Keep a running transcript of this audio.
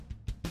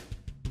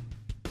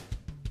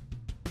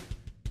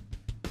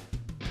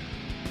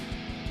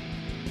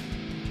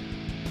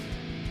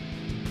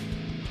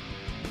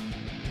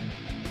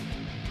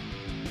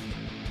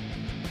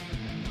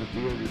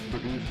Beard is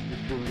produced,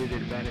 distributed,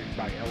 and managed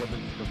by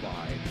Elements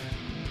Provide.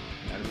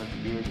 Adam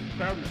and Beard is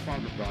proudly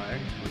sponsored by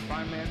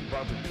Refinement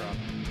Barbershop,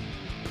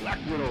 Black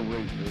Widow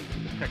Razors.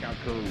 Checkout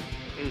code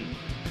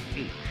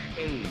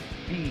AHABBWR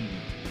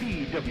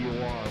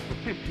for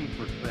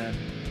 15%,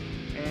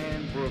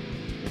 and Brooks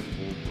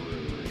Impulse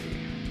Brewery.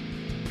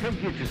 Come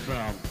get you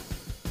some.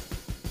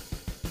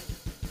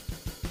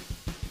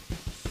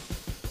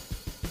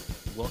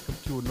 Welcome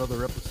to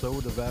another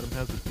episode of Adam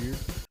Has a Beard.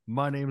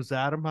 My name is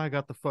Adam. I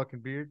got the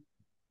fucking beard.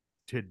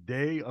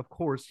 Today, of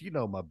course, you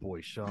know my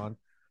boy Sean.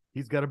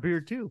 He's got a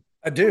beard too.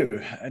 I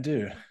do.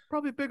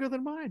 Probably bigger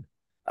than mine.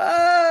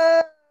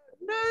 Nah,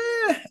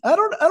 I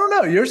don't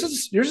know. Yours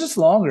is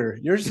longer.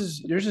 Yours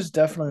is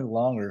definitely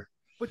longer.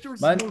 But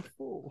yours Mine, is more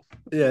full.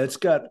 yeah, it's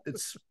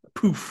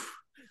poof.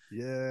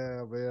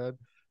 Yeah, man.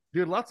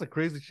 Dude, lots of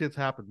crazy shit's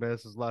happened, man,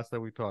 since last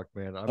time we talked,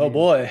 man. Oh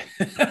boy.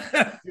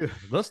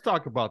 Let's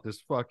talk about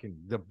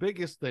the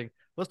biggest thing.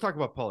 Let's talk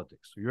about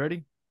politics. You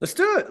ready? Let's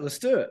do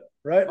it.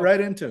 Right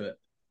into it.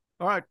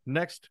 All right,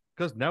 next,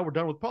 because now we're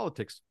done with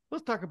politics.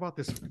 Let's talk about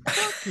this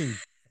fucking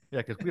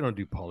because we don't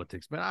do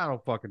politics, man. I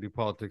don't fucking do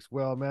politics.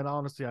 Well, man,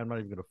 honestly, I'm not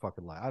even gonna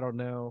fucking lie. I don't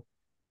know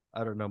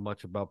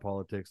much about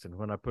politics, and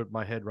when I put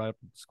my head right up,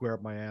 square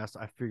up my ass,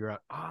 I figure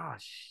out,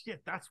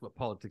 shit, that's what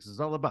politics is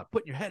all about.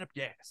 Putting your head up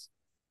your ass.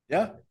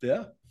 Yeah.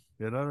 You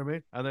know what I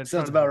mean? And then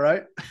sounds about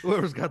right.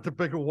 Whoever's got the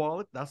bigger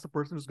wallet, that's the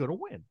person who's gonna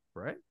win,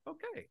 right?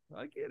 Okay,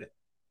 I get it.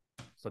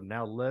 So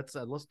now let's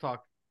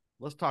talk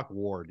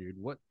war, dude.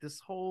 What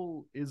this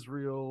whole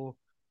Israel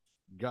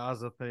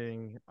Gaza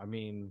thing? I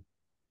mean,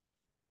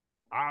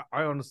 I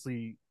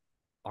honestly,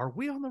 are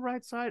we on the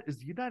right side? Is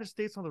the United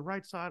States on the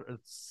right side?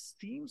 It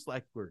seems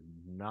like we're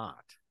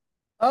not.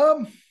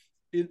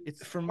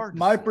 It's from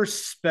my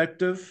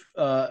perspective,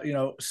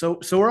 so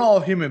we're all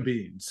human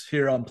beings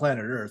here on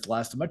planet Earth.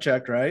 Last time I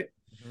checked, right?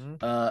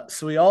 Mm-hmm.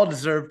 So we all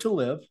deserve to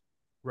live,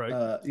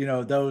 right?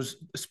 Those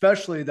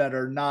especially that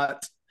are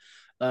not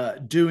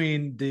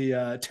doing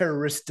the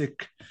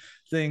terroristic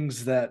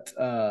things that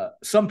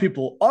some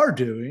people are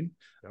doing.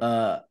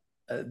 I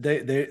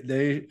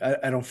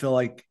don't feel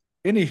like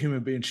any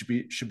human being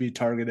should be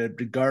targeted,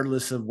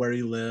 regardless of where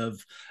you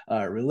live,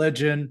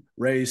 religion,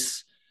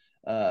 race.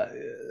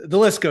 The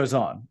list goes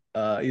on.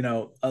 A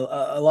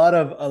lot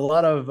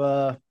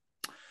of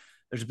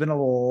there's been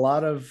a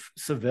lot of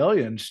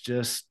civilians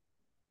just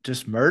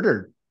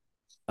murdered.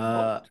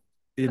 And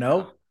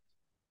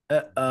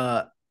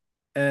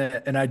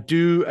I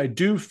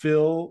do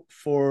feel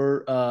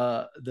for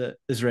the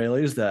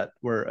Israelis that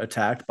were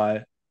attacked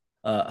by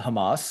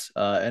Hamas.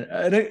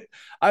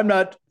 I'm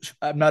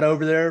not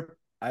over there.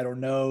 I don't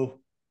know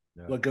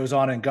what goes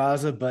on in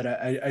Gaza, but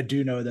I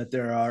do know that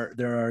there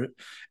are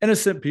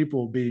innocent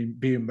people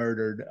being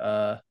murdered.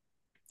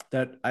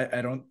 That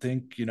I don't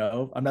think,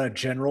 I'm not a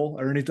general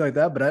or anything like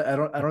that, but I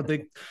don't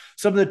think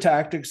some of the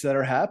tactics that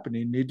are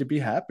happening need to be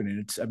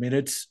happening.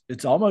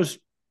 It's almost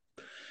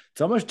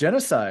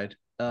genocide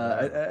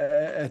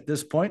at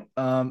this point.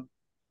 And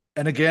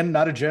again,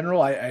 not a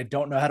general. I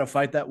don't know how to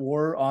fight that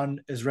war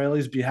on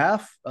Israelis'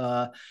 behalf.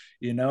 And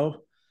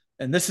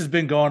this has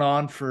been going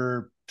on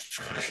for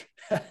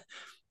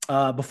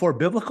before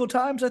biblical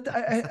times,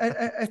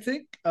 I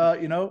think,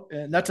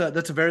 and that's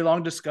a very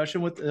long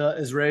discussion with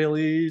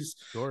Israelis,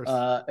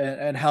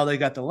 and how they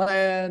got the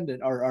land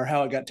or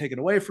how it got taken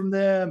away from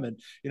them, and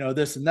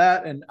this and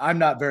that. And I'm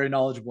not very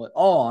knowledgeable at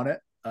all on it,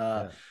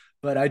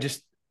 but I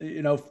just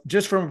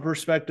from a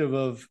perspective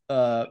of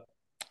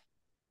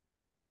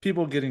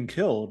people getting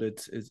killed,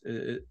 it's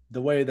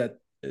the way that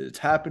it's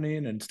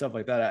happening and stuff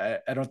like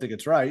that. I don't think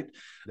it's right.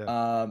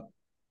 Yeah.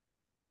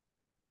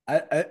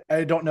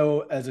 I don't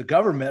know, as a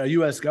government, a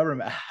U.S.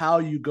 government, how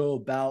you go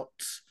about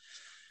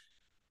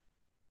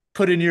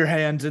putting your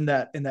hands in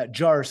that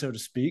jar, so to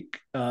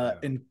speak,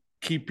 and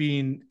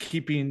keeping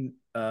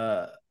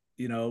the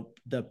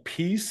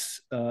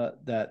peace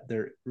that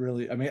they're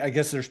really. I mean, I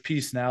guess there's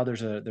peace now.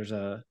 There's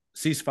a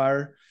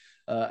ceasefire.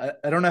 I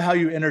don't know how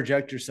you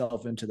interject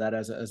yourself into that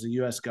as a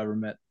U.S.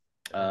 government.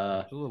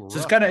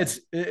 It's kind of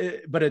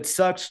but it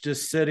sucks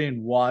just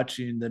sitting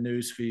watching the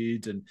news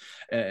feeds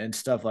and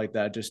stuff like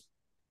that. Just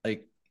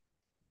like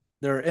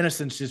there are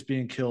innocents just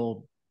being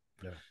killed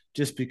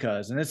just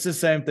because. And it's the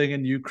same thing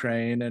in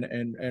Ukraine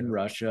and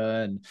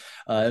Russia, and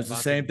it was the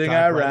same thing in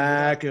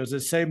Iraq. It was the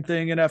same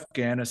thing in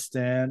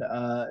Afghanistan.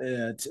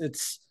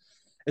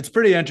 It's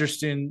pretty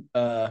interesting.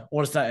 Well,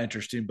 it's not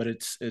interesting, but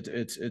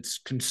it's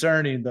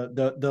concerning.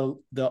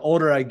 The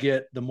older I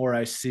get, the more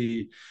I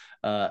see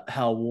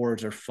how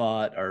wars are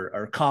fought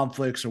or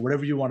conflicts or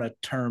whatever you want to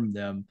term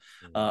them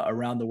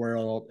around the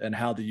world, and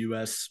how the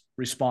U.S.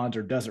 responds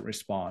or doesn't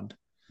respond.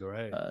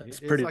 Right.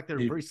 It's like they're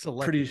very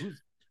selective.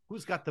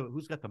 Who's got the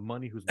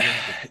money? Who's willing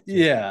to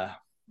yeah.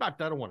 In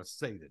fact, I don't want to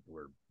say that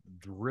we're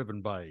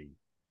driven by.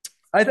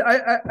 I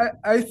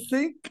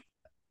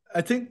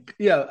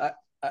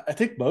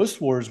think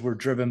most wars were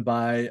driven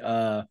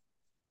by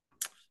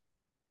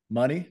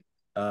money.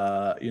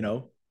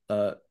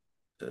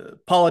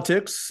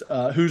 Politics.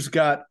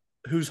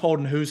 Who's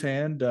holding whose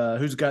hand?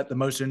 Who's got the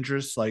most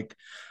interest? Like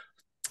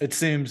it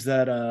seems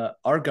that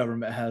our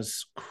government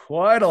has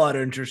quite a lot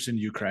of interest in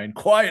Ukraine,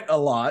 quite a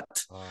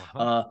lot,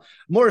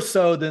 more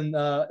so than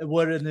it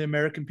would in the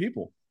American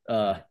people.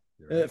 Right.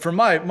 From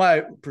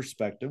my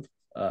perspective,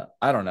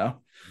 I don't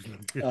know.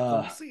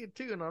 I'm seeing it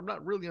too, and I'm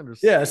not really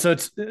understanding. Yeah, so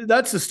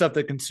that's the stuff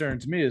that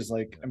concerns me. Is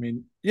like, I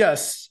mean,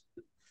 yes,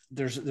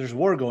 there's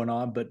war going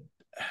on, but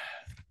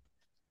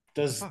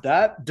does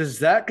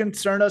that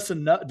concern us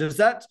enough? Does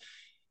that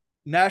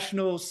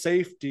national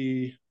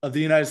safety of the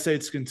United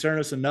States concern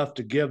us enough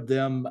to give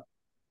them?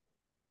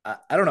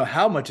 I don't know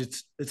how much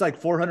it's like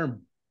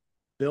 400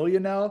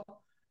 billion now.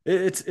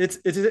 It's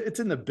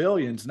in the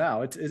billions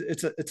now.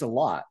 It's a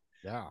lot.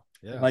 Yeah.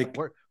 Like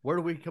where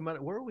do we come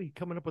out? Where are we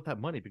coming up with that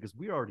money? Because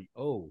we already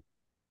owe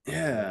a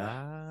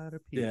lot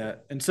of people. Yeah,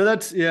 and so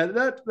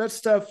that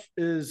stuff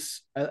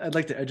is. I'd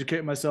like to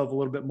educate myself a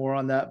little bit more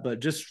on that,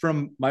 but just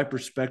from my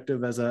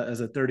perspective as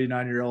a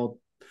 39-year-old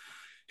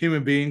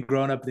human being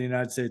growing up in the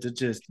United States, it's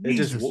just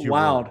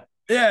wild.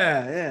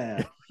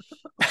 Yeah.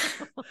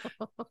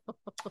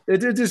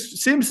 it just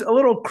seems a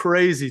little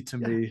crazy to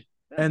me.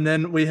 And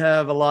then we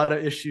have a lot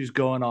of issues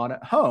going on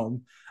at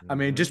home. I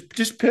mean,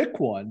 just pick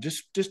one.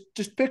 Just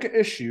pick an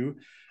issue,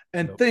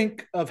 and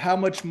think of how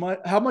much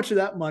of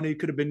that money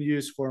could have been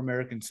used for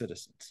American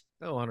citizens.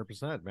 Oh,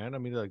 100%, man. I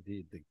mean, like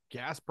the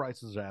gas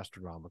prices are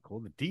astronomical.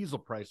 The diesel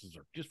prices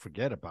are just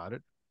forget about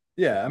it.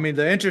 Yeah, I mean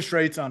the interest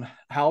rates on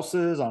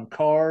houses, on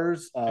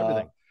cars,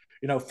 everything.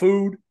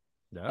 Food.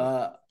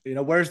 Yeah.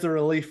 Where's the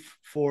relief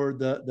for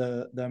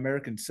the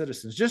American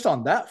citizens just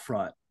on that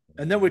front?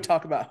 And then we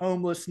talk about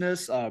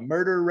homelessness,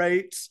 murder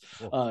rates,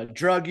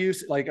 drug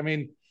use. Like, I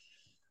mean,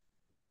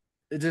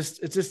 it's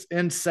just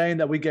insane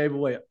that we gave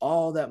away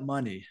all that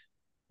money,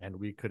 and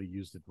we could have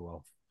used it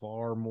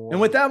far more. And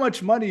with that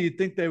much money, you'd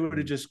think they would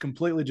have just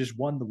completely just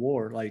won the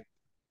war. Like,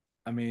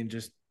 I mean,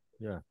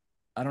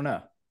 I don't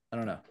know.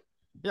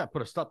 Yeah,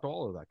 put a stop to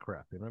all of that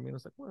crap. You know what I mean?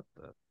 It's like, what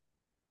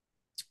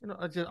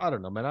the? I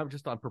don't know, man. I'm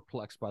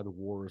perplexed by the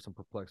wars. I'm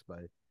perplexed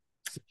by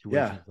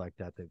situations like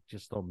that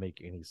just don't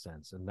make any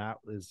sense. And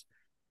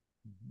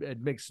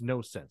it makes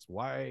no sense.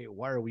 Why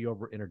are we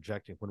over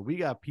interjecting when we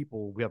got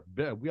people?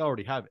 We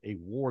already have a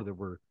war that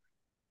we're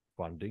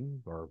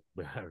funding or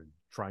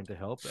trying to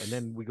help, and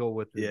then we go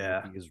with the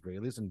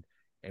Israelis, and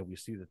we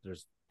see that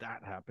there's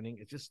that happening.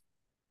 It's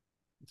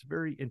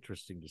very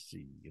interesting to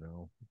see.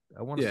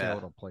 I want to see how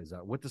it all plays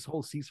out with this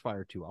whole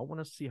ceasefire too. I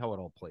want to see how it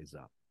all plays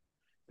out.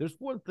 There's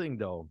one thing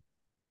though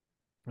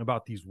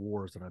about these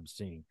wars that I'm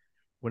seeing.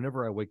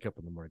 Whenever I wake up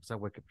in the morning, because I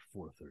wake up at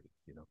 4:30,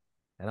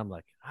 and I'm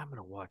like, I'm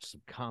gonna watch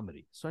some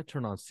comedy, so I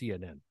turn on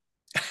CNN.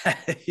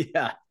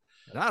 Yeah,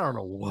 and I don't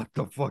know what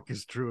the fuck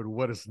is true and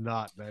what is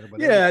not, man.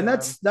 But and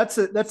that's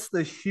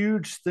the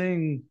huge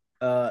thing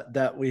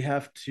that we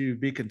have to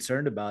be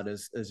concerned about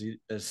as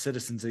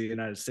citizens of the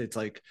United States.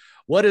 Like,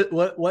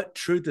 what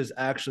truth is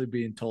actually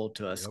being told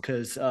to us?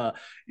 Because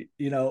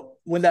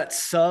when that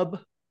sub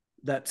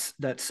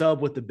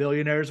with the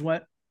billionaires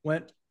went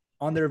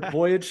on their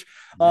voyage,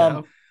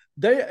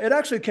 it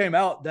actually came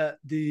out that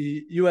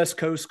the U.S.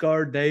 Coast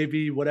Guard,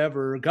 Navy,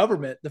 whatever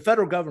government, the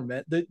federal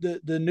government,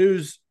 the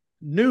news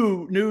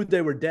knew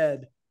they were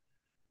dead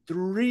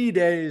 3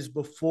 days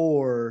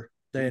before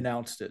they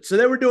announced it. So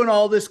they were doing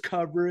all this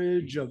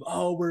coverage of,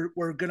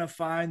 we're gonna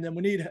find them.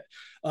 We need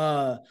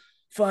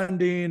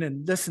funding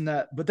and this and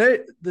that. But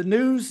the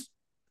news,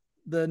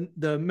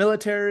 the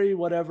military,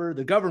 whatever,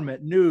 the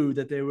government knew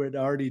that they had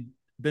already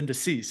been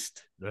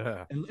deceased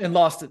and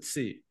lost at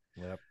sea.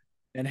 Yep.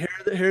 And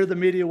here the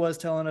media was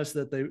telling us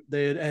that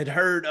they had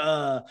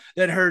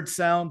heard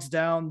sounds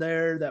down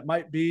there that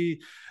might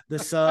be the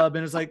sub,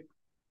 and it's like,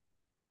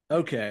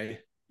 okay,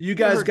 you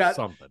guys got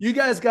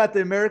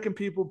the American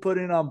people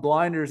putting on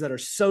blinders that are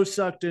so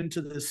sucked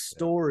into this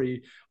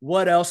story.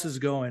 What else is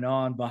going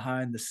on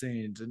behind the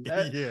scenes? And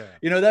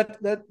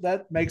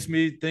that makes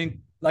me think,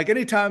 like,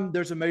 anytime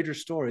there's a major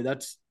story,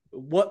 that's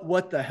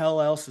what the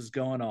hell else is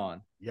going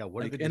on? Yeah,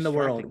 what like in the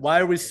world? Why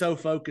are we so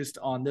focused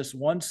on this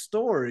one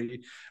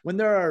story when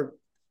there are,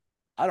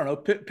 I don't know,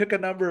 pick a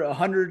number,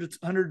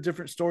 100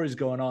 different stories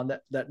going on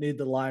that need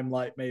the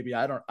limelight? Maybe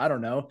I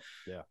don't know.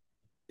 Yeah.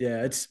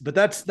 I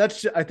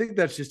think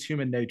that's just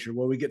human nature,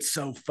 where we get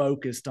so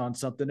focused on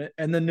something,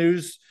 and the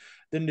news,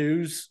 they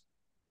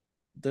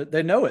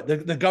know it.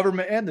 The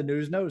government and the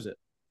news knows it.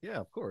 Yeah,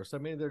 of course. I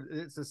mean,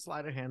 it's a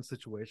sleight of hand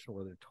situation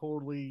where they're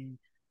totally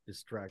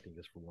distracting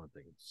us, for one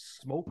thing.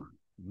 Smoke,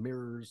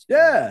 mirrors.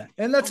 Yeah,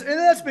 and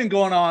that's been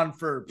going on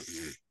for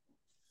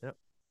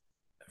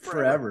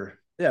forever.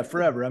 Yeah,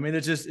 forever. I mean,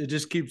 it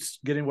just keeps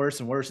getting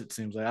worse and worse, it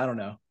seems like. I don't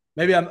know.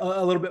 Maybe I'm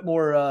a little bit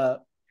more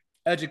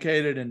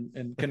educated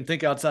and can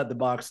think outside the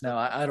box now.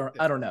 I don't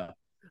know.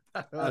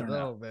 I don't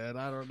know, man.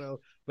 I don't know.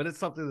 But it's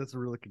something that's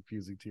really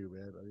confusing too,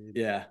 man. I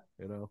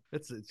mean,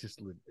 it's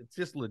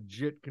just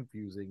legit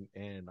confusing,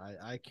 and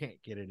I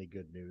can't get any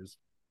good news.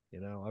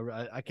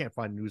 I can't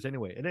find news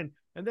anyway. And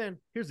then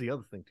here's the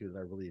other thing too that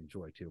I really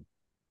enjoy too.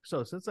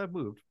 So since I've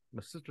moved,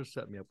 my sister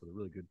set me up with a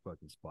really good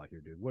fucking spot here,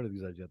 dude. One of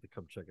these days you have to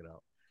come check it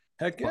out.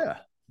 Heck yeah.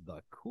 But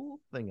the cool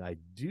thing I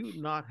do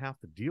not have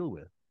to deal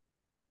with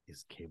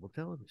is cable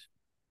television.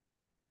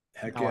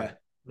 Heck Now yeah.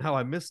 Now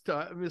I missed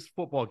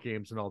football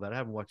games and all that. I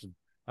haven't watched.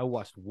 I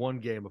watched one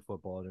game of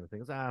football and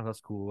everything. That's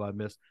cool. I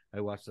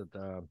watched it.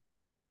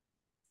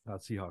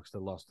 Seahawks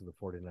that lost to the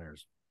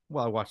 49ers.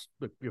 Well, I watched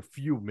a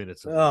few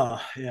minutes of it.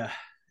 Oh yeah,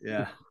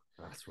 yeah.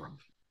 That's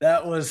rough.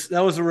 That was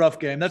a rough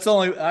game. That's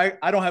only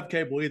I don't have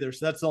cable either,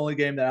 so that's the only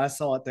game that I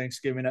saw at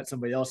Thanksgiving at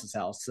somebody else's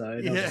house.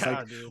 So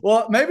Dude.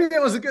 well, maybe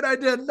it was a good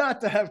idea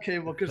not to have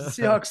cable because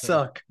the Seahawks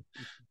suck.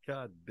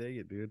 God dang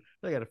it, dude!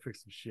 They got to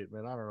fix some shit,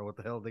 man. I don't know what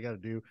the hell they got to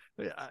do.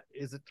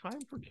 Is it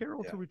time for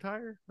Carroll to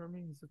retire? I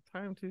mean, is it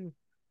time to?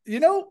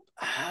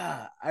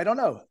 I don't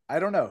know.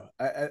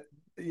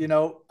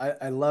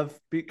 I love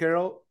Pete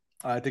Carroll.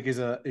 I think he's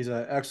an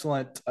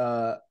excellent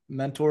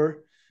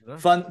mentor. Yeah.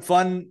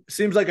 Fun.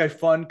 Seems like a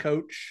fun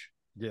coach.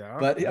 Yeah,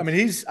 but I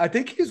mean, I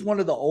think he's one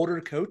of the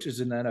older coaches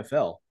in the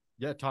NFL.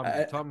 Yeah,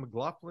 Tom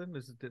McLaughlin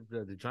is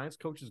the Giants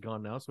coach is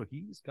gone now, so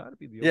he's got to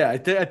be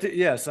the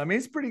yes. I mean,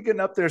 he's pretty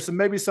getting up there. So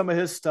maybe some of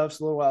his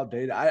stuff's a little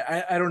outdated.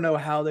 I don't know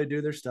how they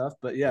do their stuff,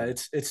 but yeah,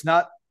 it's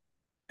not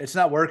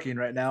working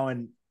right now,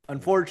 and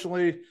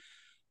unfortunately,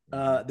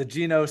 the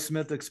Geno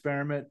Smith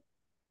experiment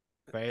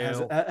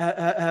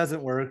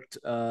hasn't worked.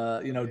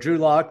 Drew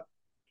Lock,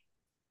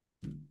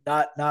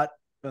 not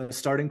a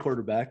starting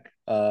quarterback.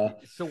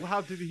 So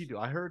how did he do?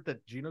 I heard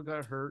that Geno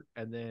got hurt,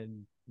 and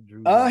then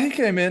Drew. He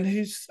came in.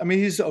 He's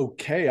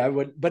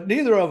okay. But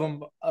neither of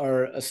them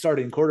are a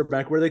starting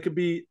quarterback where they could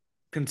be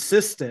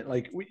consistent.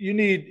 Like you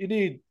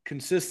need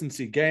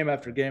consistency game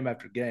after game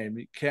after game.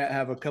 You can't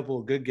have a couple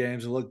of good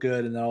games and look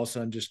good, and then all of a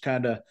sudden just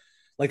kind of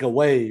like a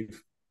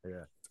wave.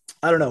 Yeah.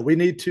 I don't know. We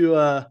need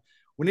to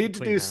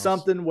do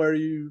something where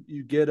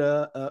you get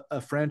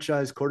a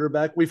franchise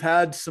quarterback. We've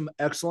had some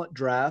excellent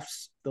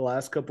drafts the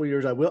last couple of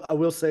years. I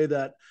will say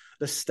that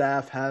the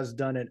staff has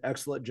done an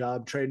excellent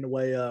job trading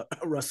away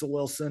Russell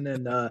Wilson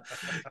and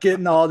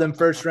getting all them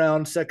first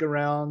round, second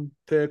round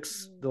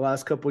picks the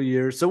last couple of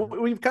years. So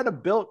we've kind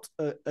of built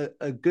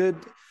a good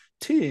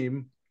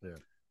team. Yeah.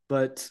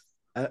 But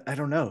I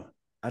don't know.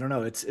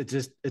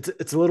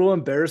 It's a little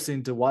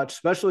embarrassing to watch,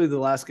 especially the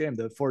last game,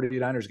 the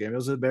 49ers game. It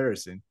was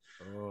embarrassing.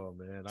 Oh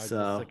man.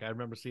 I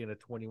remember seeing a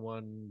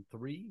 21-3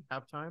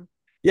 halftime.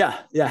 Yeah.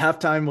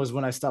 Halftime was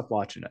when I stopped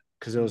watching it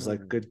because it was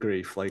like, good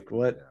grief. Like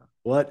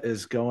what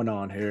is going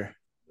on here?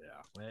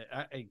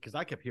 Yeah. Because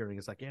I kept hearing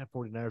it's like,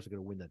 49ers are going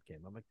to win that game.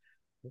 I'm like,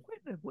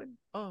 when?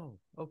 Oh,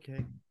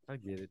 okay. I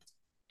get it.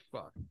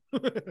 Fuck.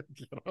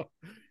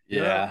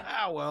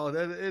 Yeah. Well,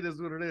 it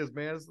is what it is,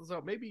 man.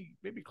 So maybe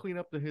clean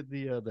up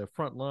the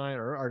front line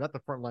or not the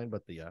front line,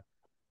 but the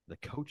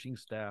coaching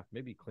staff.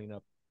 Maybe clean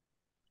up.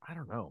 I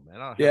don't know, man.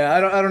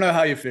 I don't know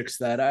how you fix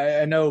that.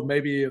 I know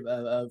maybe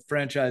a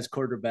franchise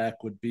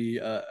quarterback would be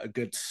a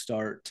good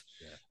start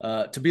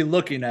to be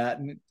looking at,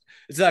 and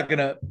it's not going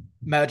to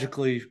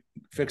magically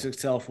fix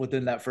itself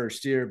within that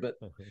first year, but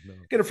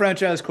get a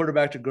franchise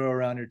quarterback to grow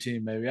around your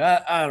team. Maybe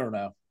I don't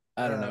know.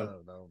 I don't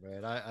know,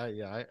 man.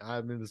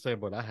 I'm in the same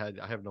boat. I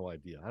have no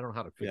idea. I don't know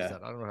how to fix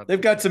that. I don't know how. They've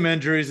got some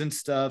injuries and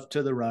stuff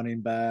to the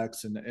running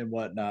backs and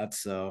whatnot.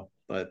 So,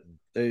 but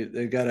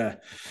they gotta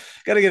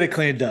get it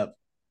cleaned up.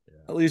 Yeah.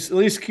 At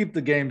least keep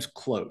the games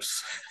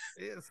close.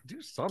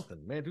 Do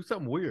something, man. Do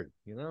something weird.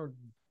 I don't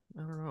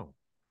know.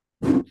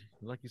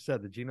 Like you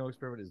said, the Geno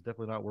experiment is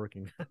definitely not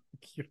working.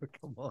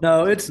 Come on.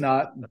 No, it's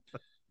not.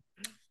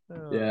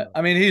 Yeah,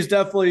 I mean, he's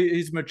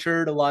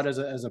matured a lot as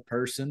a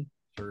person.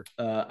 Sure.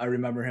 I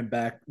remember him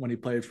back when he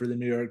played for the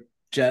New York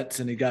Jets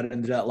and he got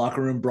into that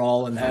locker room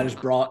brawl and had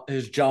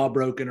his jaw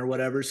broken or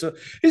whatever. So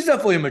he's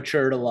definitely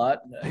matured a lot.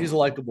 He's a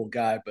likable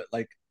guy, but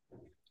like,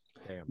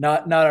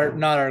 not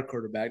our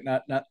quarterback,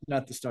 not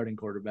the starting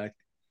quarterback.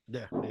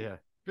 Yeah.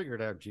 Figure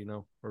it out,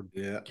 Geno or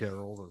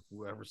Carroll or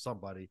whoever.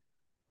 Somebody,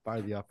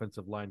 buy the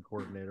offensive line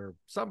coordinator.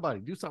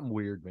 Somebody do something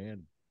weird,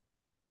 man.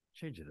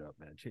 Change it up,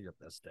 man. Change up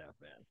that staff,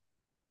 man.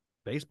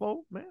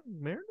 Baseball, man.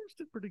 Mariners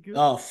did pretty good.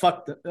 Oh,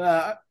 fuck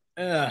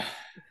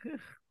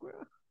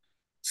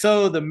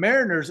So the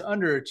Mariners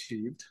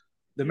underachieved.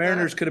 The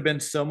Mariners could have been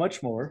so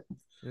much more.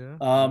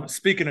 Yeah.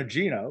 Speaking of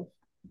Geno,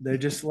 they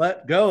just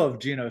let go of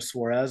Geno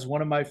Suarez,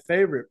 one of my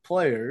favorite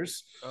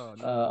players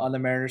on the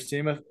Mariners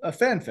team, a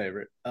fan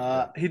favorite.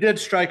 He did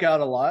strike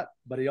out a lot,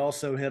 but he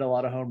also hit a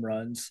lot of home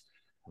runs.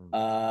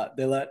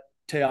 They let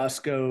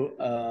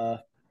Teoscar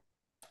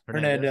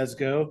Hernandez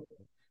go,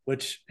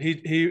 which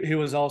he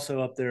was also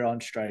up there on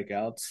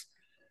strikeouts.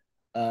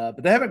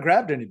 But they haven't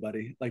grabbed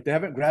anybody. Like they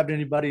haven't grabbed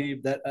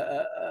anybody that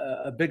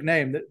a big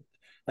name that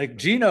like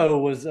Geno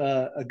was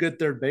a good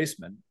third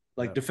baseman.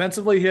 Like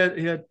defensively, he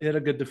had a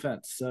good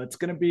defense. So it's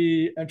going to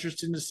be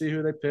interesting to see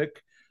who they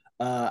pick.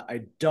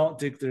 I don't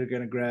think they're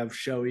going to grab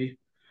Shohei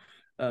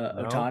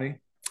Ohtani.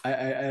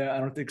 I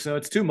don't think so.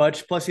 It's too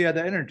much. Plus, he had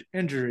that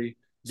injury.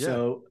 Yeah.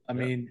 So I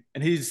mean,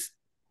 and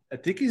I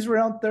think he's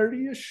around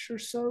 30-ish or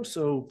so.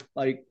 So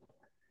like.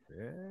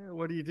 Yeah,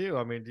 what do you do?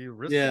 I mean, do you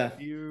risk it?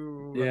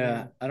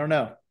 I don't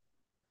know.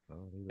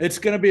 It's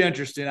going to be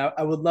interesting.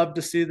 I would love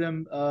to see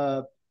them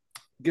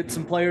get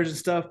some players and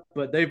stuff,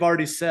 but they've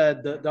already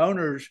said the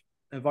owners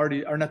have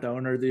already, or not the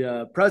owner,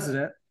 the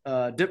president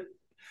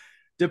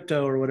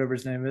Dipto or whatever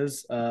his name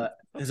is,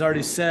 has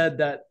already said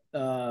that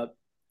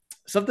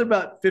something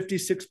about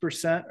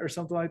 56% or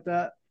something like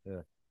that.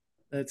 Yeah.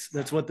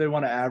 That's what they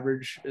want to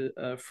average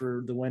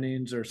for the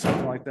winnings or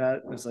something like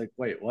that. It's like,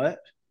 wait, what?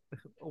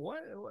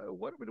 What are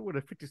we doing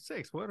at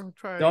 56? Why don't we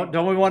try?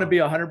 Don't we want to be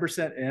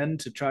 100% in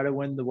to try to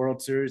win the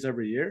World Series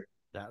every year?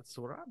 That's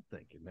what I'm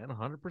thinking, man.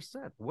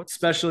 100%.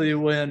 Especially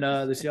when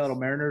the Seattle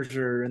Mariners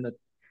are in the.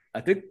 I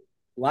think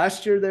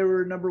last year they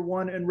were number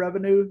one in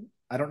revenue.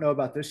 I don't know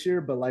about this year,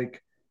 but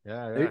like,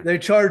 they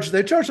charge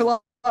a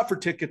lot for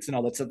tickets and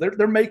all that stuff.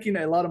 They're making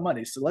a lot of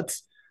money, so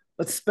let's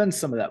spend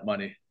some of that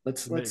money.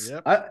 Because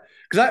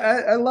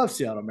I love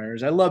Seattle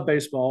Mariners. I love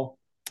baseball.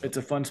 It's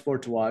a fun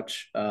sport to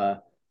watch.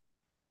 But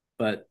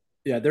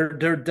yeah,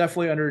 they're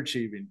definitely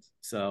underachieving.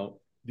 So,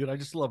 dude, I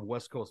just love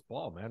West Coast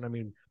ball, man. I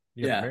mean,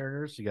 you got the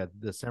Mariners, you got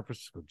the San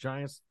Francisco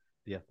Giants,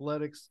 the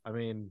Athletics. I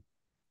mean,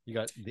 you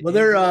got the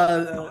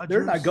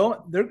they're not going.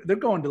 They're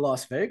going to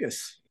Las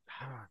Vegas.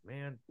 Ah,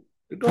 man,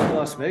 they're going to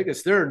Las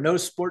Vegas. There are no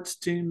sports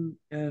team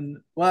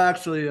in. Well,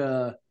 actually,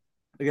 I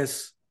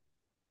guess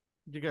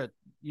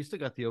you still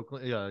got the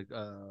Oakland,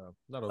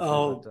 not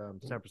Oakland,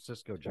 but San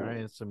Francisco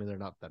Giants. I mean, they're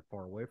not that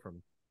far away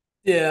from.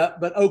 Yeah,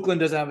 but Oakland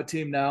doesn't have a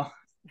team now.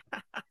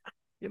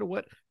 You know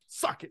what?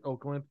 Suck it,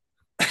 Oakland.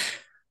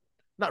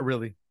 Not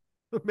really.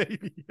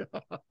 Maybe.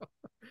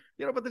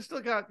 But they still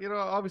got,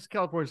 obviously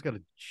California's got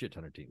a shit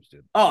ton of teams,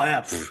 dude. Oh,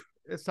 yeah.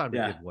 It's time to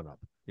give one up.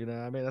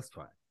 I mean, that's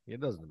fine. It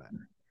doesn't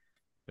matter.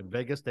 In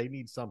Vegas, they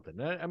need something.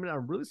 I mean,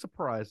 I'm really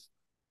surprised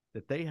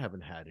that they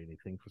haven't had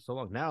anything for so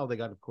long. Now they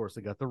got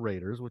the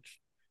Raiders, which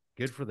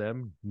good for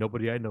them.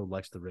 Nobody I know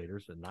likes the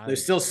Raiders. And they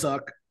still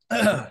suck.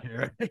 Don't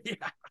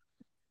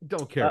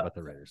care about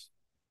the Raiders.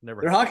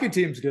 Never. Their hockey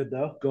team's good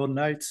though. Golden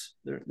Knights.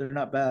 They're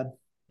not bad.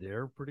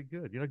 They're pretty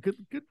good. Good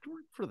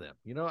work for them.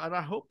 And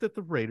I hope that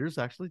the Raiders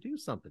actually do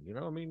something.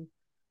 I mean,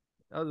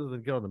 other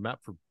than get on the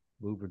map for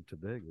moving to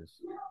Vegas.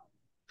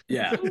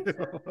 Yeah.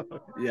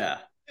 Yeah.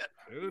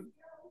 Dude.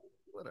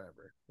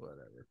 Whatever.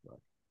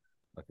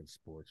 Fucking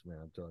sports, man.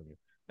 I'm telling you.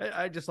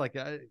 I just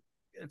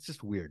it's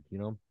just weird.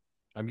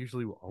 I'm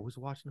usually always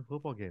watching the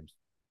football games,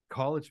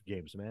 college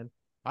games, man.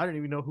 I don't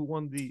even know who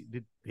won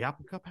did the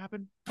Apple Cup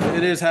happen?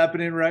 It is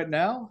happening right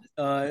now.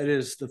 It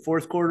is the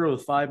fourth quarter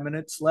with 5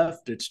 minutes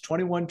left. It's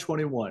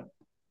 21-21.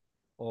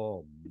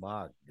 Oh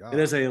my God. It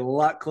is a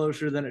lot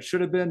closer than it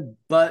should have been,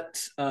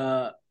 but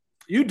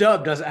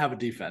UW doesn't have a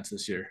defense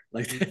this year.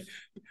 Like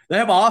they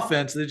have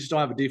offense, they just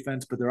don't have a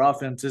defense, but their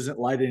offense isn't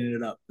lighting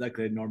it up like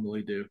they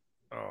normally do.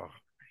 Oh man,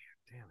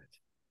 damn it.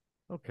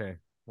 Okay.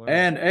 Well,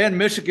 and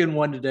Michigan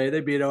won today.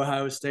 They beat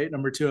Ohio State,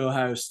 number 2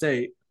 Ohio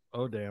State.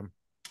 Oh damn.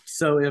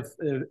 So if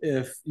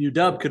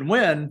UW can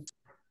win,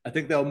 I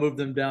think they'll move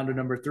them down to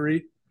number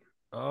 3.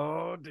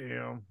 Oh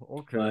damn!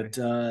 Okay, but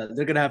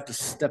they're gonna have to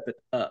step it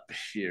up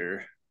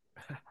here.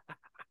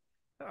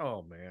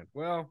 Oh man,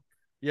 well,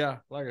 yeah,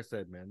 like I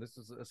said, man,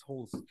 this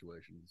whole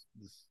situation,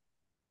 this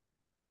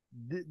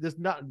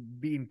not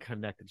being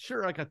connected.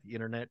 Sure, I got the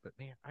internet, but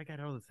man, I got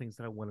other things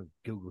that I want to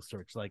Google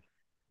search, like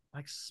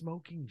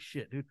smoking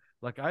shit, dude.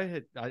 Like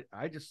I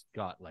just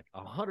got like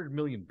 100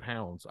 million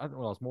pounds. I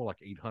don't know, it's more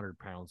like 800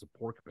 pounds of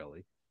pork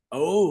belly.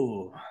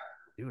 Oh,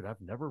 dude,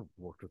 I've never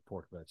worked with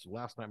pork belly. So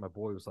last night, my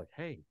boy was like,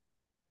 "Hey,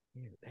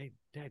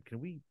 Dad, can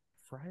we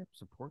fry up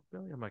some pork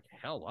belly?" I'm like,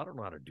 "Hell, I don't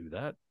know how to do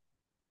that."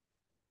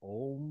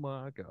 Oh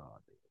my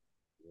God,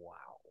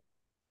 wow,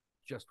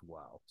 just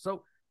wow.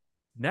 So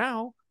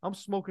now I'm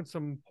smoking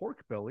some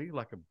pork belly,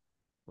 like a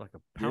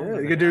pound.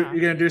 Yeah,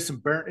 you're gonna do some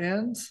burnt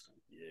ends.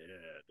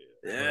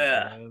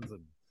 Yeah. And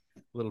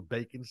little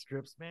bacon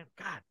strips, man.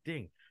 God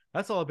dang.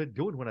 That's all I've been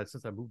doing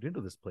since I moved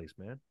into this place,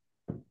 man.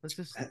 That's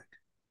just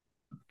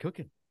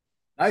cooking.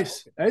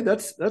 Nice. Hey,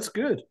 that's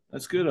good.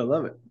 That's good. I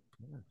love it.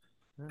 Yeah.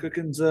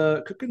 Cooking's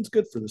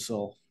good for the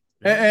soul.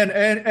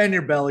 Yeah. And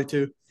your belly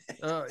too.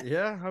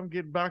 Yeah, I'm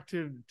getting back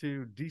to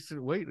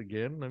decent weight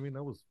again. I mean,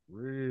 that was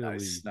really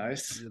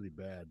nice. Really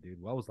bad, dude.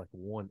 I was like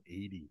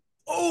 180.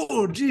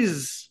 Oh,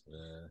 Jesus.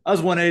 Yeah. I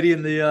was 180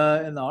 in the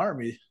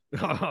Army.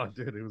 Oh,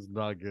 dude, it was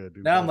not good.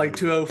 Dude. Now I'm like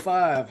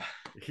 205.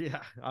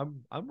 Yeah,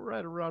 I'm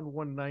right around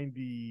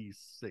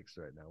 196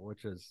 right now,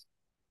 which is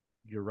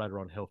you're right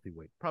around healthy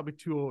weight. Probably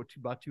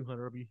about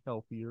 200 will be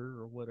healthier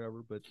or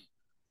whatever, but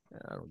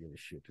I don't give a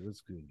shit. Dude.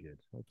 It's doing good.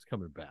 It's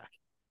coming back.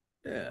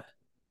 Yeah.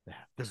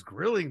 This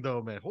grilling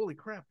though, man. Holy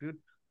crap, dude.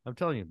 I'm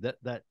telling you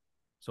that.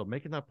 So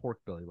making that pork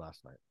belly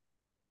last night,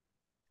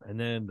 and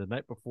then the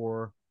night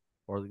before,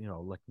 or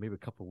like maybe a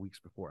couple of weeks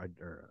before, a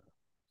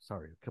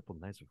couple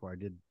of nights before I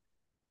did.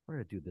 What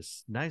did I do?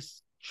 This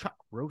nice chuck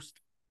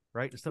roast,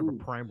 right? Instead of a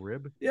prime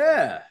rib.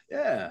 Yeah.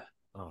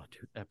 Oh,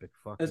 dude, epic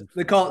fucking.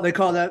 They call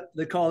that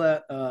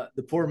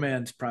the poor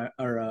man's prime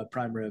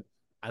rib.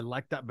 I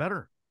like that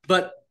better.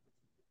 But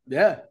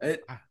yeah,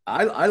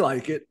 I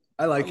like it.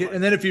 I like it.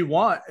 And then if you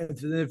want,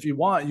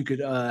 you could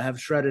have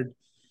shredded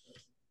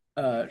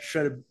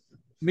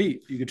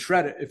meat. You could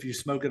shred it if you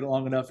smoke it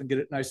long enough and get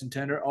it nice and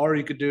tender, or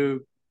you could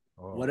do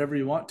whatever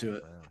you want to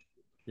it.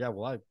 Yeah.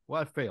 Well,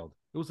 I failed.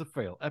 It was a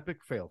fail,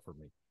 epic fail for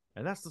me.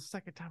 And that's the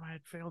second time I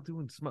had failed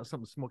doing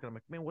something smoking. I'm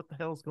like, man, what the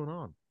hell is going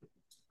on?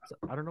 So,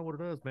 I don't know what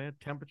it is, man.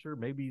 Temperature,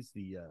 maybe it's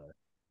the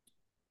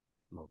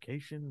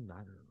location. I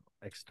don't know.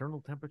 External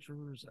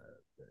temperatures.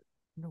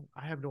 No,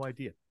 I have no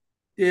idea.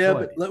 Yeah, No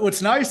but idea.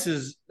 what's nice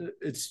is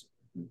it's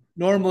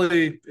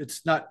normally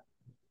it's not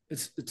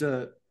it's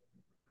a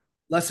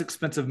less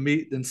expensive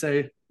meat than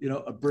say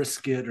a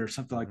brisket or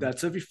something like that.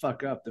 So if you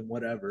fuck up, then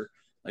whatever.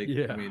 Like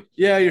Yeah. I mean,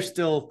 yeah, you're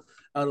still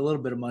out a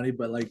little bit of money,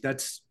 but like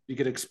you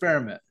could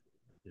experiment.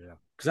 Yeah.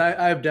 Because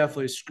I've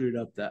definitely screwed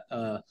up that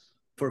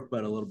pork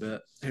butt a little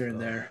bit here and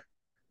there.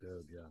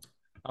 Dude, yeah.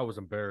 I was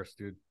embarrassed,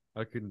 dude.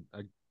 I didn't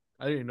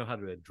know how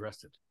to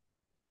address it.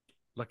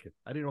 Look,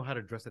 I didn't know how to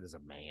address it as a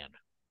man.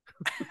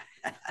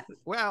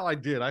 Well, I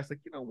did. I was like,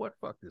 you know what?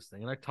 Fuck this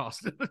thing. And I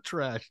tossed it in the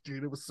trash,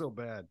 dude. It was so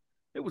bad.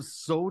 It was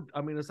so,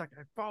 I mean, it's like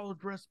I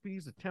followed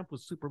recipes. The temp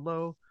was super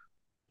low.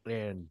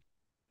 And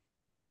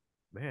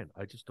man,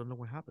 I just don't know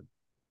what happened.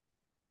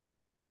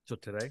 So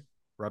today,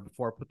 right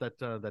before I put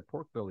that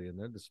pork belly in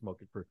there to smoke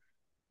it for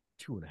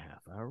 2.5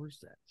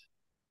 hours at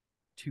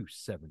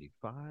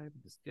 275,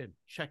 just did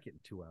check it in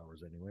 2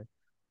 hours anyway.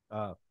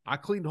 I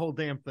cleaned the whole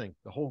damn thing,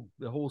 the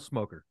whole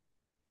smoker,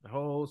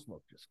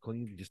 just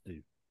clean, just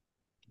do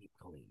deep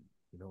clean,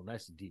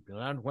 nice and deep.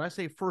 And when I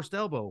say first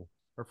elbow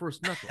or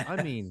first knuckle,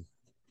 I mean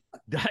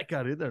that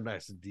got in there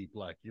nice and deep,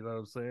 like, you know what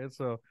I'm saying?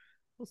 So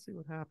we'll see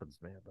what happens,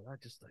 man. But I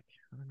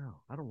don't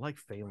know. I don't like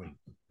failing,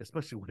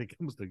 especially when it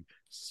comes to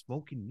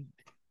smoking meat.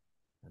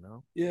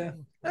 Yeah,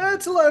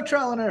 it's a lot of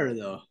trial and error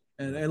though,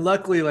 and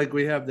luckily, like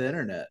we have the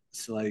internet.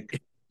 So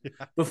like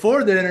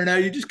before the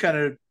internet, you just kind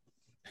of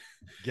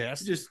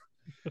guess,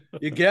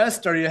 you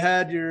guessed, or you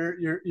had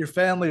your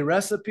family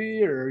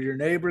recipe, or your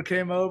neighbor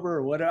came over,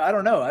 or whatever. I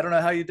don't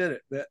know how you did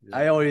it, but yeah.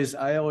 I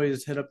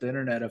always hit up the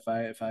internet if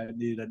I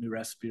need a new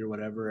recipe or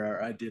whatever,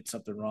 or I did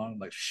something wrong. I'm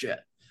like shit.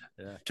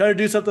 Yeah. Try to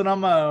do something on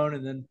my own,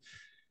 and then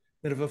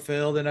if I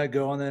fail, then I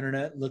go on the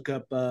internet, look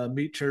up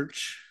Meat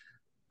Church.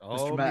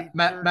 Oh, Mr.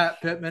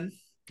 Matt Pittman,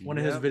 one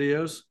of his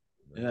videos.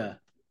 Yeah,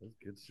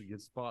 that's a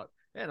good spot.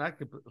 And I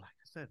could, like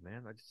I said,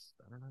 man, I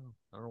don't know.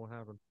 I don't know what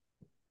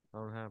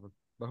happened.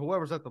 But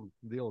whoever's at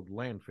the old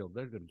landfill,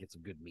 they're gonna get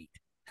some good meat.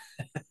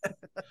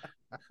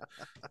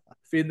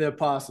 Feeding the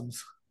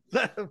opossums.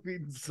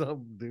 Feeding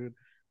some, dude.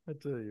 I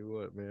tell you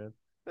what, man.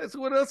 That's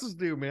what else is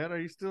new, man. Are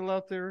you still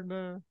out there in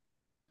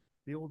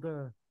the old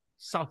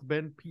South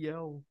Bend,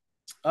 PL?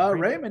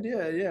 Raymond,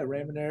 yeah,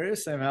 Raymond area,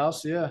 same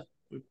house, yeah.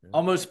 We've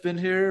almost been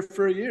here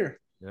for a year.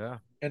 Yeah.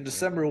 In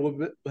December,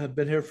 we'll have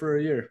been here for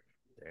a year.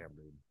 Damn,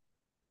 dude.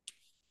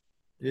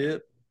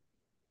 Yep.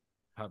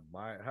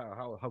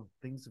 How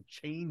things have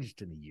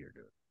changed in a year,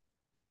 dude.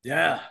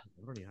 Yeah.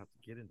 I don't even have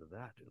to get into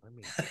that, dude. I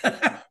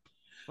mean,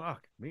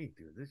 fuck me,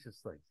 dude. It's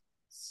just like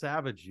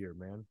savage year,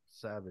 man.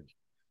 Savage.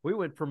 We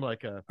went from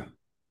like at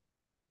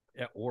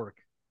work,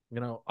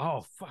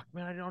 oh fuck,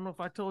 man. I don't know if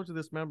I told you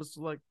this, man, but it's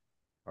like,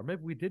 or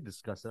maybe we did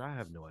discuss it. I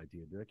have no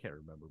idea, dude. I can't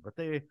remember. But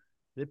they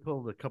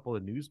pulled a couple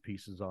of news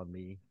pieces on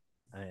me,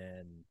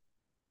 and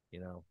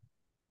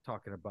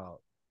talking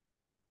about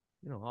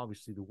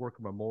obviously the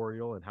Worker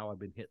Memorial and how I've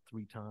been hit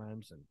 3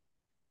 times,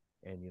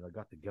 and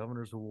got the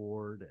governor's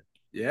award, and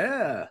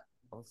yeah,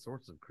 all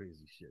sorts of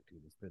crazy shit,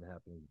 dude. That's been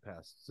happening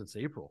since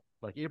April.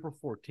 Like April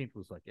 14th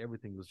was like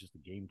everything was just a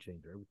game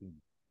changer.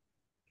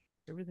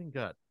 Everything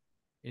got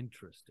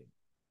interesting,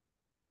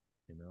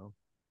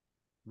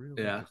 really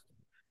interesting.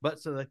 But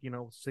so like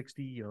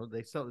 60,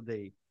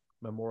 they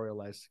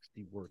memorialized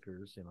 60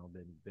 workers,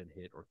 been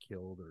hit or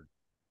killed or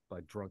by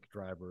drunk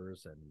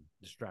drivers and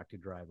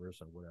distracted drivers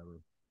and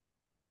whatever.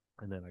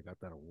 And then I got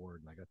that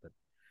award, and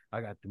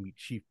I got to meet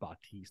Chief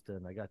Bautista,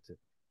 and I got to,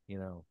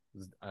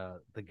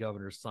 the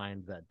governor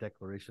signed that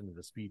declaration of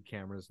the speed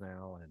cameras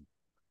now, and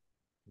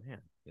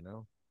man,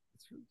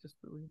 it's just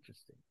really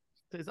interesting.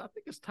 I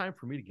think it's time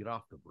for me to get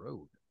off the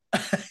road.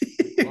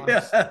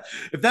 Yeah.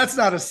 If that's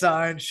not a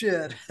sign,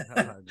 shit.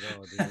 I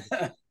know,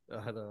 dude.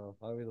 I know.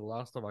 I mean, the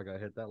last time I got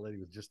hit, that lady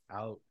was just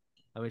out.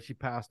 I mean, she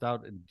passed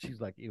out, and she's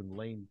like in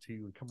lane 2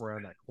 and come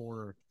around that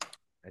corner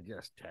and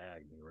just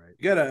tag me, right?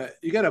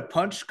 You got a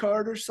punch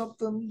card or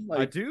something? Like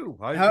I do.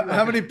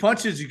 How many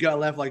punches you got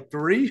left? Like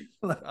 3?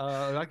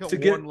 I got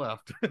one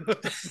left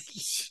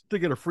to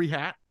get a free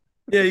hat.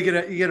 Yeah, you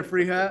get a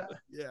free hat.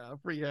 Yeah, a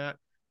free hat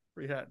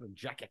and a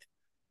jacket,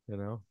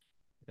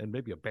 and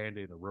maybe a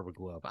Band-Aid and a rubber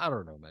glove. I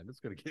don't know, man.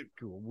 It's gonna get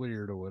cool,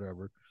 weird, or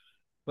whatever.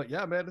 But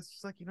yeah, man, it's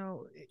just like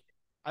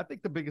I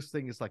think the biggest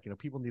thing is like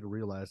people need to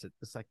realize it.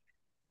 It's like,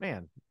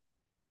 man,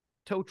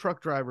 tow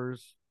truck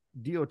drivers,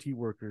 DOT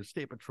workers,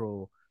 state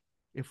patrol,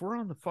 if we're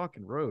on the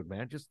fucking road,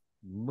 man, just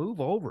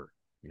move over,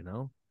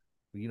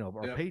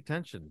 or pay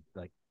attention,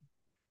 like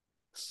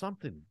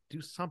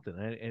do something.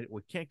 And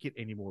we can't get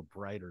any more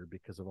brighter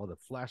because of all the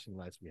flashing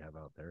lights we have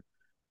out there.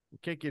 We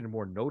can't get any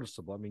more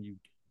noticeable. I mean,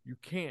 you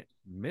can't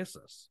miss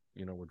us.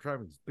 We're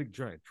driving these big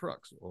giant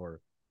trucks, or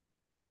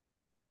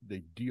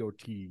the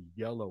DOT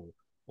yellow,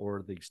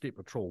 or the state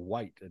patrol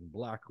white and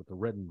black with the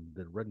red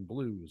and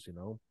blues,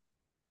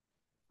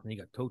 And you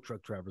got tow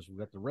truck drivers. We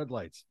got the red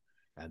lights,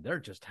 and they're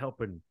just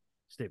helping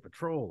state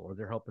patrol or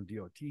they're helping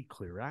DOT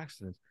clear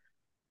accidents.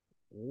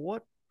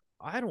 What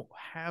I don't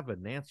have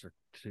an answer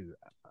to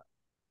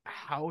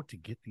how to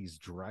get these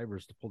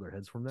drivers to pull their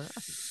heads from their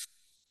asses.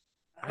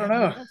 I don't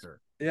know.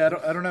 Yeah,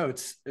 I don't know.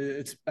 It's.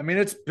 I mean,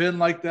 it's been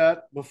like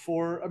that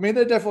before. I mean,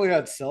 they definitely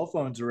had cell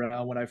phones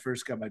around when I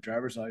first got my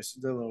driver's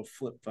license. The little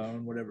flip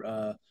phone,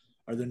 whatever,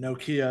 or the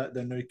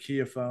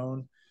Nokia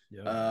phone.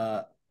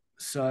 Yeah.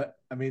 So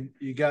I mean,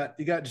 you got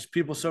just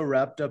people so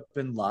wrapped up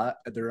in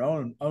their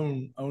own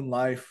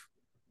life,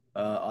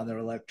 on their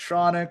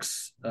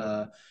electronics.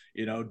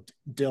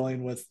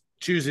 Dealing with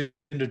choosing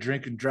to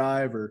drink and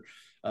drive or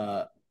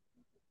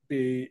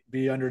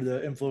be under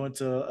the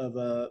influence of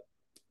a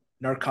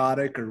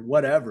narcotic or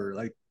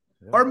whatever,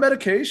 or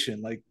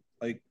medication,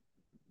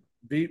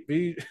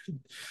 be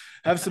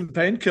have some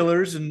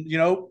painkillers and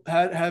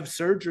have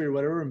surgery or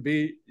whatever, and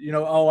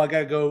oh, I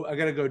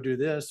gotta go do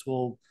this.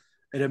 Well,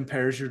 it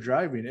impairs your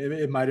driving.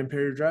 It might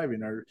impair your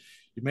driving, or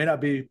you may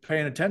not be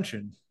paying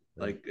attention.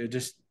 It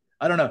just,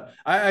 I don't know.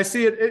 I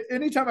see it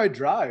anytime I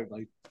drive.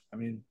 I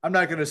mean, I'm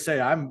not gonna say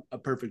I'm a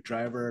perfect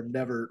driver. I've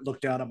never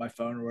looked down at my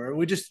phone or whatever.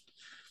 We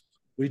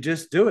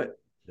just do it.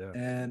 Yeah.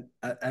 And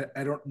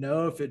I don't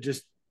know if it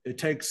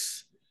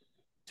takes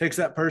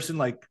that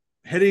person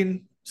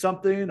hitting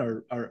something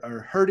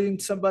or hurting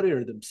somebody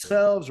or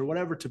themselves or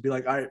whatever to be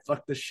like, all right,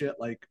 fuck this shit.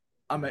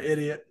 I'm an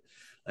idiot.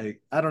 I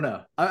don't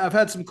know. I've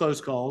had some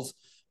close calls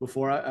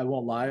before. I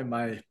won't lie.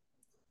 I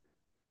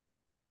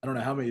don't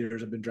know how many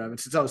years I've been driving,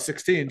 since I was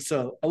 16.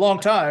 So a long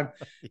time,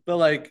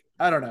 but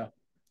I don't know.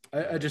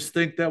 I just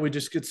think that we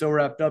just get so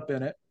wrapped up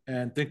in it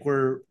and think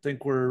we're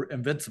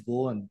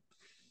invincible.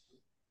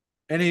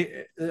 And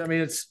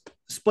it's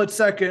split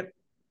second.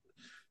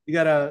 You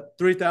got a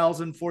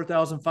 3,000,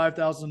 4,000,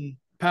 5,000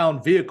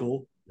 pound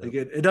vehicle.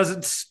 Yep. It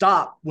doesn't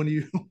stop when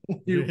you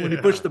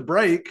push the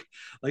brake.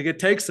 It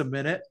takes a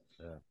minute.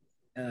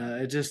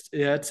 Yeah.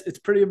 It's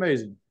pretty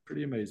amazing.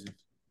 Pretty amazing.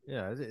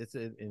 Yeah,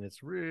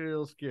 it's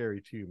real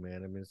scary too,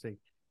 man. I mean, it's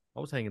I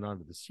was hanging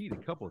onto the seat a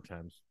couple of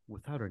times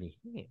without any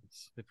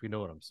hands, if you know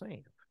what I'm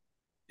saying.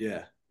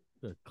 Yeah.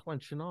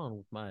 Clenching on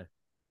with my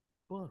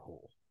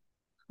butthole.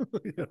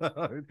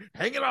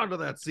 Hanging on to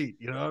that seat,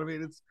 you know what I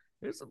mean?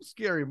 It's some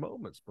scary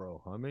moments,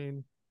 bro. I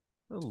mean,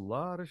 a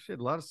lot of shit,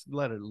 a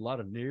lot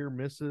of near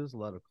misses, a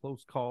lot of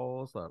close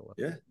calls,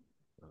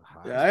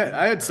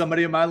 I had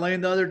somebody in my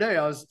lane the other day.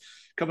 I was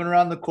coming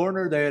around the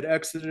corner. They had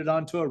exited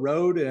onto a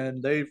road,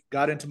 and they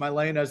got into my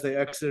lane as they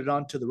exited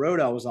onto the road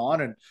I was on,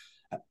 and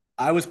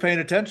I was paying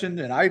attention,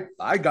 and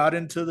I got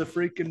into the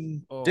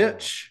freaking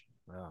ditch.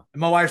 Yeah.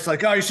 And my wife's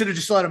like, "Oh, you should have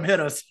just let him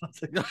hit us." I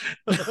was like,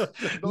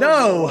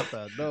 no.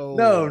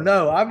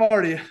 I'm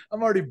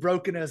already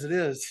broken as it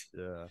is.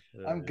 Yeah,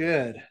 I'm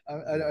good.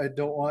 I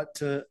don't want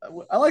to.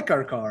 I like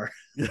our car.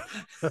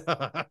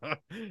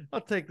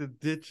 I'll take the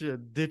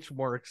ditch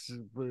marks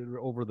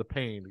over the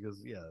pain,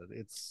 because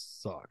it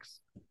sucks.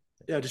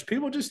 Yeah, just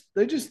people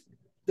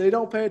they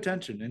don't pay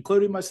attention,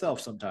 including myself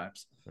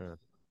sometimes. Yeah.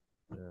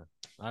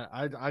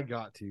 I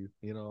got to,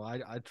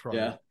 I try.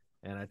 Yeah.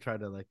 And I try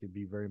to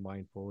be very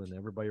mindful, and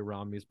everybody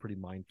around me is pretty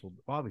mindful,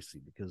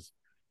 obviously, because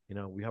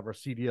we have our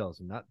CDLs,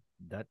 and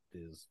that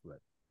is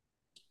what.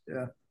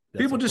 Yeah,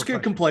 people just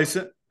get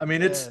complacent. I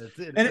mean,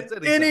 anything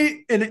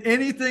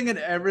and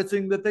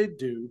everything that they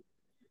do,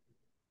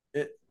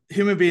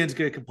 human beings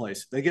get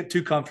complacent. They get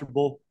too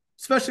comfortable,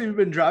 especially if you've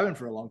been driving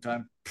for a long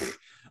time.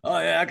 Oh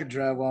yeah, I can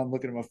drive while I'm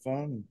looking at my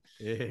phone.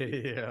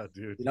 Yeah,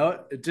 dude.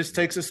 It just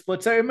takes a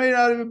split second. It may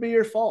not even be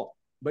your fault,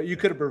 but you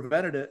could have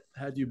prevented it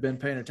had you been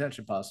paying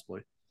attention,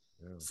 possibly.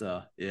 Yeah.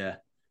 So, yeah.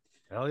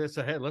 Hell yeah.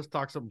 So, hey, let's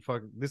talk something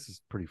fucking. This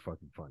is pretty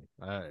fucking funny.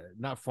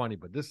 Not funny,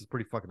 but this is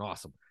pretty fucking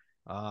awesome.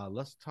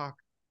 Let's talk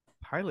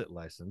pilot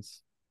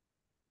license.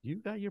 You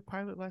got your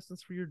pilot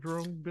license for your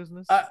drone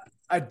business?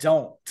 I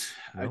don't.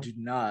 No? I do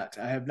not.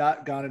 I have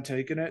not gone and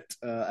taken it.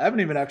 I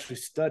haven't even actually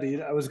studied.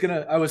 I was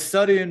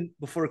studying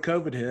before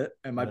COVID hit,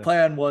 and my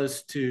plan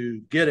was to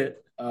get it.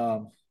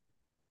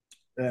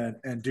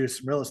 And do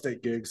some real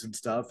estate gigs and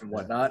stuff and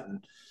whatnot.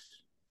 And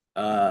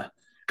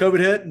COVID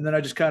hit, and then I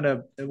just kind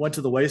of went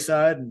to the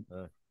wayside and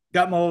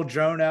got my old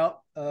drone out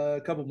a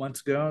couple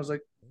months ago. I was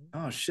like,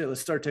 oh shit,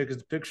 let's start taking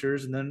some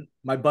pictures. And then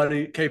my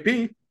buddy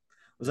KP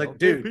was like,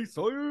 dude,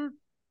 KP,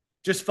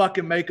 just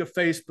fucking make a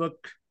Facebook,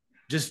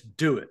 just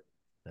do it.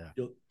 Yeah.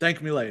 You'll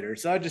thank me later.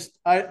 So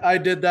I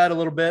did that a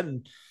little bit,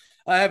 and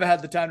I haven't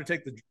had the time to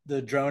take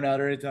the drone out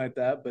or anything like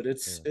that, but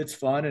it's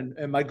fun.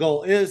 And my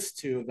goal is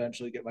to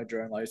eventually get my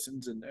drone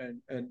license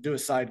and do a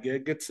side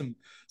gig, get some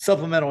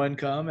supplemental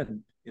income.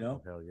 And,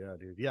 hell yeah,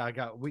 dude. Yeah.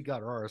 We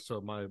got ours.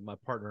 So my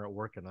partner at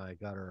work and I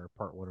got our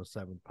Part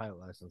 107 pilot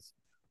license,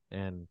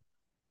 and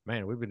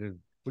man, we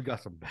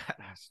got some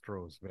badass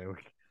drones, man.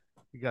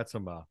 We got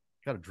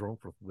got a drone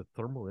with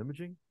thermal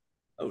imaging.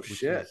 Oh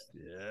shit.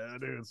 Yeah,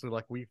 dude.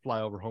 So we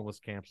fly over homeless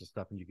camps and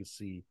stuff, and you can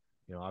see,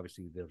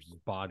 obviously there's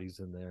bodies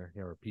in there,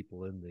 or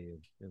people in the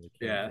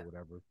camp or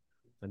whatever.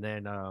 And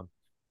then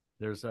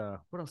there's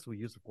what else do we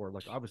use it for?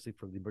 Obviously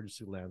for the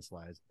emergency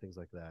landslides, things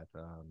like that.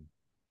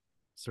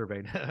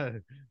 Surveying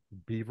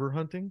beaver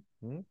hunting.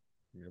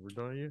 You ever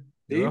done you?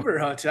 Beaver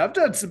hunting. I've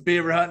done some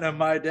beaver hunting in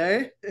my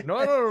day. No.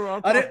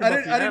 I'm I talking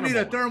about the I didn't need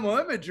a animal. thermal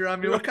imager. I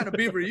mean, what kind of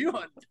beaver you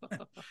hunt?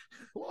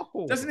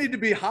 Whoa. Doesn't need to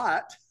be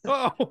hot.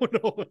 Oh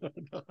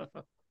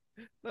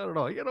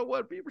no. You know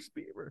what? Beaver's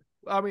beaver.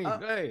 I mean,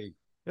 hey.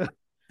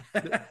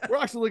 We're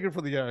actually looking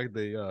for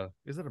the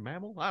is it a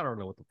mammal? I don't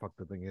know what the fuck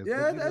the thing is.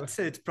 Yeah, I'd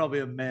say it's probably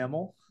a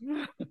mammal.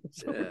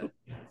 So,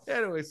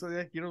 anyway, so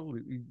yeah,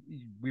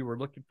 we were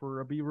looking for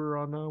a beaver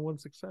on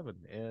 167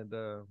 and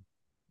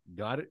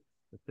got it.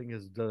 The thing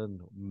has done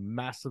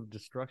massive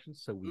destruction,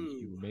 so we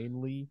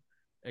humanely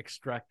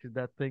extracted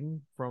that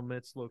thing from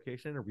its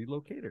location and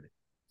relocated it.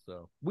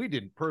 So we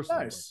didn't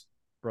personally. Nice.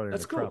 Brought in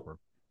That's a cool. trapper.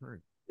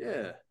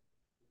 Yeah.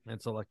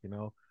 And so,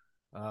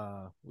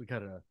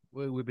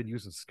 we've been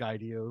using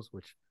Skydios,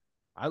 which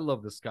I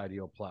love the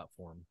Skydio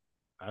platform.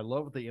 I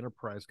love the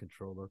enterprise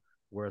controller,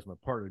 whereas my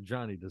partner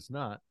Johnny does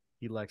not.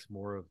 He likes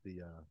more of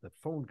the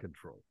phone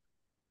control.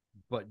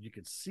 But you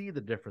can see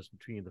the difference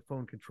between the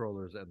phone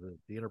controllers and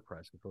the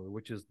enterprise controller,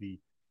 which is the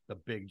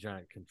big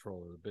giant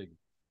controller, the big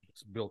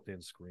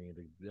built-in screen,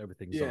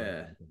 everything's on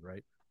everything,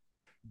 right?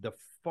 The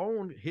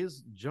phone,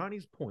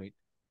 Johnny's point,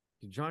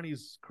 to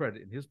Johnny's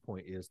credit and his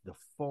point is the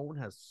phone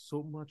has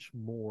so much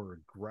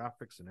more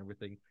graphics and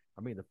everything.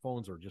 I mean, the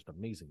phones are just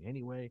amazing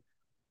anyway,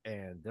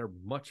 and they're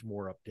much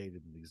more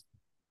updated than these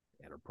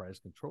enterprise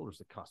controllers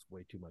that cost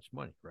way too much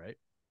money, right?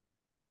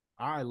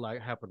 I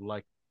happen to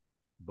like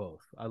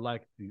both. I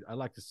like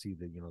to see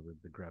the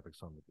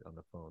graphics on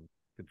the phone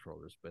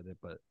controllers, but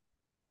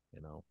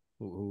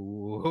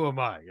who am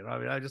I? I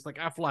mean, I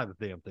fly the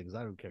damn things.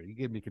 I don't care. You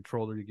give me a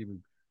controller, you give me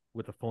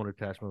with a phone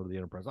attachment with the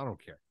enterprise. I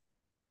don't care.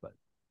 But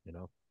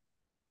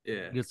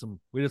yeah, we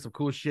did some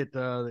cool shit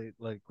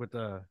like with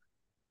a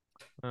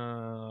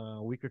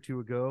week or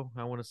two ago.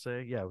 I want to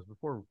say, yeah, it was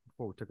before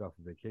we took off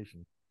on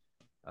vacation.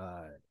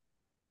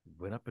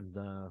 Went up and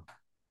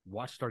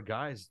watched our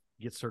guys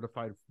get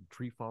certified for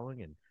tree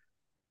falling and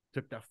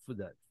took that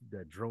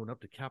drone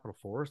up to Capitol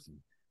Forest and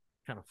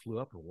kind of flew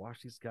up and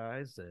watched these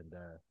guys, and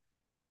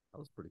that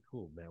was pretty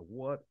cool, man.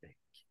 What a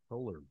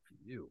killer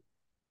view!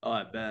 Oh,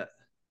 I bet.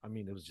 I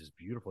mean, it was just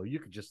beautiful. You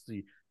could just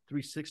see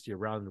 360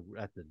 around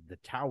at the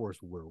towers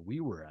where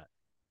we were at,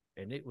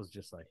 and it was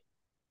just like,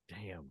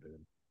 damn,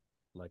 dude.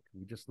 Like,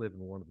 we just live in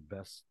one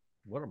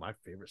of my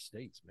favorite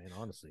states, man.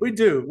 Honestly, we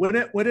do. When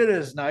it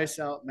is nice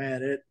out,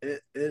 man,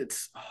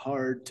 it's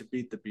hard to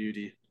beat the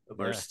beauty of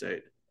our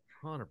state.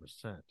 100%,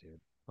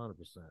 dude.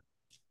 100%.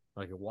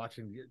 Like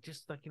watching,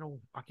 just like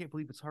I can't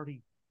believe it's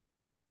already.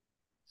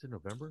 Is it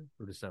November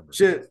or December?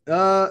 Shit.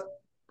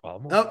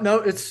 Almost. No,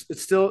 it's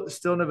still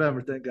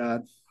November. Thank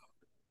God.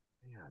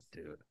 Yeah,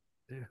 dude,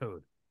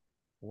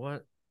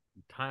 what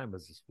time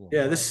has this flown?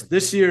 Yeah,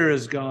 this year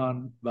has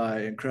gone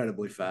by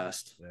incredibly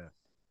fast. Yeah,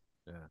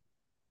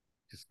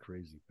 just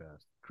crazy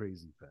fast.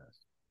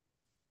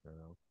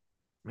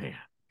 Man.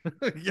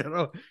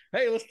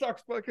 Hey, let's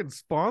talk fucking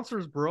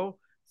sponsors, bro.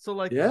 So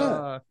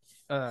Shauna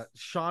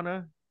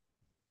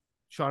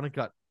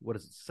got, what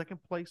is it,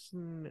 second place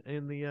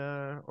in the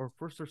or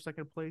first or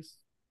second place?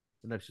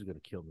 And then she's gonna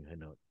kill me. I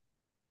know it.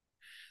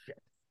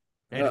 Shit.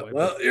 Anyway,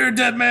 you're a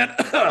dead man.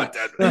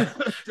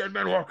 dead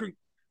man walking.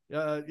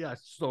 Yeah.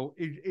 So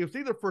it was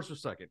either first or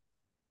second,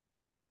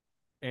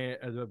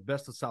 and the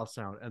best of South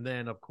Sound, and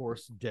then of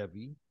course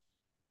Debbie,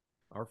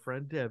 our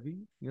friend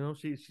Debbie.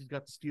 She's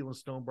got the Steel and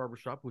Stone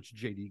Barbershop, which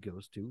JD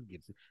goes to,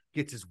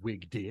 gets his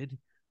wig did.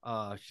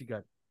 She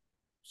got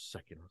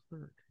second or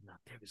third. Now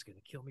Debbie's gonna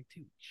kill me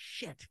too.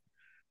 Shit,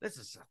 this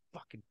is a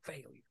fucking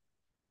failure.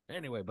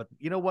 Anyway, but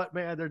you know what,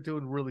 man? They're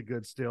doing really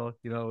good still.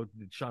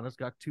 Shauna's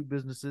got two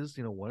businesses.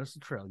 One in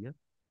Centralia.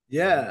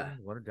 Yeah.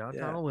 One in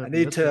downtown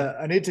Olympia.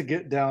 I need to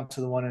get down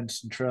to the one in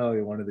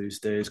Centralia one of these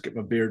days. Get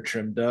my beard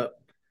trimmed up.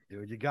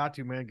 Dude, you got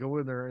to, man. Go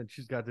in there, and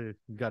she's got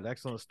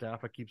excellent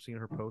staff. I keep seeing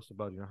her post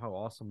about how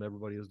awesome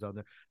everybody is down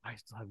there. I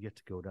still have yet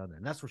to go down there,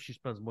 and that's where she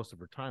spends most of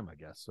her time, I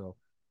guess. So,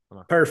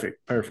 perfect.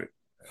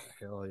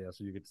 Hell yeah!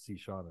 So you get to see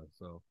Shauna.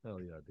 So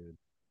hell yeah, dude.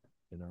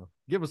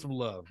 Give us some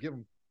love. Give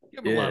him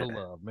a lot of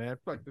love, man.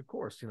 But of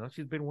course,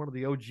 she's been one of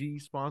the OG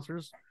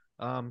sponsors.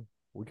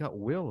 We got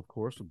Will, of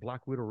course, with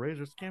Black Widow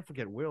Razors. Can't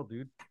forget Will,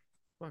 dude.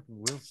 Fucking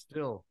Will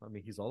still. I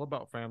mean, he's all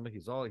about family.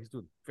 He's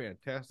doing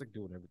fantastic,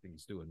 doing everything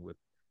he's doing with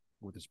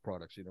his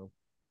products,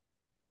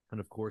 And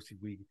of course,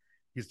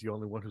 he's the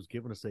only one who's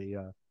given us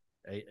a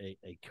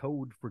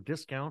code for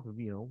discount of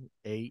AHAB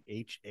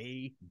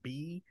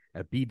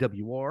at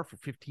BWR for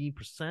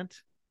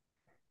 15%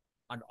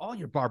 on all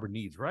your barber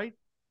needs, right?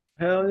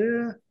 Hell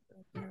yeah.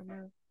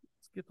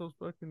 Let's get those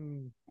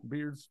fucking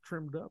beards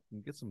trimmed up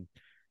and get some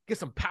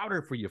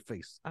powder for your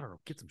face. I don't know,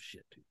 get some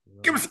shit too.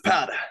 Give us some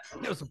powder.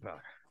 Give us some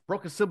powder.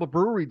 Broken Symbol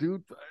Brewery,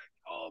 dude.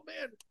 Oh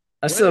man,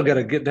 I still got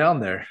to get down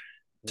there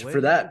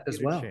for that as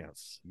well.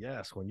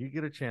 Yes, when you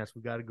get a chance,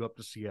 we got to go up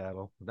to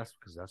Seattle. That's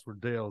where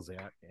Dale's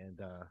at,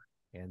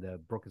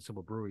 and Broken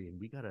Symbol Brewery, and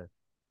we gotta.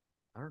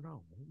 I don't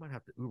know. We might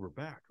have to Uber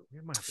back.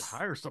 We might have to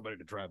hire somebody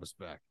to drive us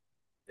back.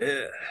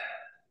 Yeah.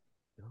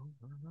 I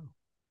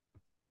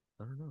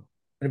don't know.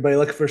 Anybody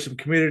looking for some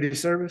community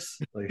service?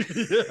 Like,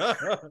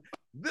 Yeah.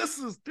 This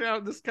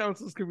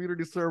counts as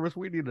community service.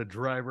 We need a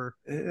driver.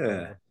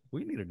 yeah.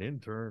 We need an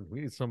intern.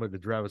 We need somebody to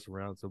drive us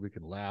around so we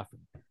can laugh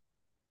and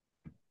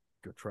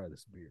go try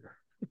this beer.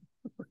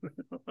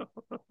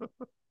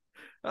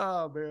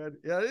 Oh man,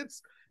 yeah.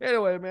 It's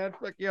anyway, man.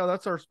 Like, yeah,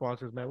 that's our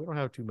sponsors, man. We don't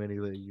have too many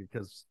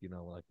because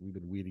like we've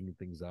been weeding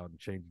things out and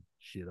changing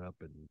shit up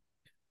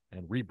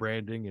and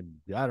rebranding and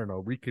I don't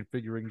know,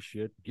 reconfiguring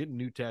shit, getting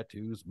new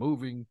tattoos,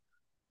 moving,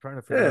 trying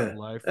to figure out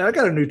life. I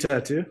got a new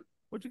tattoo.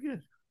 What'd you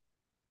get?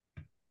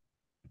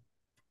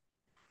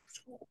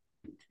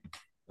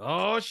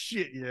 Oh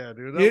shit, yeah,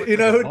 dude. You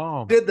know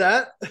who did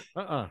that?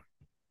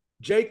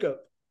 Jacob.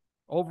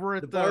 Over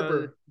at the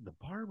barber. The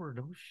barber,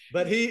 no shit.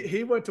 But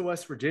he went to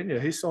West Virginia.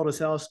 He sold his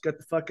house, got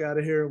the fuck out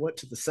of here, went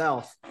to the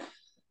South,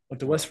 went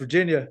to West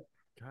Virginia.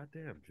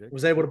 Goddamn, Jacob.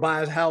 Was able to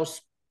buy his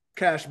house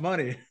cash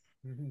money.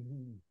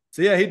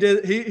 So yeah, he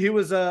did. He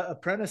was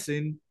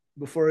apprenticing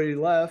before he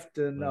left,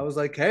 and I was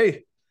like,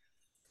 hey,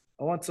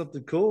 I want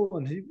something cool,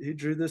 and he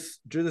drew this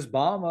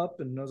bomb up,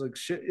 and I was like,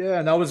 shit, yeah.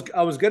 And I was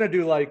gonna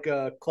do like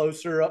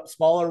closer up,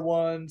 smaller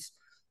ones,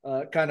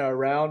 kind of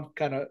around,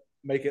 kind of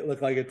make it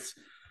look like it's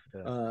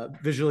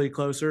visually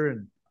closer.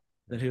 And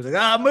then he was like,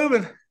 I'm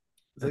moving. I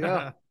was like,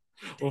 oh,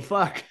 well,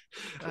 fuck.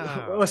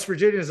 West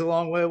Virginia is a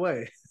long way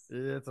away.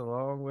 It's a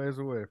long ways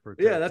away for.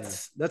 Yeah,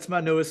 that's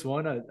my newest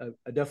one.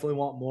 I definitely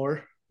want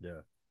more.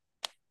 Yeah.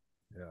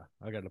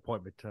 I got an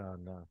appointment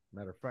on.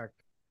 Matter of fact,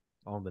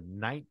 on the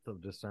 9th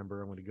of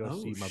December, I'm going to go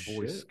see my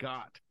boy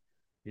Scott.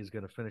 He's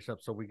going to finish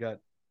up. So we got,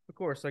 of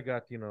course, I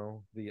got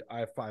the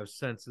I5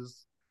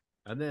 senses,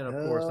 and then of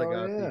course I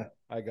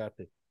got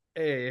the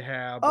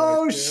Ahab.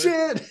 Oh right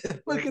shit!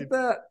 Look at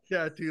that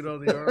tattooed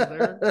on the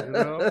arm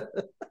there.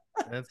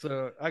 And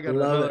so I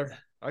got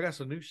I got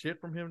some new shit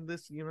from him.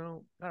 This,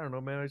 I don't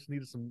know, man. I just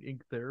needed some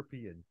ink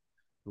therapy, and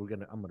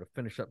I'm gonna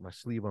finish up my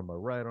sleeve on my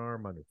right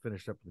arm. I'm gonna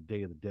finish up the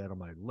Day of the Dead on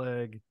my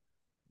leg.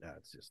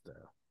 That's just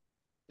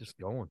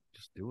going,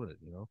 just doing it,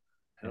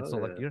 And so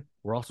like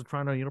we're also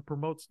trying to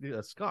promote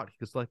Scott,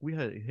 because like we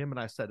had him and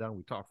I sat down,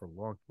 we talked for a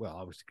long, well,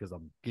 obviously because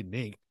I'm getting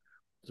ink,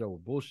 so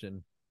we're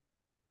bullshitting,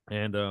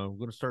 and we're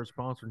gonna start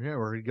sponsoring him,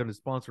 or he's gonna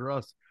sponsor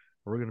us,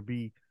 or we're gonna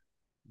be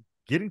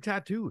getting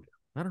tattooed.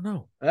 I don't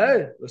know.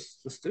 Hey,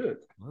 let's do it.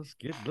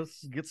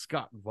 Let's get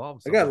Scott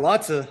involved. I got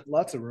lots of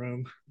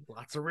room.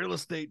 Lots of real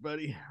estate,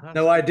 buddy.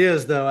 No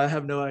ideas though. I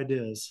have no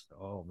ideas.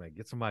 Oh man,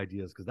 get some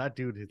ideas, because that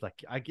dude is like,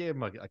 I gave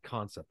him a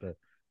concept that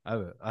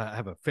I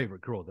have a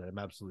favorite girl that I'm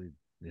absolutely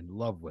in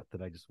love with,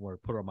 that I just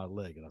want to put on my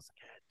leg, and I was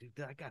like,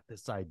 dude, I got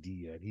this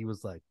idea, and he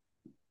was like,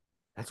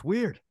 that's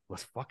weird.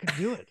 Let's fucking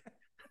do it.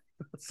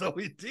 So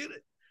we did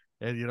it,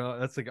 and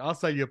that's like, I'll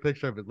send you a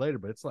picture of it later,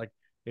 but it's like,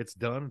 it's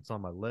done. It's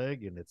on my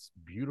leg, and it's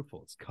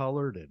beautiful. It's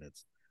colored, and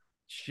it's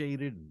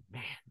shaded, and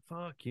man,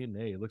 fucking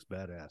hey, it looks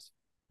badass.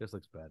 This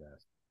looks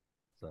badass.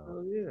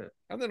 So yeah.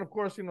 And then of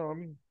course,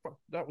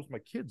 that was my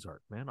kid's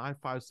art, man.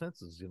 I5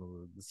 senses,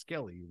 the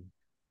Skelly.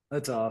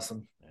 That's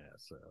awesome. Yeah,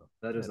 so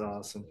that is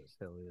awesome.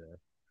 Hell yeah.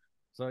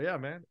 So yeah,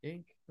 man.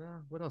 Ink.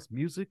 What else?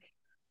 Music.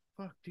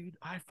 Fuck, dude.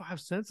 I5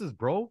 senses,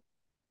 bro.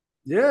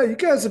 Yeah, you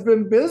guys have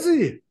been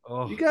busy.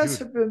 Oh, you guys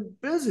have been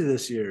busy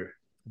this year.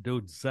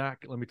 Dude,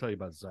 Zach, let me tell you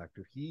about Zach,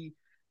 dude. He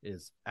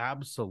is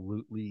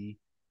absolutely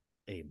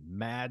a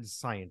mad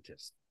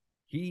scientist.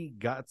 He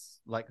got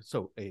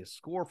a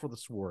Score for the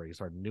Swarries,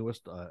 our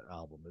newest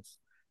album.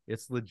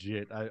 It's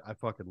legit. I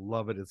fucking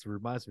love it. It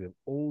reminds me of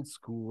old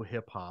school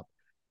hip hop.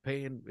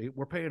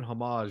 We're paying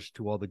homage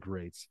to all the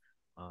greats.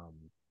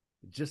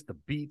 Just the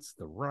beats,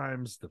 the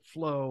rhymes, the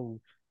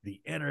flow,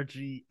 the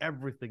energy,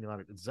 everything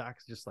on it. And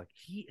Zach's just like,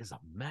 he is a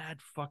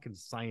mad fucking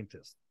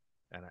scientist.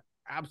 And I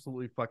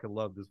absolutely fucking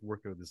love this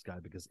working with this guy,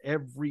 because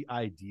every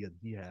idea that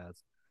he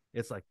has,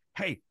 it's like,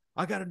 hey,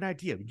 I got an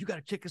idea. You got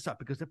to check this out,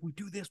 because if we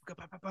do this,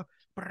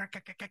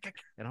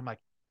 and I'm like,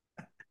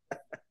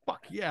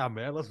 fuck yeah,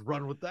 man, let's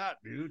run with that,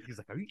 dude. He's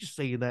like, are you just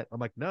saying that? I'm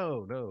like,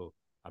 no,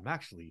 I'm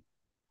actually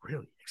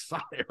really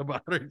excited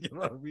about it. You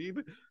know what I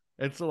mean?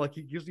 And so like,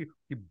 he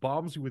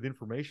bombs you with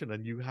information,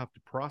 and you have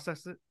to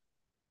process it.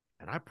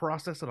 And I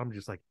process it. I'm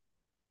just like,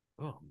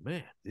 oh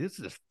man, this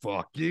is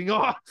fucking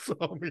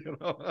awesome,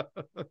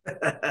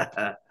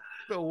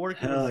 So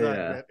working with Zach,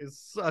 man, is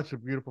such a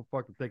beautiful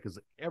fucking thing, because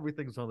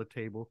everything's on the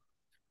table.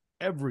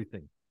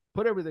 Everything.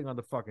 Put everything on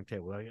the fucking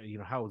table.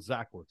 How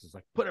Zach works is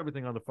like, put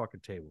everything on the fucking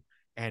table,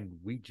 and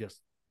we just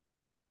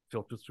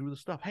filter through the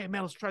stuff. Hey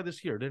man, let's try this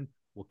here. Then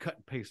we'll cut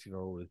and paste,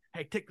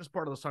 hey, take this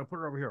part of the song,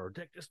 put it over here, or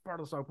take this part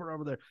of the song, put it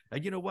over there.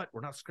 And you know what?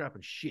 We're not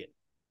scrapping shit.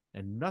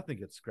 And nothing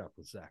gets scrapped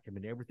with Zach. I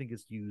mean, everything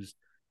gets used.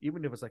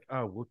 Even if it's like,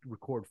 oh, we'll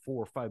record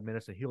 4 or 5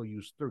 minutes, and he'll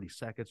use 30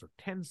 seconds or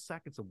 10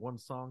 seconds of one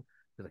song.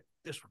 They're like,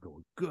 this will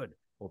go good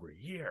over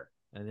here.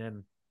 And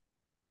then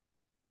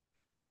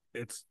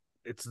it's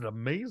an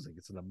amazing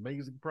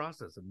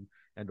process.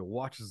 And to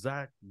watch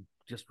Zach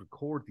just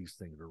record these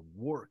things or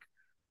work,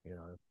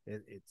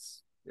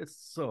 it's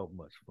so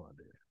much fun,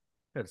 dude.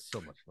 It's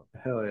so much fun.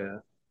 Hell yeah.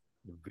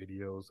 The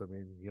videos, I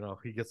mean,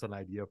 he gets an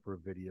idea for a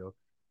video.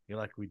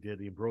 like we did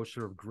the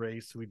brochure of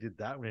grace. We did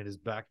that one in his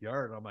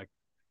backyard. And I'm like,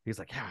 he's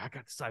like, yeah, I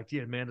got this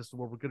idea, man. This is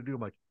what we're gonna do.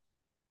 I'm like,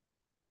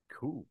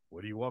 cool.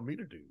 What do you want me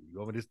to do? You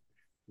want me to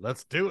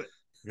let's do it?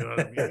 You know what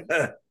I mean?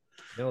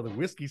 The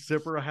whiskey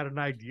sipper, I had an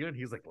idea, and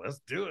he's like, let's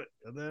do it.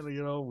 And then,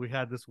 we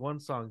had this one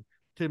song,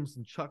 Tim's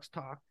and Chuck's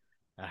Talk.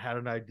 I had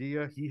an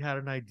idea. He had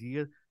an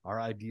idea.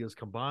 Our ideas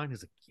combined.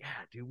 He's like, yeah,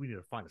 dude, we need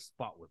to find a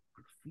spot with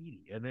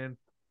graffiti. And then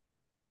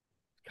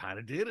kind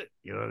of did it.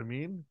 You know what I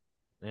mean?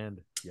 And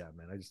yeah,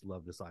 man, I just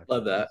love this iPhone.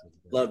 Love that.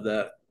 Love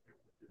that.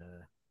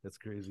 It's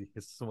crazy.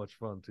 It's so much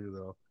fun too,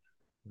 though.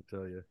 I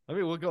tell you. I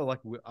mean, we'll go like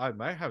I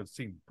haven't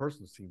seen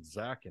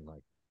Zach in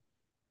like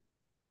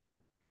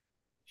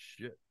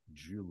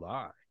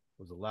July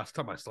was the last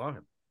time I saw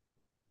him.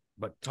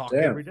 But talk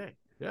every day.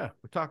 Yeah,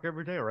 we talk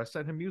every day. Or I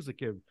send him music.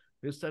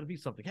 He'll send me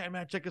something. Hey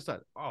man, check this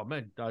out. Oh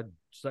man, I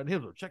send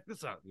him check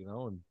this out.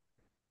 And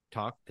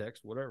talk,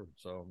 text, whatever.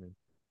 So I mean,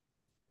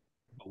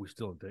 but we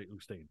stay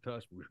in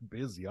touch. We're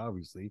busy,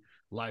 obviously.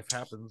 Life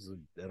happens.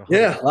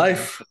 Yeah,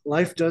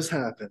 life does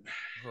happen.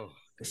 Oh,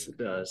 yes, it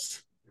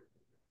does.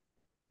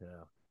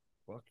 Yeah,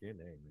 fucking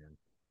A, man.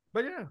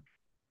 But yeah,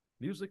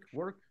 music,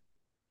 work,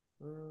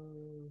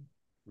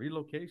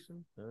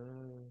 relocation,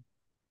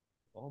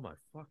 all my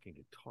fucking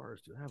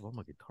guitars. Dude, I have all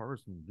my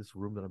guitars in this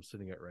room that I'm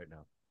sitting at right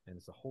now, and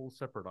it's a whole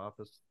separate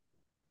office.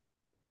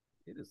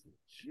 It is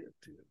legit,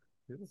 dude.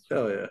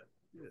 Hell yeah.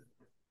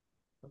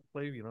 I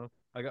play,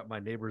 I got my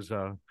neighbors'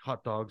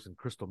 hot dogs and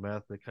crystal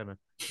meth. They get in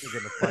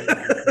a fight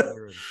with each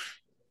other,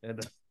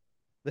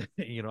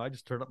 and I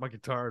just turn up my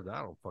guitars.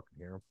 I don't fucking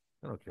hear them.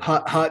 I don't care.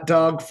 Hot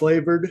dog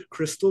flavored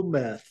crystal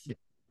meth.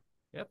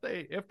 If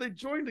they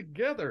join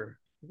together.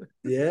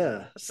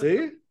 Yeah.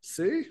 See.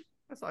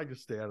 That's I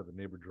just stay out of the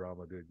neighbor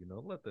drama, dude.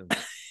 Let them.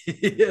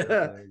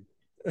 Yeah.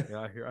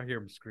 I hear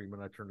them screaming.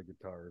 I turn the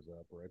guitars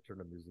up, or I turn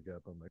the music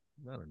up. I'm like,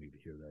 I don't need to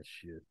hear that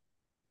shit.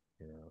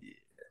 Yeah.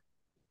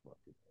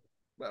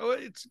 Well,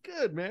 it's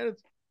good, man.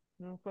 It's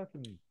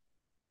fucking.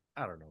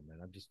 I don't know,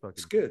 man. I'm just fucking.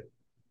 It's good.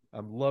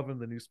 I'm loving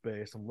the new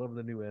space. I'm loving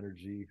the new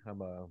energy.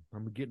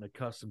 I'm getting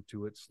accustomed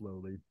to it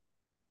slowly.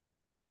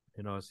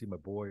 I see my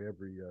boy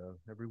every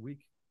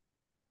week.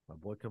 My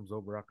boy comes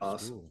over after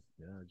school.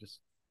 Yeah, just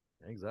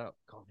hangs out.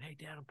 Call him, hey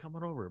Dad, I'm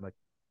coming over. I'm like,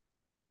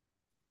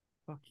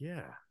 fuck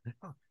yeah,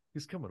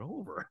 he's coming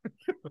over.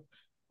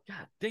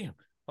 God damn.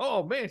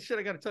 Oh man, shit!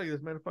 I got to tell you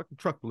this, man. The fucking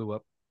truck blew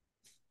up.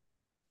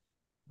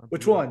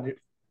 Which one?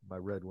 My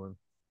red one.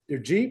 Your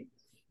Jeep?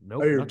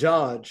 Nope. Or your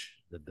Dodge?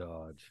 The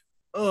Dodge.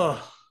 Ugh.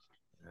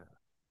 Yeah.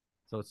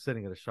 So it's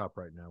sitting at a shop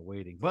right now,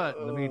 waiting. But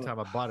in the meantime,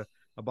 I bought a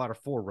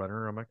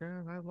 4Runner. I'm like,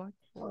 I've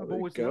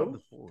always loved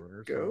the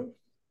 4Runner. Go.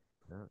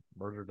 So,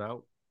 murdered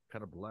out,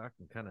 kind of black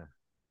and kind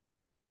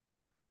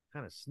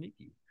of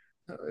sneaky.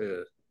 Oh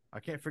yeah. I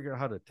can't figure out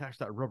how to attach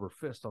that rubber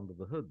fist onto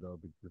the hood though,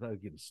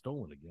 without getting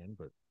stolen again.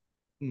 But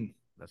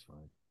that's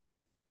fine.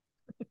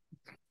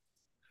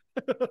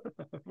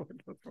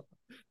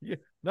 Yeah,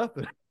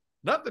 nothing,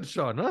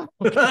 Sean. Huh?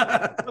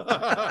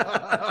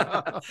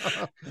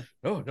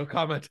 No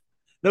comment.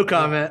 No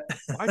comment.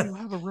 Why do you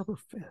have a rubber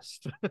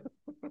fist?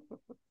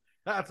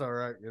 That's all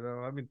right.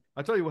 I mean,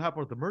 I tell you what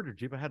happened with the murder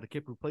Jeep. I had to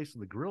keep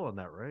replacing the grill on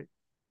that, right?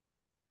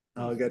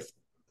 Oh,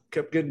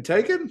 kept getting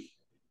taken.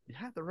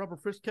 Yeah, the rubber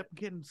fist kept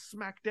getting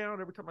smacked down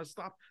every time I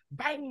stopped.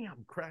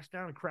 Bam! Crash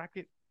down and crack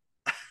it.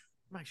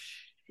 My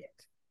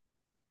shit.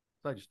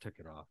 So I just took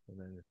it off and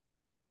then,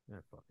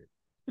 fuck it.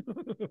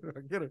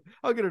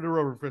 I'll get it a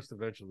rubber fist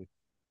eventually.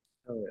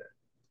 Oh yeah.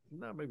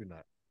 No, maybe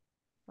not.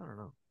 I don't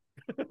know.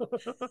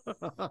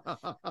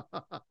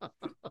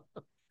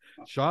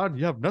 Sean,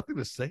 you have nothing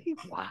to say?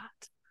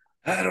 What?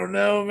 I don't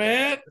know,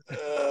 man.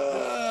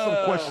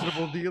 Some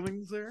questionable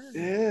dealings there.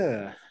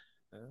 Yeah.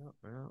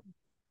 Well,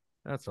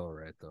 that's all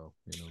right though.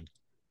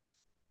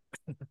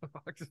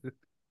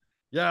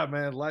 Yeah,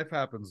 man. Life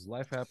happens.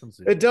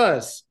 It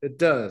does.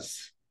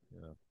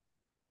 Yeah.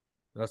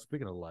 Now,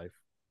 speaking of life,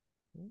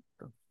 what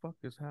the fuck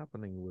is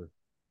happening with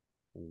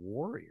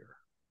Warrior?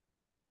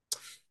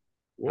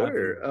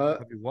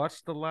 Have you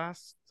watched the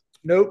last?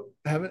 Nope,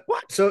 haven't.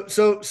 What?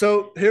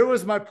 So here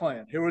was my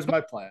plan.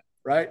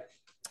 Right?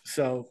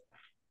 So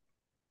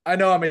I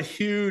know I'm a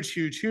huge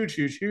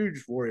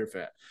Warrior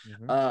fan.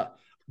 Mm-hmm.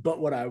 But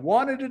what I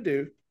wanted to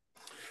do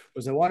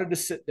was I wanted to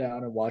sit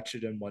down and watch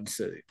it in one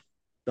sitting.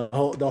 The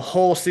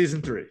whole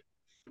season 3.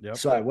 Yep.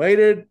 So I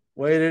waited,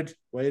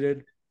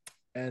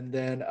 and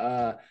then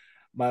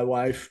my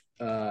wife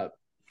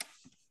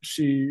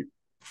she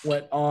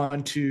went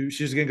on to,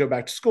 she's going to go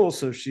back to school.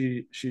 So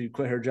she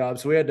quit her job.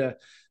 So we had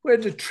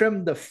to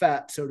trim the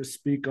fat, so to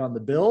speak, on the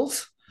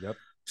bills. Yep.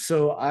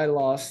 So I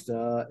lost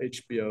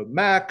HBO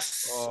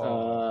Max,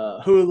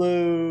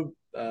 Hulu,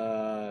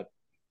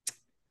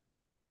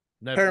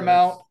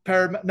 Paramount.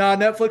 No,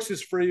 Netflix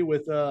is free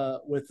with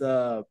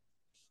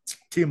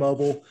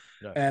T-Mobile,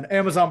 and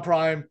Amazon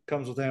Prime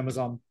comes with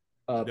Amazon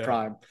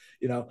Prime.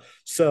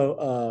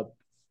 So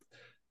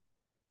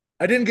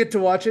I didn't get to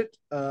watch it,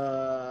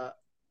 and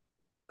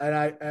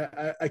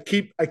I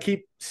keep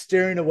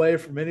steering away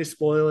from any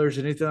spoilers,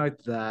 anything like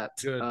that.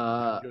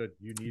 Good.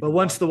 You need. But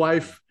once the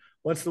wife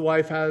once the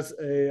wife has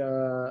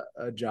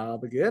a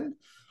job again,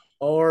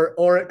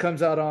 or it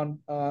comes out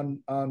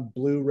on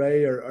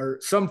Blu-ray or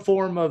some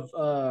form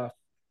of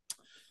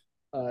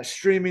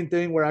streaming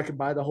thing where I can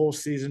buy the whole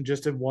season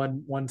just in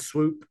one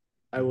swoop,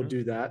 I will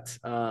do that.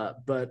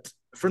 But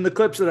from the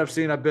clips that I've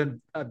seen, I've been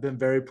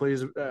very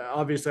pleased.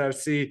 Obviously, I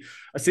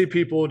see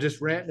people just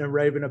ranting and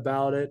raving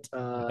about it.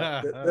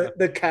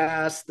 The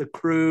cast, the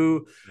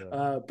crew,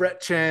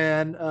 Brett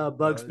Chan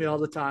bugs me all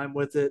the time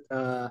with it.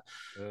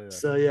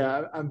 So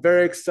yeah, I'm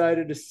very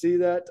excited to see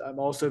that. I'm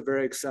also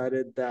very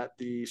excited that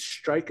the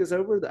strike is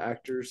over. The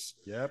actors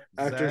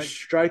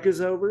strike is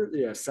over.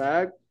 Yeah,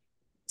 SAG.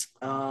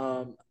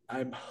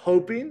 I'm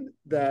hoping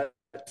that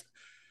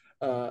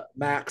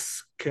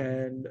Max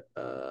can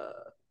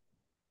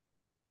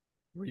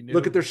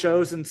look at their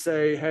shows and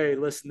say, "Hey,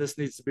 listen, this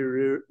needs to be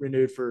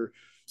renewed for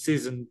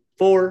season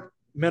 4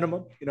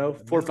 minimum.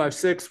 4, 5,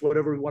 6,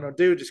 whatever we want to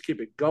do. Just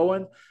keep it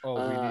going." We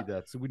need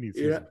that. So we need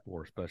season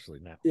 4, especially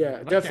now.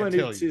 Yeah,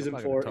 definitely need season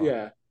 4.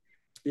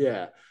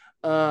 Yeah.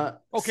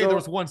 Okay, there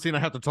was one scene I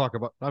have to talk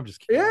about. I'm just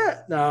kidding.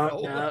 Yeah,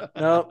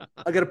 no.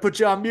 I got to put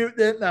you on mute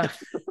then. No.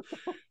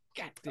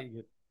 God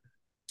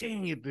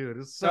dang it, dude!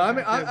 It's so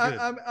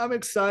I'm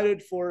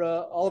excited for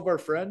all of our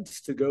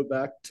friends to go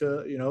back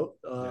to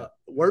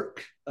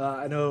work.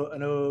 I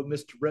know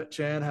Mr. Brett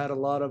Chan had a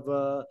lot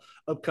of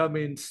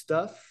upcoming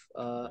stuff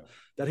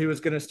that he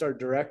was going to start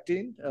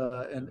directing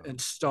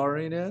and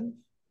starring in.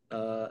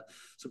 So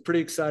pretty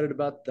excited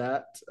about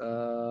that.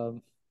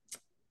 So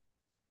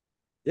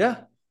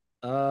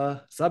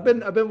I've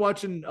been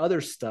watching other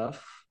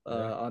stuff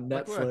on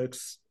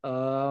Netflix.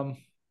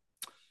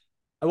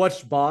 I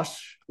watched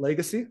Bosch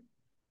Legacy.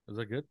 Is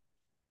that good?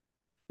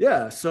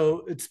 Yeah,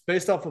 so it's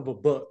based off of a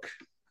book.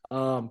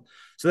 So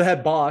they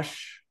had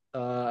Bosch.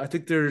 I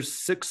think there's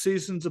 6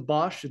 seasons of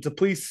Bosch. It's a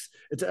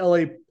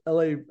LA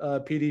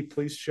PD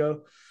police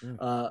show,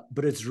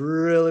 but it's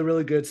really,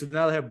 really good. So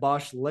now they have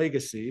Bosch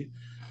Legacy,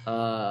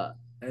 and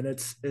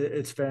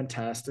it's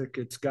fantastic.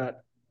 It's got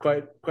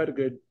quite a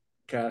good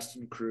cast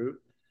and crew.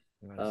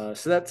 Nice.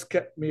 So that's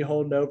kept me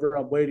holding over.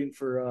 I'm waiting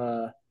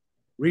for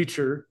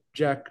Reacher,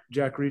 Jack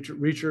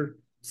Reacher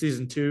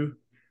season 2.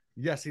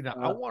 Yeah, see, now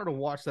I wanted to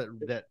watch that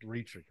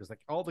Reacher because like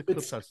all the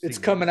clips I've seen. It's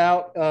coming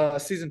out.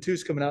 Season 2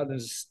 is coming out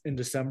in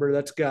December.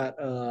 That's got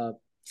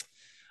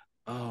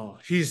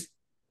he's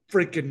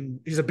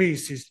a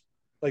beast. He's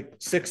like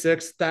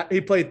 6'6".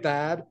 He played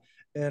Thad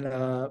in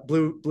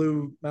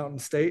Blue Mountain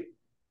State.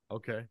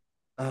 Okay.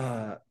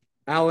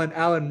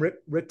 Alan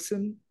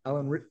Richardson.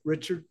 I'm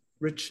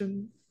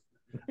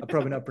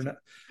probably not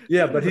pronouncing.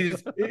 Yeah, but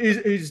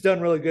he's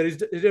done really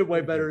good. He did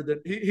way better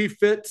than he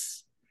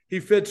fits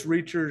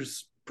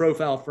Reacher's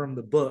profile from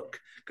the book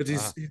because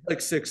he's like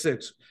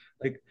 6'6".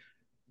 Like,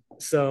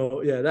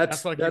 so yeah,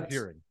 that's what I keep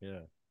hearing.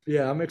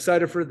 Yeah, I'm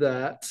excited for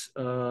that.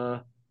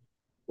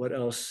 What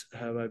else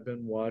have I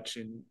been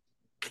watching?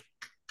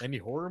 Any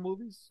horror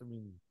movies? I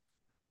mean,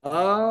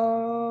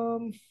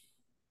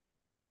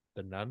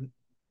 The Nun.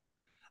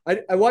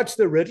 I watched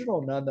the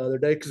original Nun the other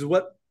day because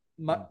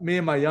me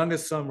and my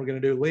youngest son were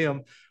going to do,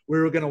 Liam, we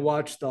were going to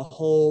watch the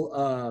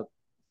whole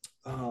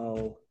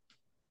The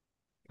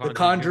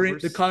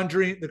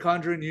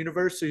Conjuring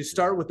universe. So you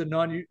start with the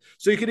Nun.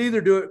 So you could either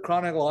do it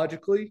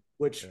chronologically,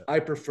 which I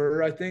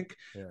prefer, I think,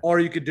 or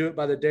you could do it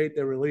by the date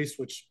they released,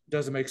 which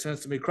doesn't make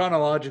sense to me.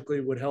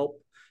 Chronologically would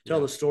help tell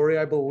the story,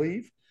 I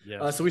believe.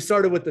 So we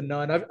started with the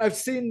Nun. I've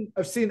seen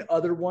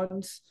other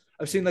ones.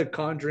 I've seen like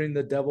Conjuring,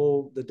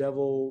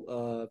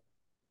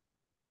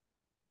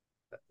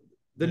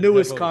 the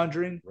newest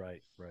Conjuring.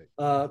 Right.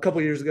 A couple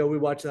of years ago, we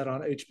watched that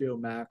on HBO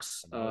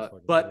Max.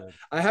 But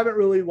I haven't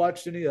really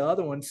watched any of the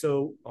other ones.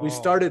 So we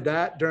started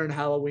that during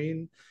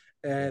Halloween,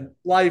 and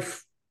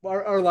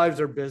our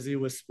lives are busy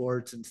with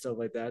sports and stuff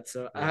like that.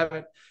 So I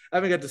haven't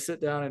got to sit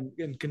down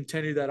and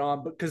continue that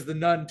on, because the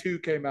Nun 2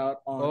 came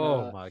out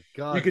on. My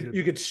God!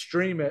 You could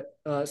stream it.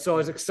 So I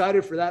was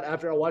excited for that.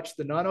 After I watched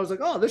the Nun, I was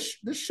like, oh, this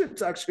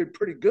shit's actually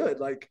pretty good.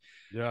 Like,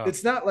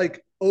 it's not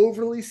like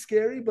overly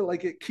scary, but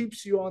like it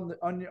keeps you on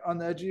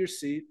the edge of your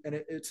seat, and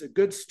it's a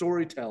good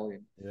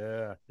storytelling.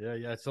 Yeah.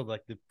 So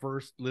like the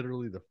first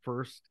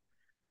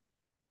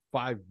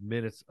 5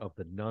 minutes of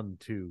the Nun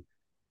 2,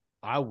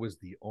 I was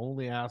the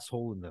only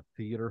asshole in the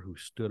theater who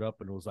stood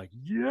up and was like,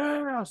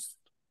 yes.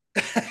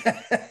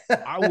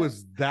 I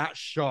was that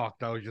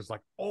shocked. I was just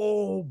like,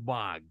 oh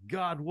my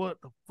God,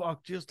 what the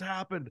fuck just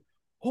happened?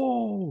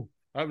 Oh,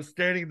 I was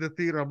standing in the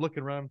theater. I'm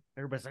looking around.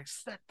 Everybody's like,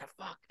 sit the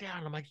fuck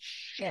down. I'm like,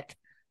 shit.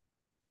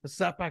 I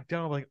sat back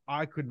down. I'm like,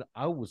 I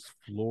was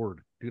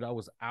floored, dude. I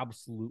was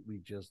absolutely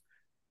just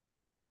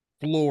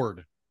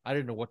floored. I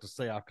didn't know what to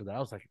say after that. I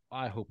was like,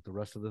 I hope the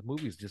rest of the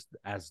movie is just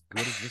as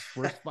good as this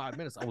first 5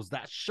 minutes. I was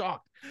that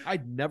shocked.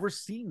 I'd never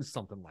seen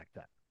something like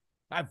that.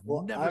 I'm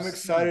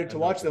excited to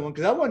watch that one,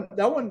 because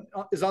that one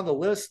is on the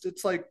list.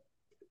 It's like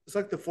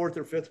the 4th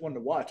or 5th one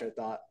to watch, I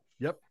thought.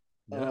 Yep.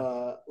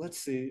 Yeah. Let's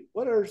see.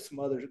 What are some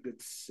other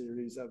good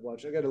series I've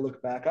watched? I got to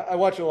look back. I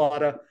watch a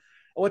lot of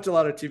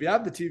TV. I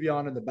have the TV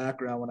on in the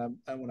background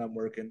when I'm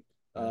working.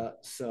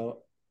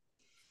 So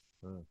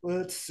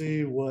Let's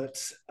see what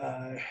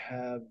I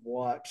have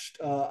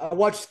watched. I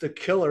watched The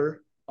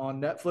Killer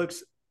on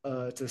Netflix.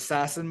 It's an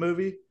assassin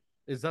movie.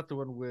 Is that the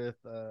one with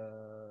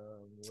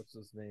what's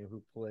his name?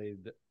 Who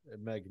played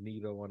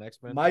Magneto on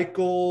X-Men?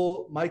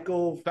 Michael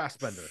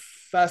Fassbender.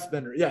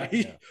 Fassbender. Yeah,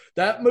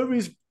 that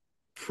movie's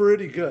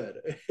pretty good.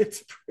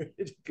 It's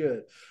pretty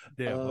good.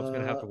 Damn, I was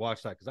gonna have to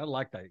watch that because I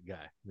like that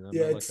guy.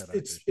 Yeah,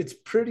 it's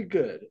pretty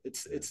good.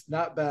 It's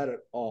not bad at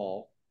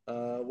all.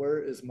 Where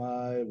is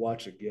my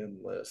watch again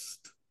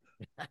list?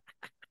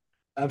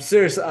 I'm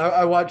serious.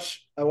 I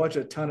watch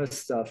a ton of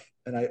stuff,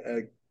 and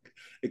I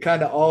it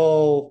kind of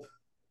all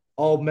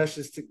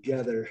meshes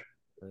together.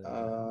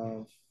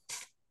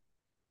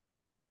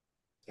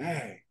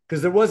 Dang,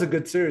 because there was a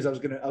good series I was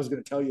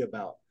gonna tell you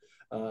about,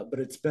 but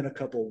it's been a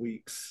couple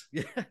weeks.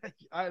 Yeah,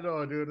 I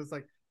know, dude. It's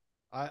like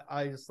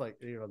I just like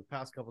the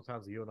past couple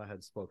times that you and I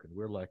had spoken,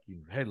 we're like,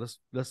 hey, let's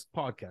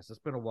podcast. It's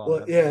been a while.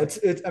 Well, yeah,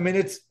 it's. I mean,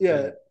 it's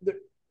yeah.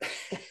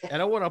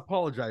 And I want to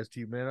apologize to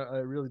you, man. I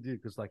really do,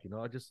 because I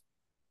just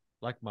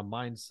like my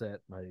mindset,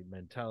 my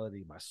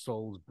mentality, my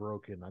soul's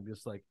broken. I'm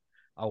just like,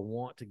 I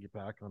want to get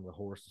back on the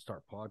horse and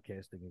start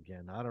podcasting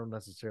again. I don't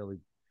necessarily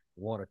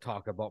want to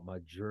talk about my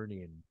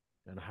journey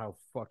and how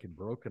fucking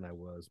broken I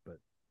was, but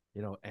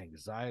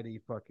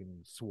anxiety fucking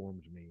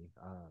swarmed me.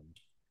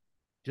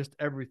 Just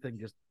everything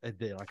just a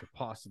day I could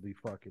possibly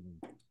fucking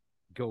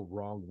go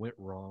wrong, went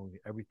wrong.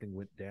 Everything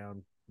went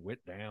down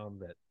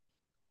that,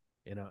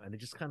 and it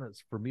just kind of,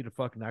 for me to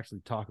fucking actually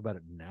talk about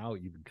it now,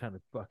 even kind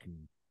of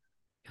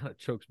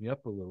chokes me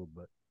up a little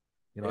bit.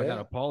 I got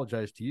to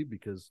apologize to you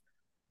because,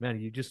 man,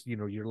 you just,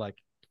 you're like,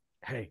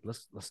 hey,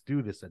 let's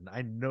do this. And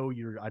I know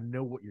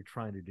what you're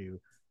trying to do.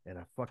 And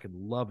I fucking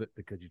love it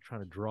because you're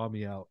trying to draw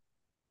me out.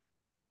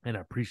 And I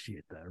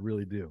appreciate that. I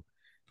really do.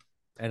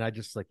 And I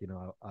just like,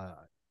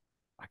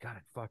 I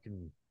gotta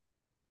fucking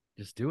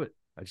just do it.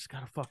 I just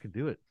gotta fucking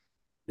do it.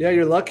 Yeah,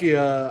 you're lucky.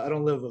 I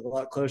don't live a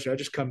lot closer. I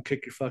just come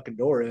kick your fucking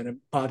door in and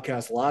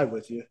podcast live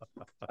with you.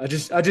 I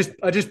just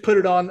put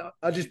it on.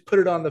 I just put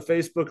it on the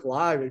Facebook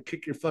Live and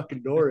kick your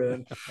fucking door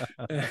in,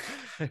 and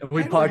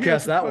we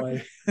podcast that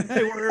way.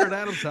 Hey, we're here at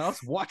Adam's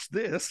house. Watch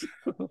this.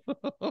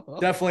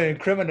 Definitely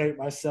incriminate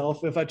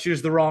myself if I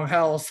choose the wrong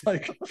house.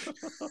 Like,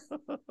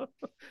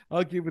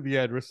 I'll give you the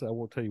address. I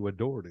won't tell you what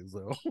door it is,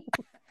 though.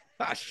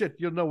 Shit,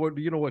 you know what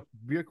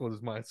vehicle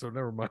is mine, so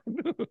never mind.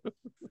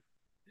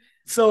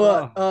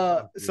 So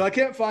I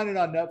can't find it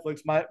on Netflix.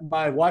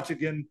 My watch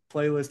again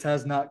playlist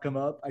has not come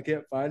up. I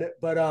can't find it.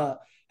 But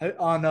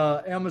on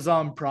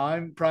Amazon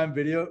Prime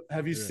Video,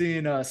 have you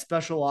seen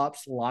Special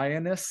Ops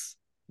Lioness?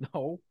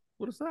 No.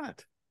 What is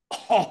that?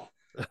 Oh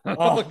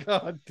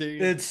God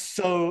damn.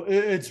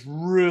 It's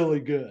really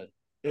good.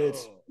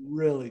 It's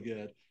really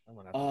good. I'm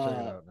gonna have to check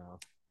it out now.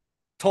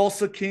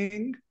 Tulsa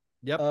King.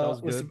 Yep, that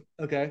was good.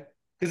 Okay.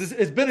 Because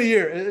it's been a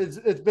year.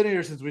 It's been a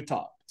year since we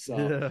talked.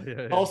 So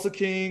yeah. Tulsa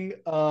King.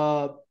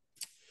 Oh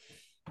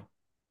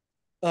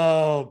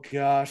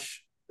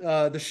gosh,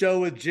 the show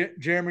with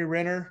Jeremy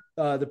Renner,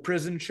 the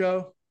prison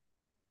show.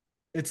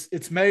 It's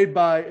directed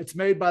by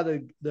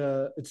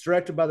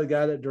the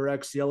guy that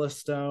directs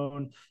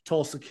Yellowstone,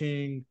 Tulsa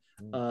King.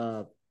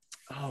 Oh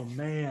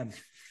man,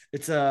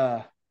 it's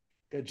got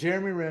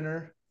Jeremy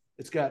Renner.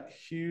 It's got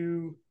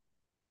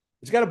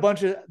a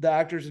bunch of the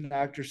actors and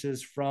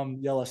actresses from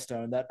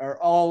Yellowstone that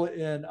are all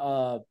in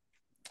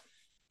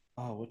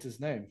what's his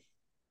name?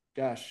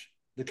 Gosh,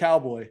 the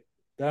cowboy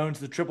that owns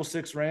the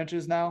 666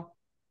 ranches now.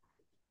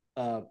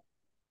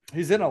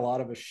 He's in a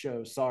lot of his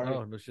shows. Sorry.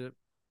 Oh, no shit.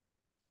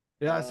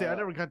 Yeah, see, I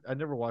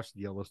never watched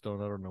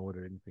Yellowstone. I don't know what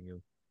anything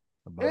is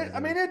about it. I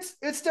mean,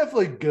 it's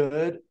definitely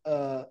good.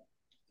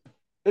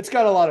 It's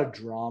got a lot of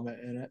drama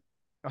in it.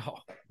 Oh,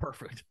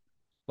 perfect.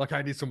 Like,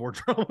 I need some more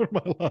drama in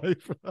my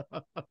life.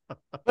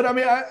 But I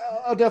mean,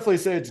 I'll definitely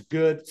say it's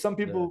good. Some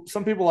people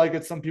like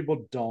it, some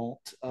people don't.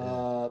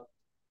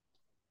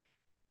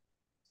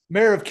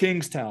 Mayor of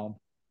Kingstown.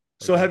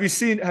 So have you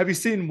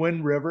seen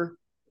Wind River?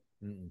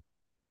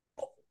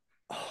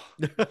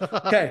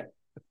 Okay.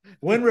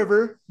 Wind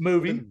River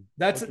movie.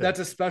 That's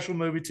a special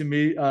movie to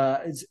me.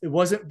 It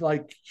wasn't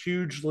like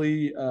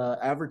hugely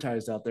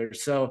advertised out there.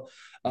 So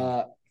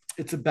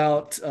it's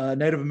about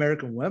Native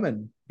American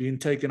women being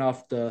taken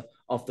off the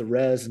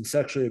res and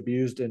sexually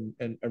abused and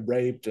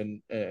raped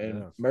and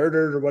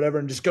murdered or whatever,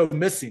 and just go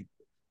missing.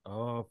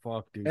 Oh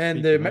fuck, dude!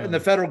 And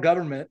the federal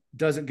government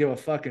doesn't give a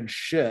fucking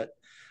shit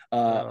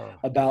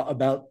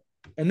about.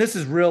 And this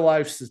is real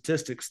life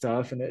statistic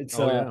stuff, and it's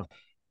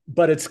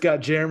but it's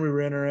got Jeremy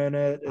Renner in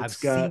it. I've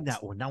seen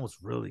that one. That was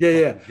really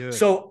good.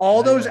 So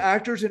all those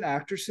actors and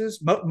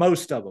actresses,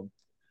 most of them,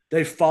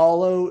 they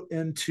follow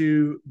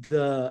into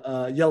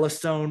the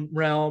Yellowstone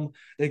realm.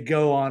 They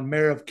go on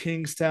Mayor of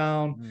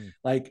Kingstown.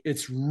 Like,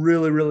 it's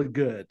really, really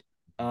good.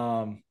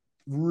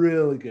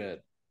 Really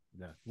good.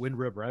 Yeah, Wind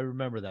River. I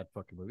remember that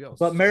fucking movie.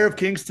 But Mayor of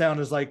Kingstown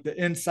is like the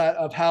inside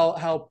of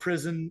how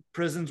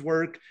prisons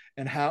work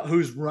and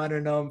who's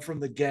running them from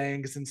the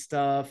gangs and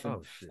stuff,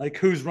 and like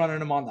who's running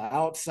them on the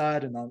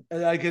outside and on,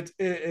 like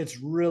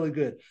it's really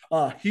good.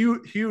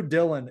 Hugh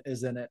Dillon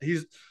is in it.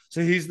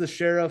 He's the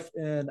sheriff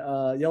in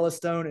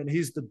Yellowstone, and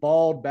he's the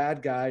bald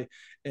bad guy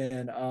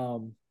in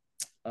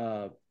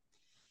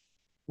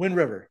Wind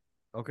River.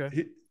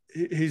 Okay.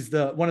 He's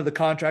the one of the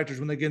contractors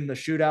when they get in the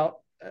shootout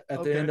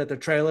at the end at the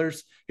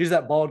trailers. He's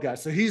that bald guy.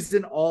 So he's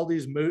in all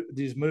these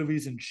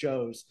movies and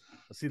shows.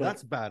 See,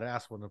 that's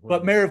badass.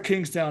 But Mayor of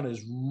Kingstown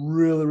is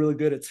really, really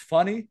good. It's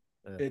funny.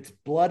 Yeah. It's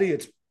bloody.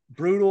 It's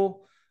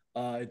brutal.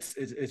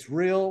 It's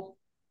real.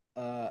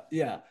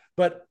 Yeah.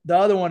 But the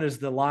other one is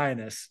The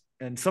Lioness,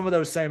 and some of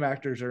those same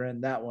actors are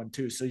in that one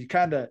too. So you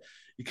kind of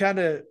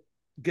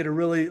get a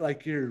really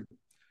like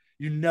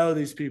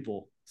these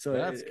people. So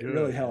it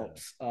really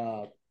helps.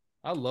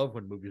 I love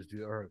when movies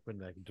do, or when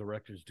like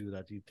directors do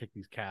that. You take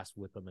these casts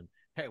with them, and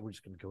hey, we're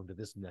just going to go into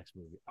this next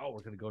movie. Oh,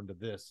 we're going to go into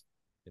this,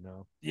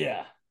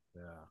 Yeah.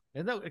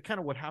 And that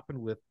kind of what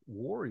happened with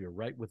Warrior,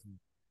 right? With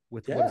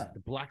what is it, the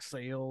Black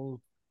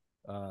Sail,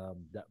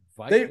 that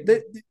Viking.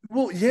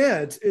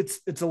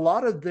 It's a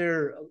lot of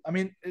their. I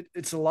mean,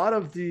 it's a lot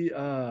of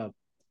the.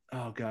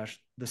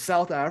 The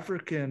South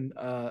African,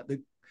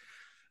 the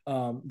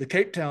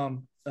Cape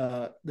Town,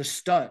 the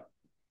stunt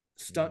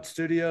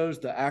studios,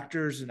 the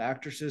actors and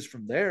actresses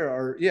from there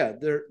are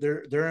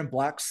they're in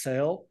Black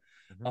Sail,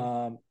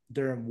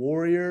 they're in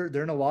Warrior,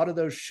 they're in a lot of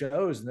those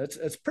shows, and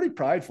it's pretty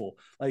prideful.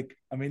 Like,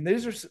 I mean,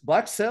 these are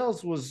Black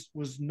Sails was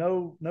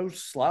no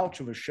slouch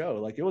of a show.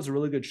 Like, it was a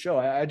really good show.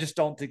 I just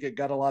don't think it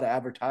got a lot of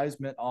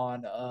advertisement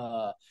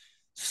on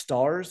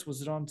Stars.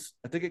 Was it on?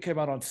 I think it came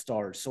out on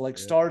Stars. So like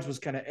Stars was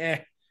kind of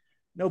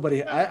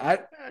nobody. I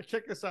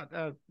check this out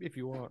if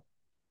you want.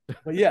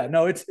 But yeah,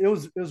 no, it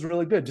was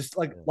really good. Just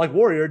like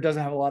Warrior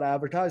doesn't have a lot of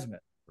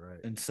advertisement, right?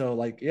 And so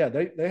like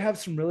they have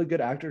some really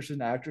good actors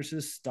and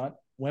actresses, stunt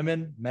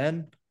women,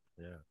 men.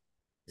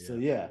 So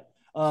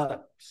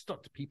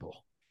stunt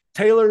people.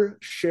 Taylor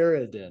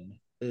Sheridan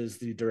is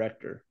the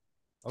director.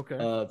 Okay.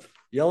 Of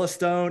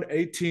Yellowstone,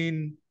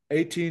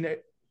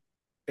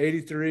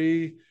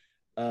 1883,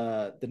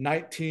 the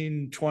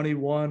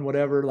 1921,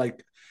 whatever.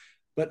 Like,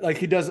 but like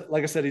he does,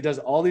 like I said, he does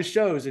all these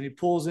shows, and he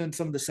pulls in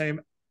some of the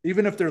same.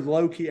 Even if they're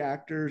low-key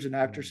actors and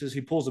actresses,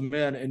 he pulls them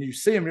in, and you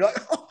see him, you're like,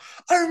 oh,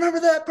 I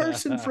remember that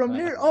person from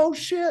here. Oh,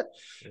 shit.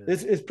 Yeah.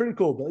 It's pretty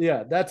cool. But,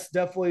 yeah, that's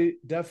definitely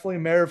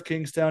Mayor of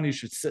Kingstown. You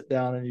should sit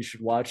down and you should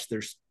watch.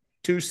 There's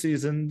 2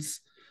 seasons.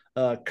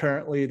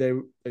 Currently,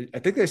 I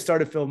think they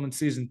started filming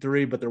season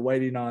 3, but they're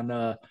waiting on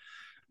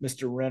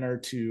Mr. Renner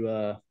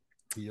to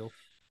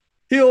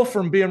heal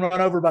from being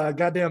run over by a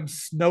goddamn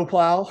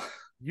snowplow.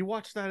 You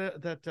watched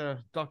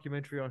that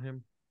documentary on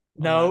him?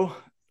 No.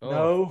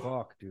 No,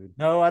 fuck, dude.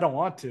 No, I don't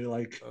want to.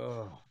 Like,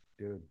 oh,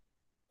 dude,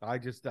 I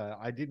just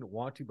I didn't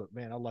want to, but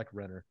man, I like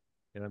Renner.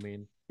 You know what I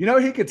mean?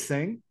 He could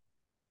sing.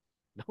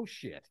 No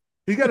shit.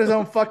 He's got his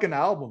own fucking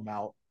album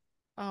out.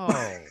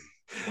 Oh,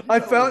 I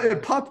found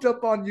it popped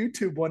up on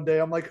YouTube one day.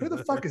 I'm like, who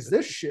the fuck is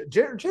this shit?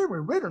 Jeremy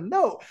Renner?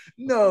 No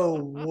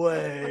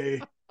way,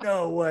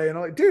 no way. And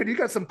I'm like, dude, you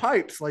got some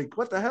pipes. Like,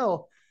 what the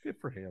hell? Good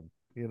for him.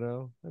 I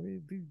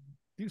mean,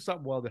 do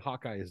something while the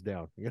Hawkeye is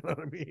down. You know what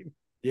I mean?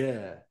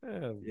 Yeah.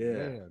 Oh,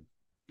 man.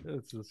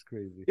 That's just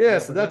crazy. Yeah,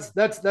 so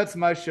that's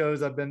my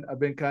shows I've been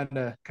kind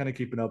of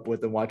keeping up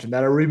with and watching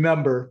that I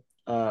remember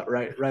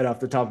right off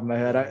the top of my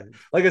head.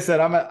 I guess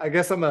I'm a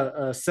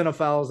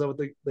cinephile. Is that what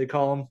they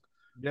call them?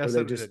 Yes,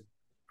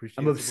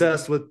 I'm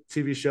obsessed with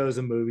TV shows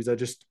and movies. I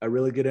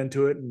really get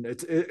into it, and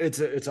it's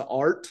an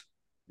art.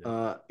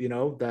 Yeah.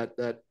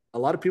 That a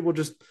lot of people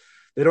just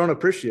they don't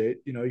appreciate.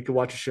 You can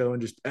watch a show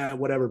and just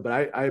whatever,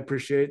 but I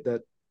appreciate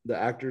that. The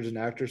actors and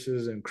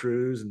actresses and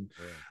crews and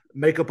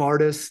makeup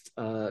artists,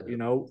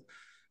 the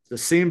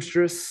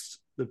seamstress,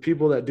 the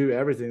people that do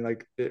everything.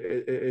 Like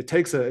it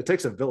takes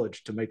a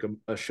village to make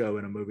a show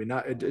in a movie.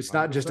 It's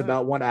not just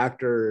about one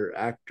actor or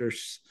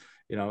actors,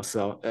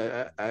 So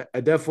I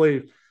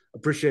definitely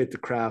appreciate the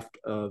craft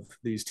of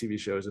these TV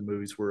shows and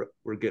movies we're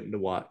getting to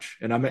watch,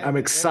 and I'm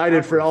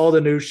excited for all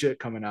the new shit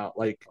coming out.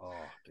 Like, oh,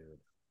 dude,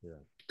 yeah,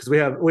 because we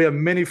have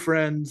many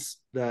friends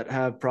that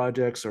have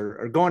projects or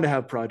are going to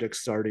have projects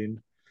starting.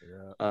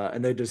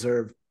 And they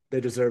deserve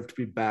to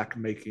be back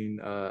making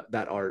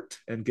that art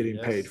and getting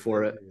paid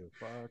for it,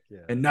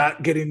 and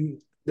not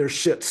getting their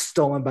shit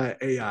stolen by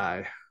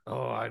AI.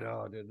 Oh, I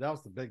know, dude. That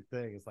was the big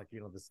thing. It's like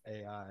this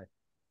AI.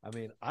 I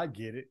mean, I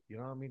get it.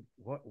 I mean,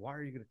 why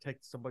are you going to take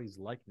somebody's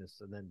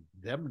likeness and then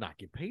them not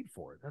get paid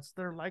for it? That's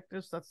their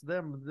likeness. That's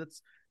them.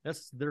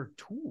 That's their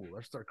tool.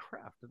 That's their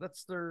craft.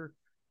 That's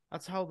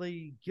how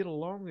they get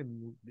along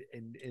in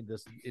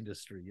this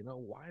industry.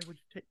 Why would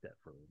you take that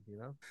from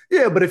them?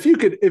 Yeah, but if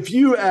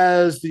you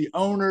as the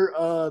owner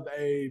of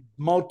a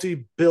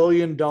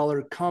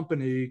multi-billion-dollar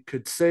company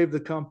could save the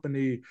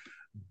company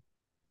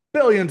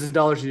billions of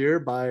dollars a year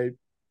by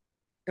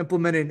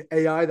implementing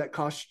AI that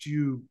costs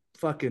you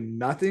fucking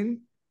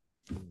nothing,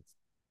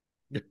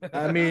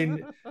 I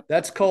mean,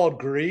 that's called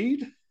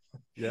greed.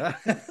 Yeah,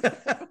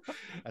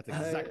 that's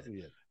exactly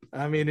it.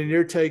 I mean, and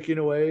you're taking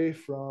away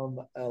from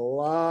a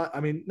lot.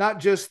 I mean, not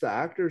just the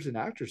actors and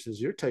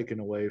actresses. You're taking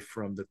away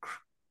from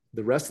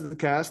the rest of the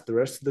cast, the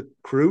rest of the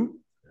crew,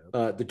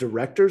 the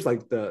directors,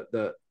 like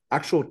the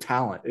actual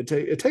talent.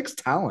 It takes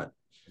talent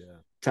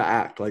to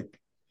act. Like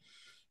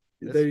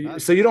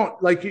so you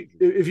don't like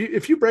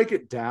if you break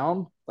it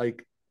down,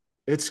 like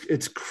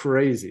it's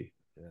crazy.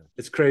 Yeah.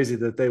 It's crazy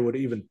that they would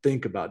even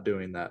think about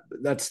doing that.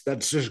 That's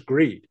just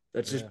greed.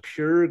 That's just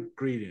pure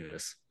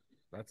greediness.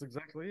 That's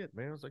exactly it,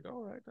 man. I was like,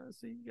 all right, I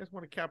see you guys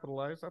want to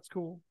capitalize. That's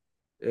cool.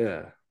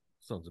 Yeah.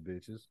 Sons of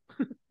bitches.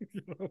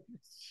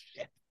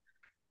 Shit.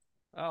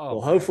 Oh, well,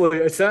 man. Hopefully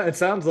it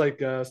sounds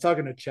like I was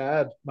talking to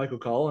Chad Michael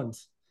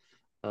Collins,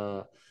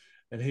 and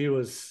he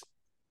was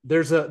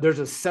there's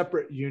a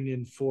separate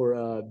union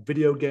for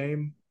video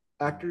game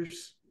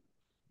actors,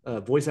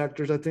 voice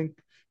actors, I think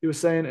he was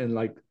saying, and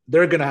like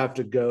they're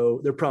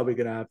probably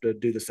gonna have to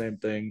do the same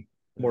thing,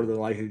 more than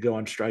likely go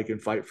on strike and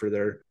fight for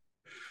their,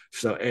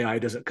 so AI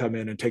doesn't come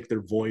in and take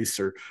their voice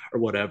or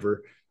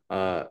whatever.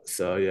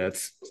 So yeah,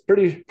 it's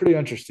pretty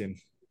interesting.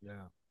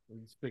 Yeah.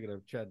 Speaking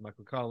of Chad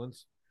Michael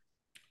Collins,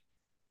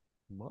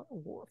 Modern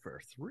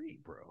Warfare 3,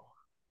 bro.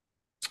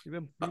 You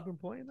been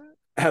playing that?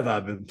 Have I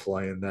been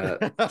playing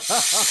that?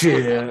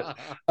 Shit.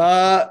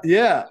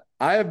 Yeah,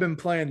 I have been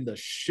playing the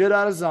shit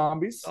out of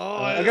zombies.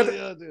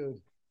 Oh, dude.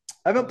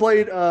 I haven't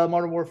played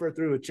Modern Warfare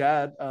 3 with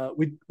Chad.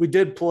 We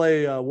did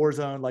play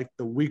Warzone like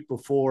the week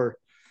before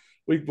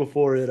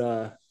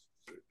it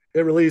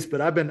released, but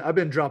I've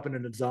been dropping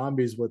into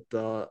zombies with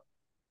a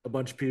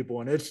bunch of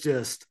people, and it's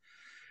just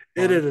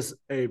it is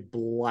a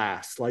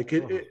blast. Like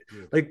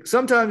like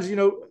sometimes,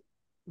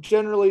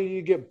 generally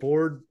you get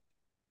bored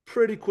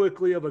pretty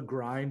quickly of a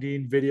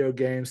grinding video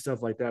game,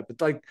 stuff like that,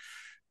 but like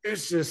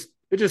it's just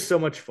so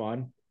much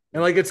fun,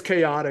 and like it's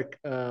chaotic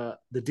the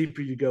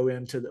deeper you go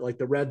into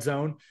the red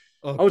zone.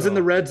 I was in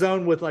the red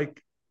zone with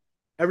like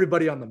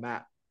everybody on the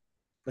map.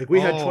 Like we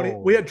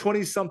had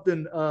 20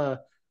 something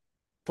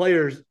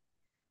players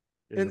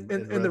in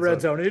the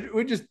red zone.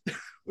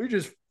 We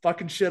just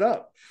fucking shit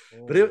up.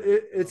 But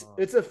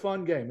it's a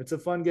fun game. It's a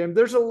fun game.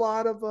 There's a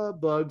lot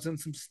of bugs and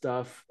some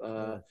stuff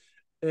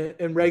in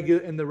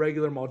the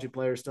regular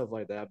multiplayer, stuff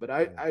like that. But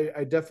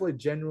I definitely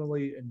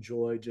genuinely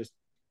enjoy just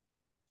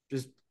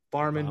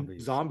farming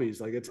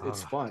zombies. Like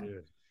it's fun.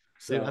 Dude.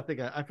 So dude,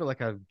 I feel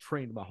like I've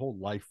trained my whole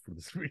life for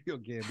this video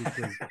game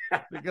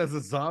because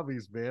of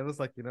zombies, man. It's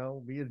like,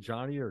 me and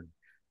Johnny or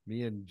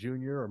me and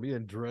Junior or me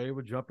and Dre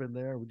would jump in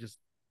there. We just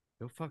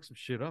go fuck some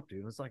shit up,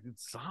 dude. It's like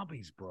it's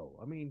zombies, bro.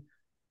 I mean,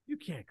 you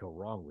can't go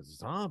wrong with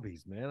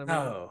zombies, man. I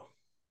mean,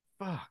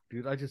 fuck,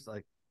 dude. I just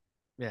like,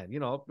 man,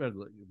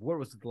 what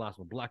was the last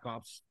one? Black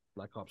Ops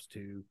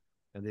 2,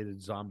 and they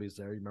did zombies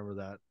there. You remember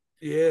that?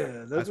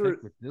 Yeah, those were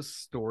with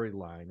this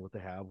storyline, what they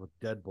have with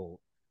Deadbolt,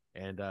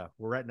 and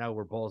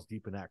we're balls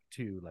deep in Act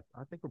 2. Like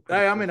I think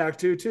I'm in Act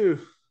 2 too.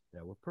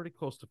 Yeah, we're pretty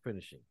close to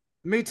finishing.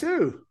 Me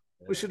too.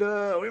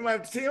 Yeah. We might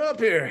have to team up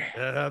here.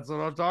 Yeah, that's what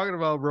I'm talking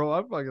about, bro.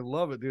 I fucking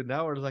love it, dude.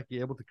 Now we're just like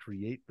able to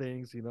create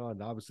things, and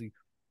obviously,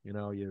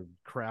 you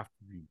craft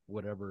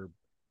whatever.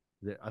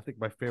 I think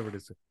my favorite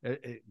is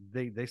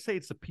they say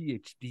it's a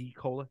PhD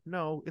cola.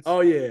 No, it's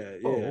or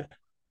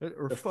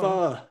the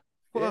pho.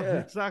 Yeah.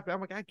 Exactly. I'm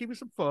like, give me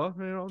some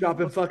pho.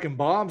 Dropping fucking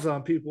bombs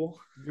on people.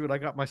 Dude, I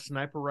got my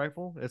sniper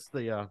rifle. It's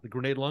the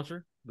grenade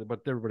launcher, but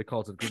everybody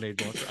calls it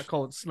grenade launcher. I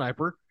call it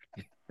sniper.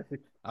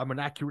 I'm an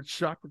accurate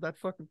shot with that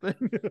fucking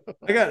thing.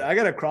 I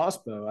got a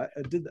crossbow.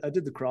 I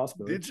did the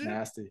crossbow. It's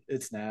nasty.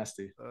 It's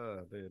nasty. Oh,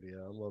 dude,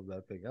 yeah, I love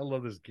that thing. I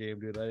love this game,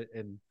 dude.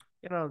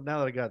 Now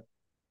that I got,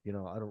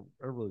 I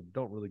really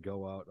don't really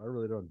go out. I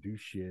really don't do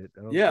shit.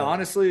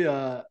 Honestly,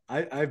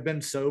 I've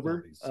been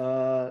sober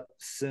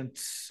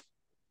since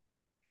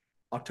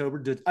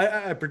October.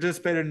 I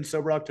participated in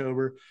Sober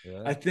October.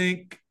 Yeah. I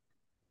think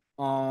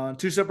on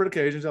 2 separate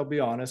occasions, I'll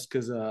be honest,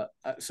 because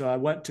so I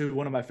went to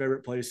one of my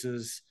favorite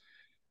places,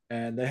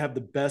 and they have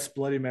the best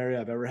Bloody Mary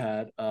I've ever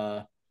had.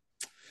 They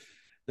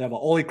have an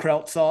Oli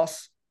Kraut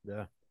sauce.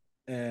 Yeah.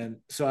 And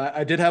so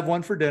I did have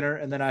one for dinner,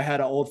 and then I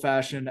had an old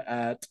fashioned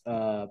at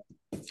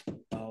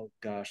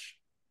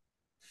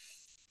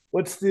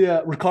what's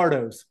the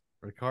Ricardo's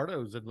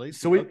at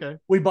least. So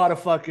we bought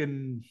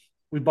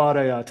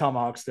a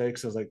tomahawk steak.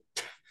 So I was like,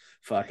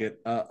 fuck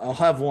it, I'll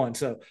have one.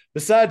 So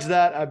besides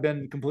that, I've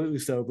been completely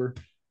sober.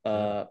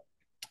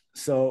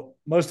 So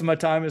most of my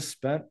time is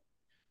spent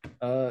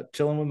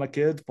chilling with my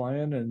kids,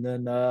 playing, and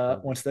then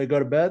once they go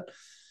to bed,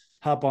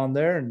 hop on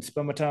there and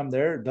spend my time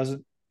there.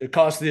 It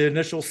costs the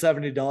initial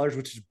 $70,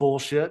 which is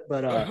bullshit,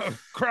 but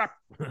crap.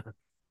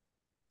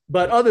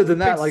 But other than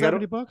that, like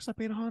 $70, I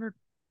paid $100.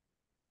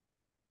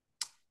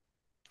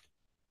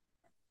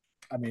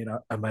 I mean,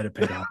 I might have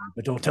paid $100,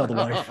 but don't tell the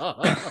wife.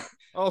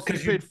 Oh,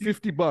 because you paid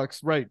 $50,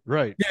 right?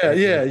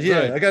 Yeah.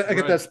 Right, I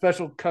got that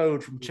special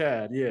code from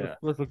Chad. Yeah,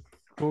 what's the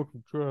code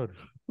from Chad?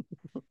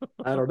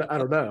 I don't know. I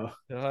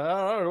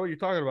don't know what you're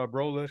talking about,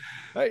 bro.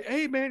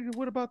 Hey, man,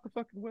 what about the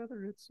fucking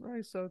weather? It's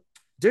nice.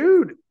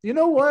 Dude, you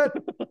know what?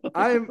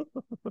 I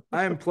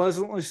am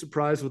pleasantly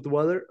surprised with the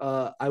weather.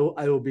 I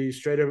will be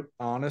straight up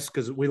honest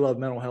because we love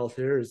mental health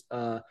here.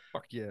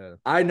 Fuck yeah.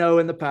 I know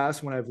in the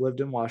past when I've lived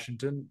in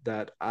Washington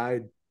that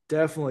I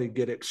definitely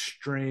get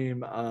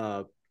extreme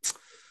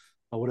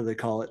what do they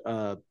call it?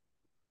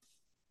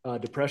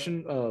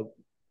 Depression,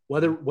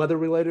 weather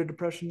related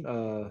depression.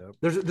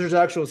 There's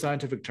actual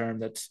scientific term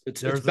that's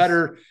it's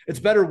better it's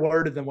better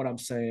worded than what I'm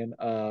saying.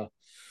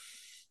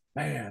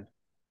 Man,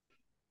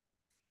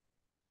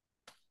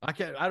 I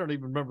don't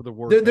even remember the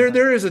word.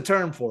 There is a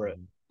term for it.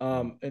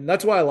 And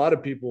that's why a lot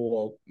of people,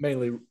 well,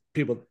 mainly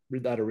people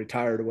that are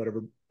retired or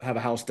whatever, have a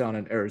house down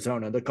in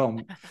Arizona. They call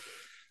them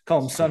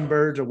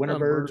sunbirds or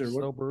winterbirds or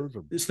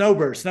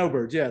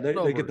snowbirds. Yeah,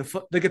 they get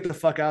the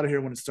fuck out of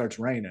here when it starts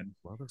raining.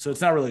 So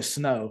it's not really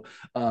snow.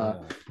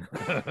 But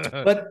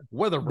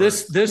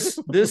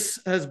this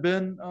has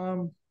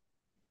been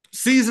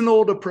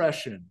seasonal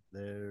depression.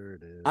 There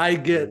it is. I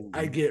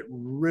get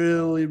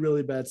really,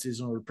 really bad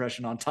seasonal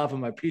depression on top of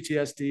my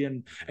PTSD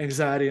and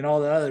anxiety and all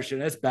that other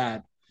shit. It's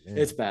bad. Yeah.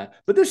 It's bad.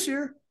 But this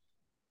year,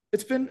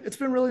 it's been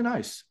really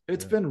nice.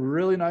 It's been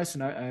really nice,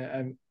 and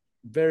I'm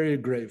very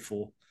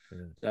grateful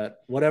that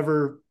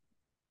whatever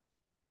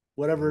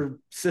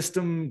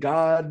system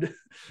God,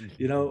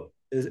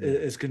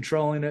 is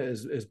controlling it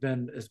has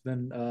been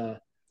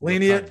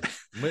lenient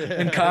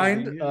and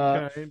kind.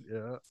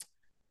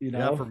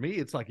 For me,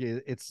 it's like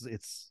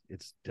it's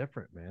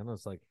different, man.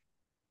 It's like,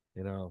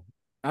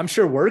 I'm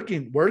sure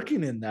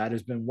working in that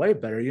has been way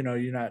better.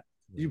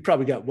 You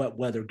probably got wet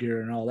weather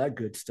gear and all that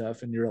good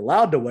stuff, and you're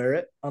allowed to wear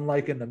it.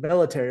 Unlike in the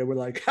military, we're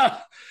like,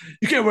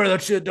 you can't wear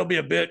that shit. Don't be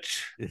a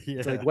bitch. Yeah.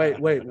 It's like,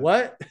 wait,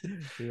 what?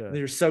 Yeah.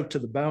 You're soaked to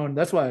the bone.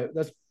 That's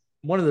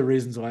one of the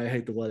reasons why I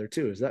hate the weather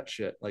too, is that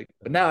shit. Like,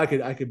 but now I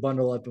could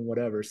bundle up and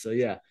whatever. So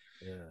yeah.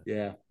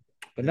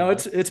 But no,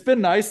 it's been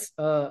nice.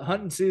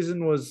 Hunting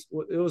season was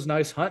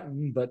nice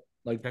hunting, but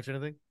like, catch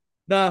anything?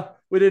 No,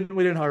 we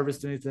didn't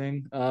harvest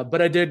anything.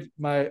 But I did.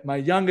 My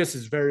youngest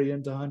is very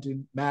into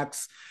hunting.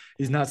 Max,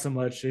 he's not so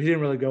much. He didn't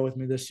really go with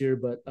me this year.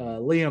 But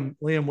Liam,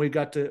 we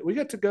got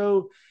to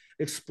go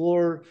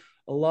explore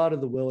a lot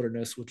of the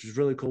wilderness, which is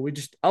really cool.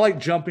 I like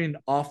jumping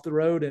off the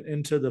road and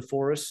into the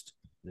forest.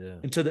 Yeah.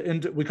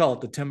 We call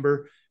it the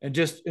timber, and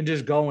just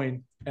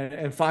going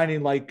and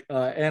finding like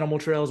animal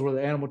trails where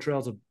the animal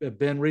trails have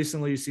been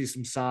recently. You see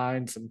some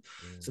signs,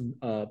 some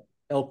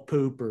elk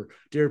poop or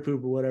deer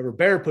poop or whatever,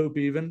 bear poop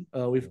even.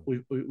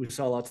 We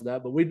saw lots of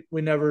that, but we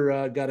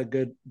never got a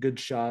good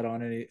shot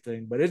on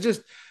anything. But it's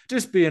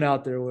just being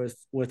out there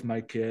with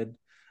my kid.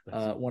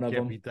 One of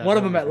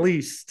them at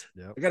least.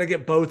 Yep. I got to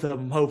get both of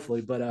them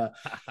hopefully, but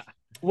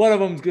one of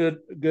them's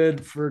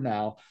good for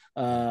now.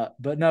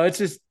 But no, it's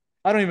just,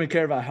 I don't even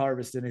care if I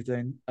harvest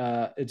anything.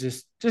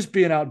 It's just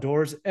being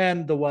outdoors,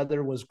 and the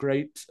weather was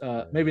great.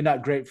 Maybe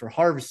not great for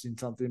harvesting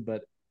something,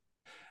 but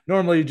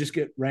normally you just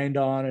get rained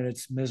on and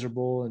it's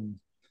miserable, and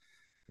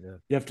you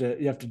have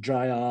to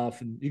dry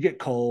off and you get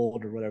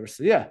cold or whatever.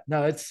 So yeah,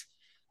 no,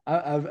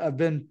 I've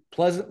been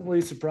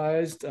pleasantly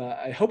surprised.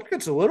 I hope it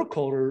gets a little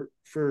colder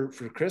for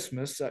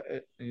Christmas.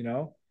 I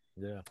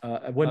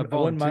wouldn't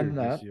mind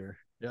that.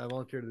 I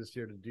volunteered this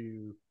year to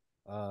do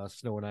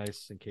snow and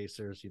ice in case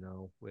there's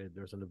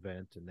an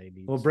event and they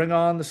need. Well, bring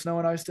on the snow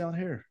and ice down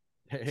here.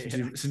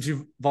 Since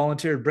you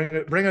volunteered,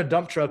 bring a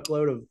dump truck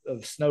load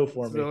of snow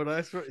for me. Snow and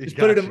ice. Just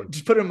put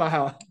it in my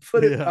house.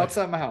 Put it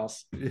outside my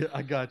house. Yeah,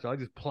 I got you. I'll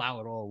just plow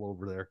it all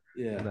over there.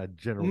 Yeah. That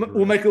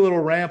we'll make a little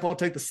ramp. I'll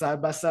take the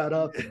side by side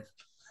up.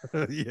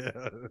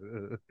 Yeah.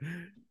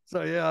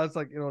 So yeah, it's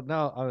like,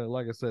 now, I mean,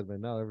 like I said,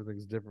 man, now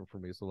everything's different for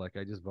me. So like,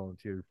 I just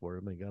volunteered for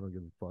it. I mean, I don't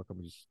give a fuck.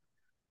 I'm just,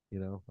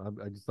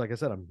 I just, like I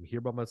said, I'm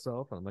here by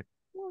myself, and I'm like,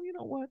 well, you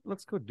know what?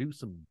 Let's go do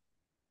some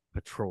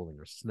patrolling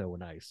or snow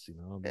and ice.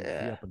 Be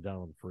up and down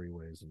on the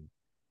freeways, and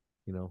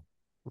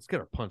let's get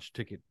our punch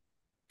ticket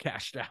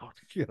cashed out.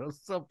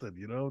 Something.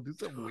 Do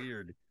something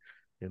weird.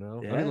 I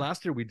mean,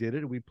 last year we did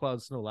it. We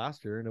plowed snow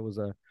last year, and it was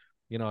I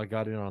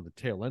got in on the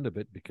tail end of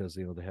it because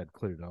they had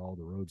cleared all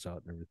the roads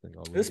out and everything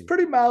already. It was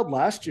pretty mild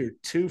last year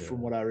too, from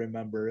what I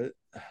remember.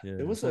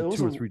 It was like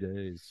 2 or 3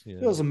 days. Yeah.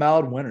 It was a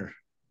mild winter.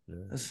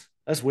 Yeah.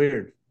 That's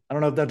weird. I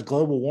don't know if that's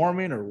global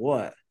warming or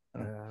what. I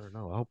don't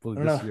know.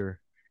 Hopefully this year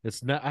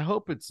it's not. I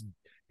hope it's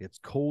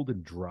cold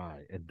and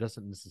dry and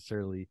doesn't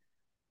necessarily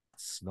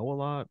snow a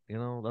lot.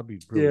 That'd be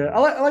really good.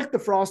 I like the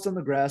frost on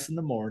the grass in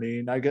the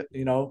morning. I get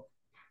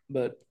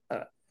but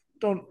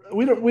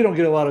we don't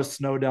get a lot of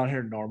snow down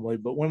here normally,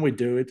 but when we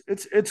do,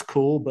 it's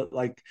cool. But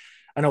like,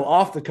 I know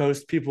off the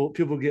coast, people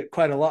get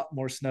quite a lot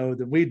more snow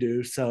than we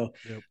do, so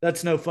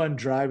that's no fun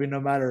driving, no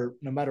matter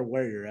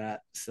where you're at.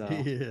 So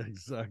yeah,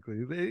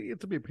 exactly. They get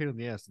to be a pain in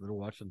the ass, and they're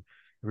watching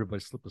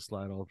everybody slip and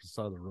slide off the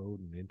side of the road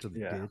and into the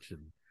ditch,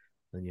 and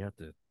then you have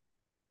to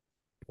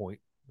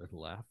point and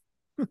laugh.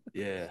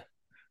 Yeah.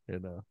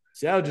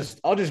 See, I'll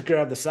just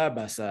grab the side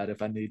by side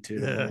if I need to.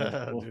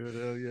 Yeah,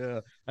 dude, yeah.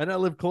 And I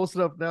live close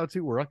enough now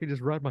too where I can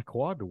just ride my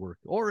quad to work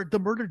or the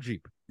murder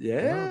Jeep.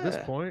 Yeah. At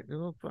this point,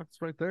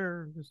 it's right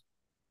there. Just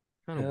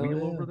kind of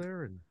wheel over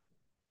there, and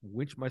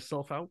winch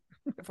myself out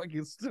if I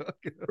get stuck.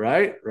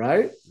 Right.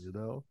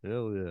 Hell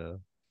yeah.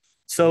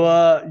 So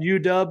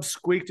UW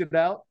squeaked it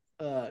out,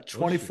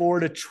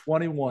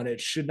 24-21.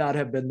 It should not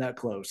have been that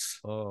close.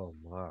 Oh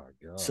my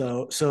god.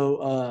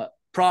 So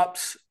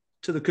props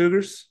to the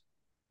Cougars.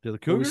 To the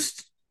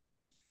Cougars?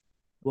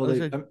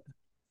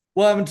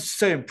 I'm just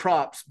saying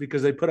props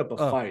because they put up a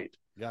fight.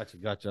 Gotcha.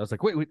 I was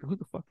like, wait, who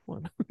the fuck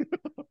won?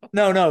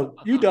 No,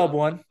 UW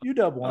won.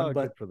 But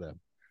good for them.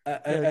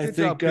 I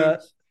think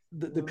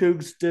the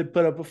Cougs did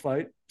put up a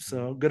fight,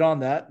 so good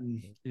on that.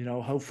 And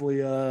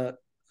hopefully,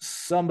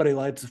 somebody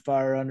lights a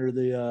fire under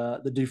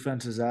the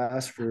defense's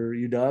ass for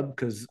UW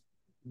because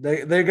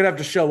they're gonna have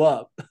to show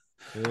up.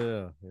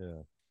 Yeah.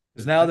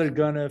 Because now they're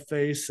gonna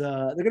face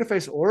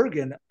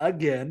Oregon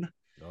again.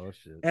 Oh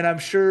shit! And I'm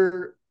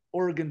sure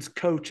Oregon's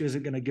coach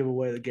isn't gonna give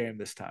away the game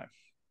this time.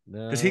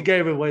 No, because he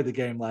gave away the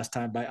game last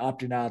time by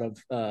opting out of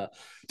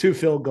 2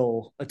 field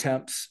goal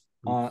attempts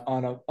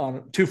on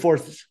 2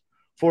 fourth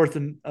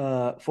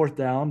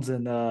downs,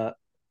 and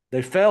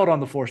they failed on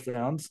the 4th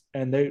downs,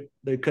 and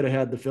they could have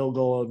had the field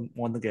goal and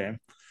won the game.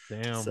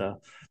 Damn.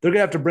 So they're gonna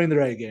have to bring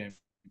their A game.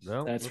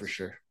 Well, that's for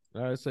sure.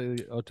 I say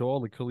to all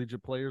the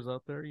collegiate players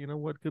out there, you know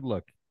what? Good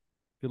luck,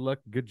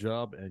 good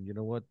job, and you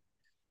know what?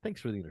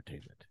 Thanks for the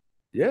entertainment.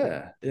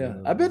 Yeah.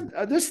 I've been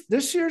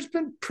this year's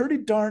been pretty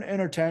darn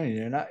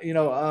entertaining, and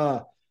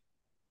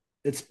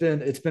it's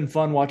been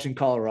fun watching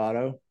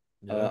Colorado.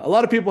 Yeah. A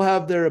lot of people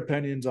have their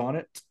opinions on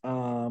it,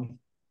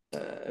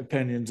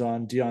 opinions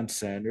on Deion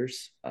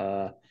Sanders,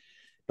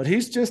 but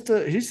he's just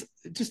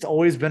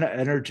always been an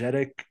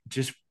energetic,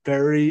 just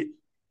very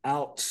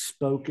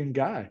outspoken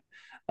guy.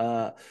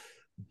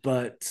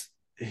 But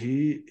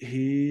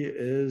he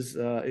is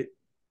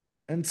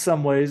in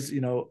some ways,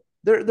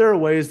 there are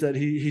ways that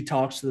he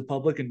talks to the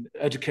public and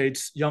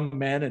educates young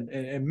men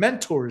and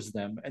mentors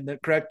them in the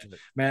correct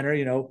manner.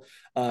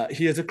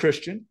 He is a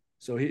Christian,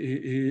 so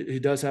he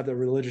does have the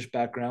religious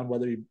background,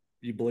 whether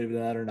you believe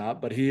that or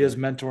not. But he is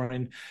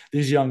mentoring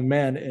these young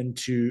men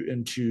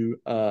into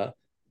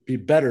be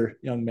better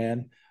young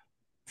men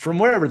from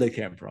wherever they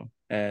came from,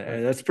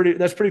 and that's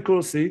pretty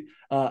cool to see.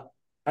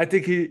 I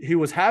think he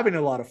was having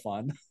a lot of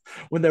fun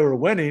when they were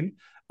winning.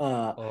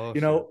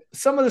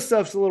 Some of the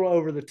stuff's a little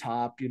over the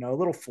top, a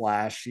little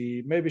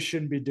flashy. Maybe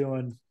shouldn't be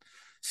doing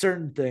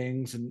certain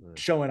things and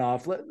showing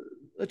off.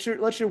 Let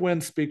your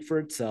win speak for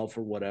itself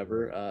or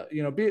whatever.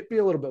 Be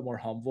a little bit more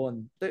humble,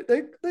 and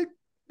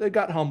they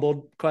got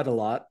humbled quite a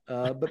lot.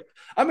 But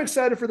I'm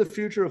excited for the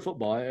future of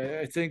football.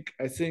 I think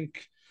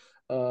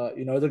they're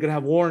gonna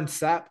have Warren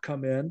Sapp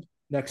come in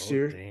next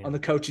year on the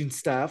coaching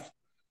staff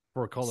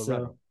for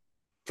Colorado.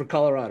 For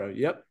Colorado,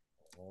 yep.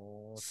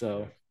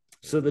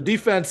 So the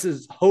defense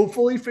is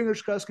hopefully,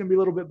 fingers crossed, going to be a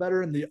little bit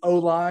better, and the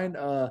O-line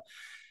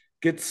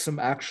gets some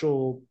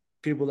actual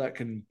people that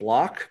can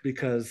block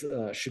because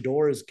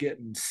Shador is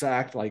getting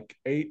sacked like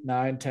 8,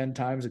 9, 10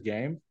 times a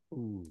game.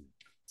 Ooh.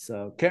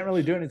 So can't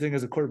really do anything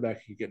as a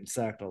quarterback. You're getting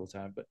sacked all the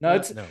time. But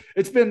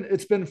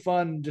it's been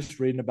fun just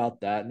reading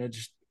about that, and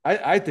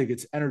I think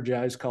it's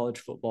energized college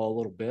football a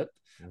little bit.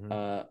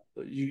 Mm-hmm.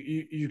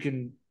 You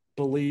can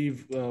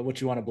believe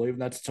what you want to believe,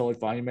 and that's totally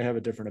fine. You may have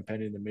a different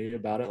opinion than me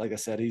about it. Like I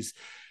said, he's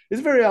a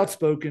very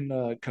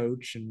outspoken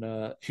coach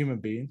and human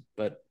being,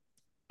 but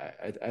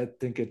I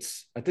think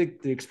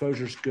the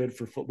exposure is good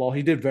for football.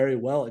 He did very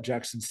well at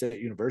Jackson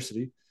State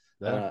University.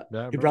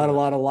 He brought a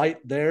lot of light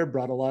there,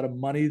 brought a lot of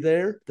money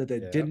there that they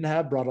didn't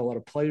have, brought a lot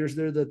of players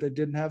there that they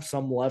didn't have.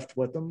 Some left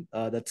with them.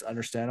 That's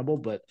understandable,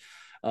 but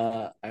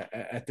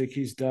I think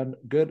he's done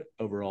good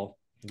overall.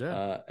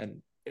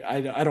 And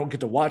I don't get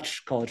to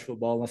watch college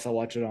football unless I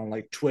watch it on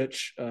like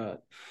Twitch.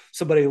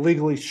 Somebody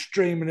legally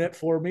streaming it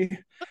for me.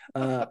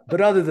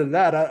 But other than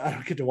that, I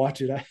don't get to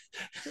watch it. I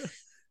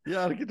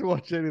don't get to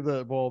watch any of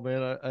that ball,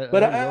 man.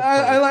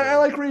 I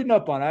like reading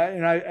up on it,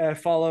 and I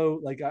follow.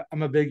 Like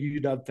I'm a big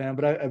UW fan,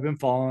 but I've been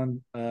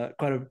following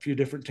quite a few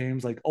different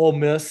teams. Like Ole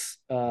Miss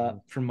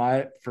from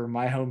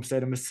my home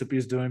state of Mississippi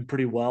is doing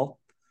pretty well.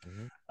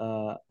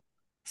 Mm-hmm.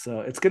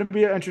 So it's going to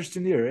be an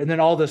interesting year, and then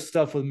all this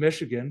stuff with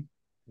Michigan.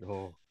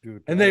 Oh,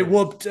 dude! And they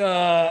whooped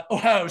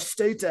Ohio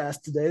State's ass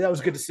today. That was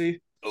good to see.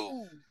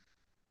 Oh,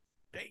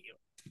 damn!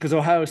 Because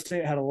Ohio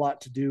State had a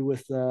lot to do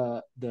with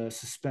the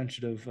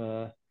suspension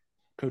of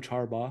Coach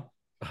Harbaugh.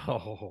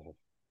 Oh,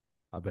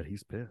 I bet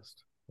he's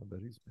pissed.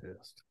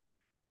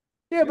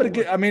 Yeah, but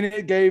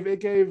it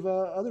gave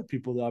other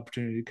people the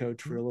opportunity to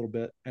coach for a little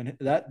bit, and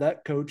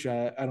that coach,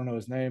 I don't know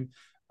his name.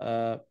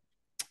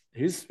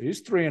 He's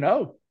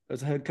 3-0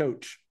 as a head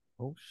coach.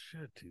 Oh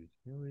shit, dude!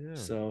 Oh yeah.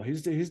 So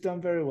he's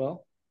done very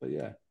well. But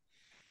yeah,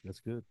 that's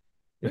good.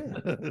 Yeah,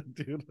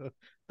 dude,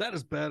 that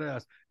is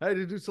badass. I had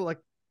to do so like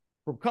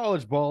from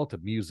college ball to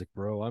music,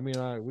 bro. I mean,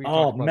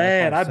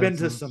 I've been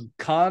to some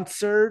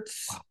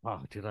concerts.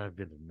 Wow, dude, I've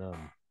been to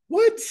none.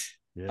 What?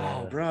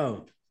 Yeah. Oh,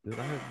 bro. Dude,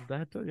 I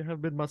had to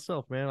have been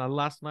myself, man.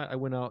 Last night I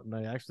went out and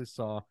I actually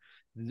saw,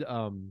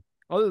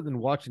 other than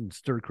watching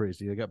Stir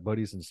Crazy, I got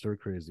buddies in Stir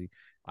Crazy.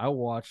 I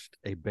watched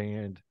a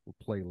band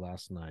play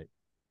last night,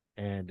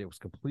 and it was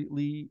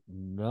completely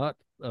not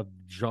a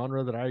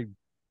genre that I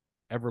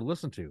ever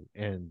listened to,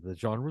 and the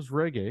genre was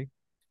reggae.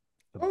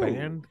 The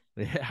band,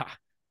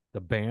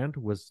 the band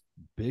was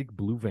Big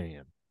Blue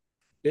Van.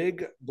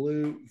 Big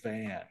Blue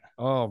Van.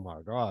 Oh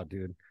my god,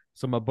 dude!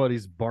 So my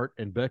buddies Bart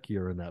and Becky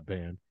are in that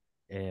band,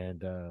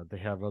 and they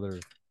have other.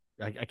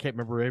 I can't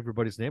remember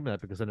everybody's name of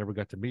that because I never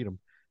got to meet them.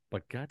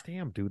 But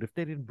goddamn, dude, if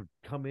they didn't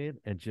come in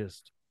and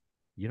just,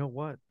 you know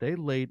what, they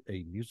laid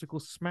a musical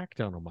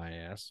smackdown on my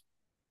ass,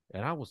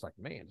 and I was like,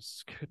 man, this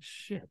is good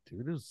shit,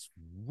 dude. It was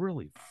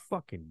really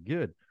fucking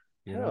good.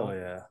 You Hell know?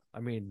 yeah.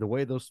 I mean, the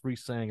way those three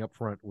sang up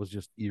front was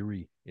just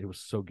eerie. It was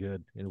so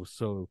good. And it was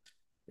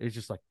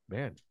just like,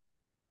 man,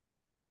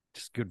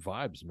 just good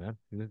vibes, man.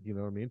 You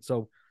know what I mean?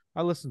 So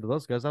I listened to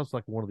those guys. That was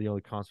like one of the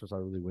only concerts I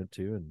really went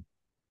to, and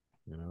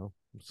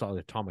saw the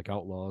Atomic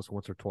Outlaws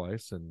once or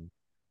twice, and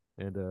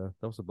that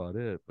was about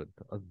it. But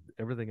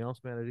everything else,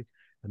 man,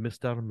 I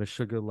missed out on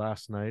Meshuggah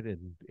last night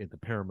in the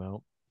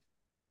Paramount,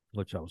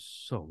 which I was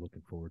so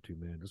looking forward to,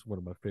 man. This is one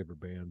of my favorite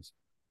bands.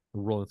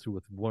 We're rolling through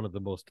with one of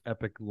the most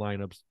epic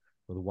lineups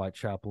with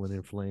Whitechapel and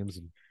In Flames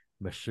and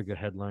Meshuggah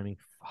headlining.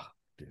 Fuck,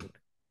 dude.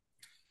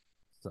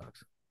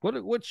 Sucks.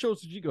 What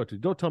shows did you go to?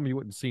 Don't tell me you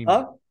wouldn't seen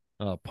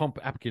Pump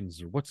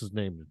Atkins or what's his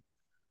name?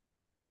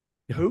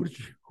 Who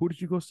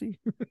did you go see?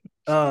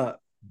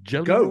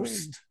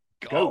 Ghost.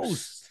 Oh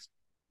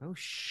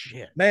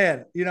shit.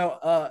 Man,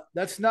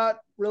 that's not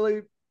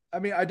really, I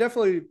mean, I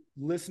definitely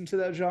listened to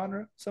that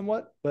genre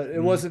somewhat, but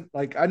it wasn't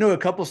like, I know a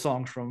couple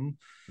songs from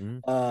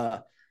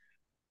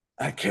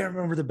I can't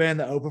remember the band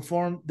that opened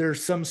for him.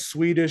 There's some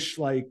Swedish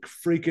like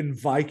freaking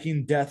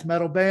Viking death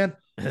metal band.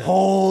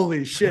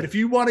 Holy shit. If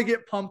you want to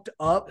get pumped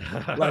up,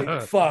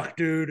 like fuck,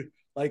 dude.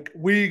 Like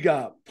we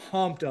got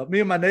pumped up. Me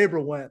and my neighbor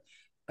went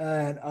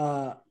and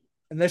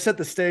they set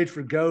the stage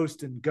for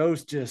Ghost, and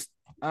Ghost just,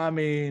 I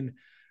mean,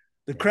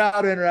 the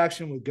crowd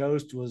interaction with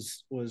Ghost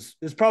was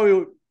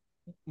probably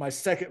my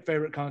second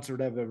favorite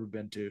concert I've ever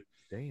been to.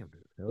 Damn,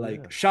 dude.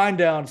 Like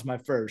Shinedown's my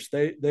first.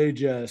 They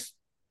just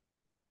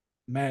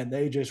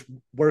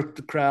worked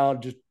the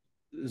crowd. Just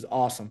is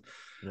awesome.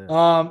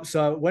 Yeah.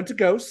 So I went to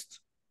Ghost.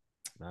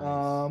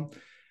 Nice.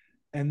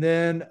 And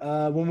then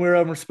when we were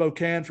over in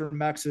Spokane for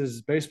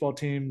Max's baseball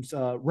team's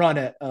run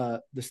at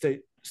the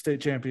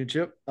state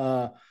championship,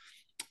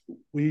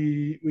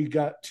 we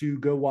got to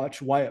go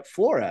watch Wyatt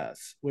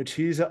Flores, which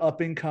he's an up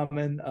and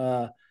coming.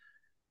 I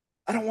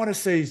don't want to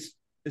say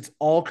it's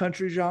all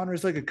country genre.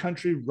 It's like a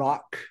country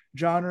rock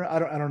genre. I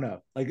don't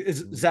know. Like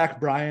it's Zach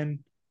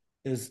Bryan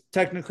is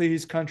technically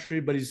he's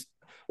country, but he's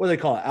what do they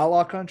call it?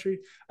 Outlaw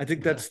country. I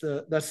think that's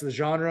the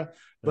genre.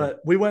 But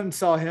we went and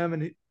saw him,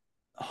 and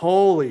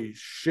holy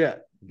shit,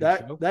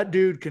 that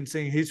dude can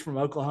sing. He's from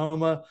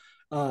Oklahoma.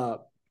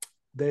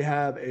 They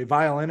have a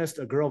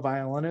girl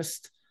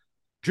violinist.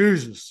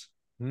 Jesus.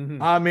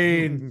 Mm-hmm. I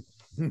mean,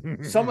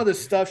 some of the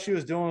stuff she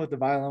was doing with the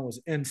violin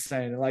was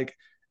insane. Like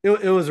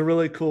it was a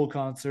really cool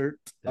concert.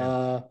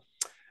 And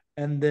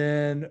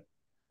then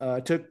I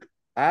took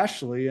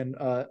Ashley and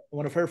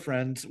one of her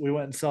friends. We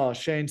went and saw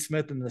Shane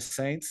Smith and the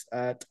Saints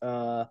at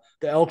the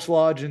Elks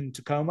Lodge in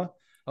Tacoma.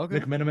 Okay.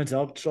 McMiniman's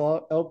Elk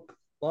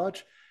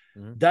Lodge.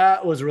 Mm-hmm.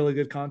 That was a really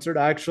good concert.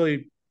 I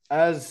actually,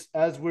 as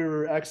we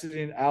were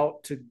exiting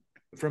out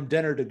from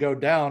dinner to go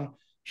down,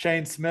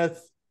 Shane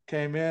Smith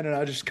came in, and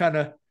I just kind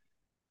of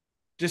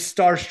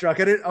starstruck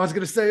at it. I was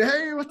gonna say,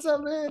 "Hey, what's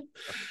up, man?"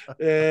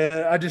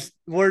 And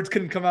words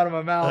couldn't come out of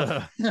my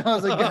mouth. I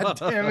was like, "God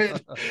damn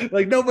it!"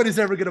 Like nobody's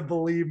ever gonna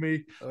believe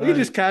me. Right. He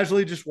just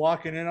casually just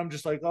walking in. I'm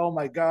just like, "Oh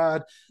my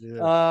god!"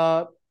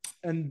 Yeah.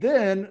 And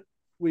then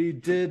we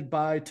did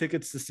buy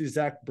tickets to see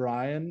Zach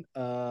Bryan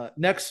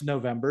next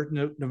November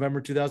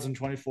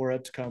 2024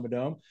 at Tacoma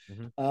Dome.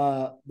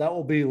 Mm-hmm. That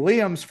will be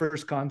Liam's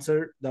first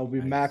concert. That will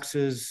be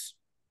Max's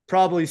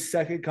probably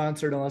second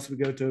concert, unless we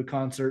go to a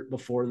concert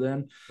before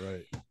then.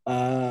 Right.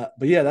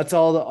 But yeah, that's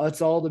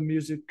all the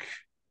music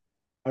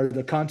or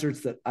the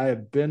concerts that I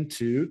have been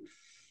to.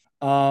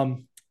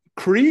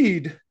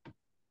 Creed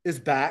is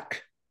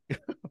back.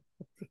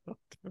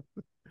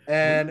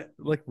 And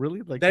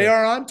really? They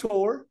are on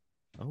tour,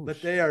 but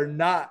they are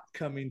not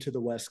coming to the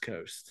West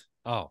Coast.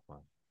 Oh, wow.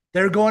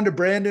 They're going to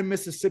Brandon,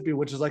 Mississippi,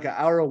 which is like an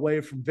hour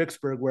away from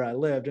Vicksburg, where I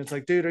lived. And it's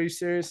like, dude, are you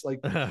serious?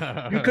 Like,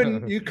 you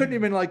couldn't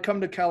even like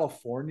come to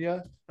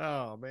California.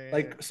 Oh man!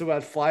 Like, so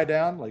I'd fly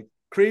down. Like,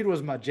 Creed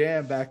was my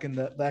jam back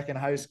in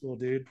high school,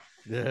 dude.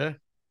 Yeah.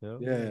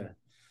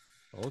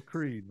 Oh,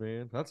 Creed,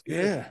 man, that's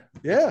good.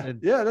 Yeah.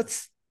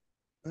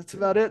 That's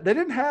about it. They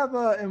didn't have.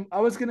 And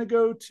I was gonna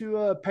go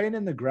to Pain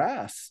in the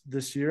Grass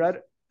this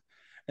year.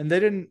 And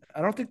they didn't.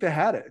 I don't think they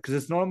had it because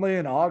it's normally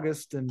in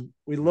August. And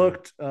we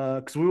looked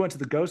because we went to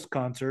the Ghost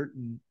concert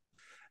and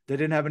they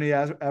didn't have any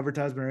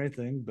advertisement or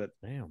anything. But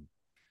damn,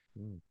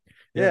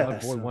 yeah, my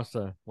boy wants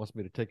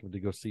me to take him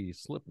to go see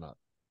Slipknot.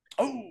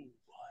 Oh,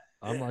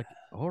 I'm like,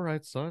 all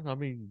right, son. I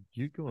mean,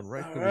 you're going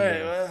right all for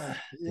right.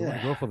 You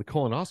want to go for the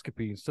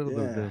colonoscopy instead of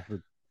the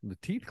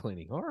teeth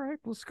cleaning. All right,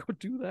 let's go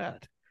do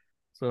that.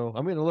 So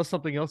I mean, unless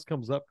something else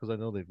comes up, because I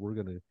know that we're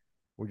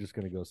just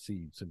gonna go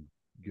see some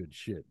good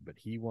shit, but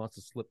he wants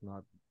a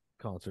Slipknot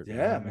concert.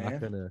 Yeah, I'm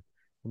man.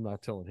 I'm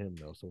not telling him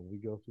though. So when we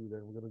go through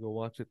there, we're gonna go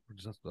watch it.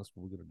 That's what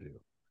we're gonna do.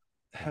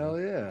 Hell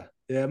yeah.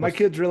 Yeah. My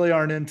kids really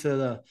aren't into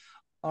the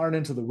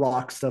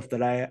rock stuff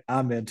that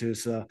I'm into.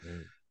 So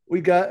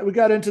we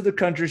got into the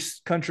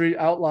country,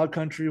 outlaw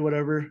country,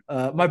 whatever.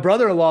 My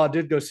brother-in-law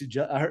did go see,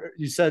 I heard,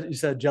 you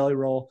said Jelly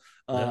Roll.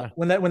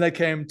 When they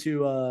came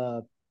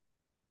to,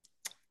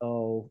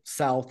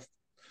 south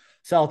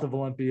of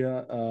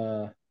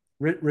Olympia,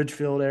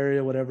 Ridgefield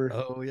area, whatever.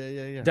 Oh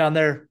yeah. Down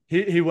there,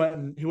 he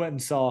went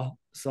and saw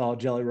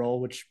Jelly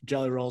Roll, which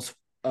Jelly Roll's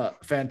a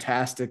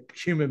fantastic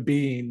human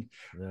being,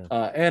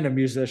 and a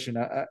musician.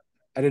 I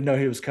didn't know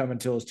he was coming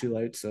till it was too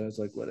late, so I was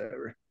like,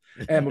 whatever.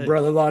 And my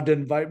brother-in-law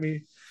didn't invite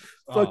me.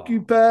 Fuck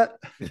you, Pat.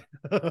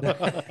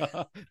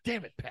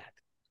 Damn it, Pat.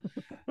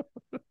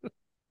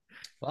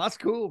 Well, that's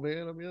cool,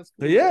 man. I mean, that's cool.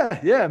 But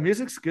yeah,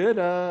 music's good.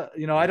 I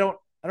don't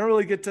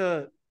really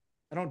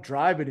I don't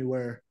drive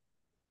anywhere,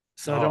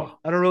 so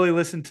I don't really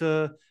listen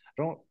to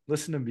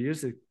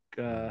music.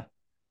 Like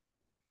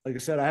I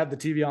said, I have the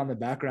TV on in the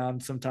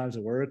background sometimes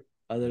at work.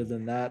 Other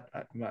than that,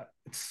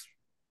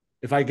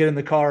 if I get in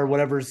the car,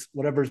 whatever's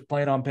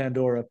playing on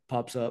Pandora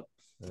pops up.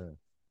 Yeah.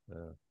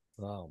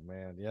 Oh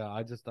man, yeah.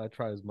 I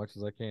try as much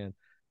as I can.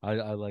 I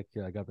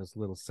got this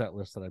little set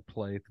list that I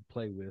play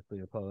with.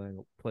 Play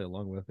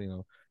along with.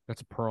 Got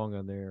some Prong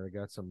on there. I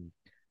got some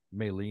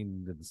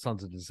Maylene and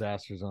Sons of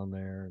Disasters on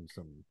there, and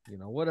some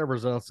whatever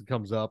else that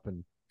comes up,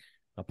 and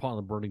Upon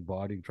the Burning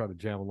Body. Try to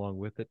jam along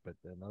with it. But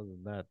then other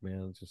than that,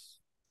 man, it's just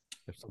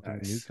if something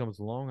new comes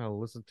along, I'll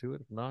listen to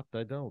it. If not,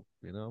 I don't.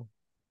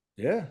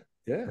 Yeah.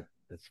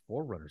 This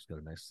 4Runner's got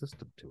a nice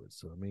system to it,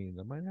 so I mean,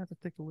 I might have to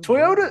take a look.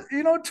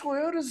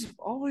 Toyota's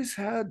always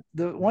had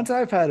the ones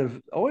I've had have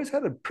always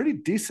had a pretty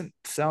decent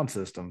sound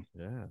system.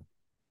 Yeah.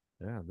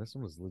 This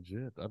one was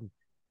legit. I'm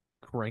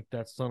crank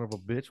that son of a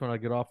bitch when I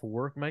get off of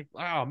work, mate.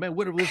 Oh man,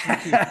 what are we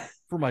listening to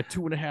for my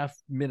 2.5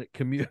 minute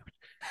commute?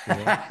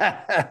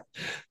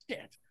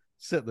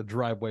 Sit in the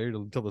driveway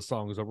until the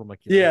song is over. I'm like,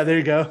 yeah, there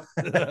you go.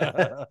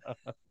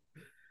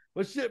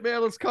 Well, shit,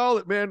 man, let's call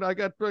it, man. I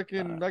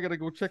gotta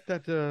go check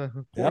that.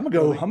 I'm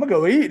gonna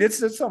go eat.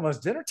 It's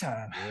almost dinner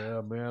time.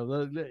 Yeah, man.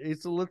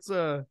 So let's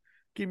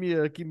give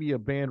me a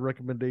band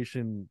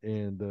recommendation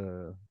and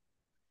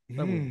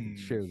we'll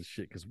share the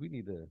shit because we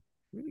need to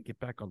get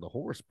back on the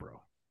horse,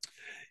 bro.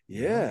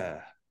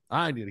 Yeah.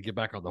 I need to get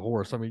back on the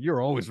horse. I mean,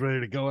 you're always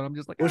ready to go, and I'm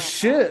just like, well,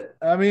 shit.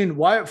 I mean,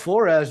 Wyatt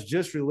Flores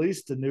just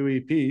released a new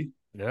EP.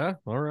 Yeah,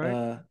 all right.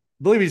 I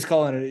believe he's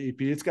calling it an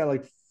EP. It's got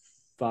like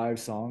 5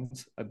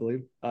 songs, I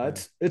believe.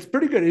 It's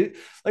pretty good.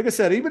 Like I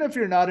said, even if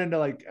you're not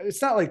into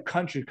it's not like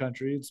country,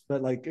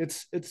 but like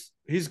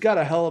he's got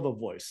a hell of a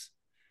voice,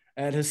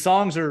 and his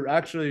songs are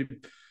actually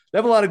they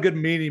have a lot of good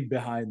meaning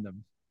behind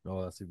them.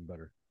 Oh, that's even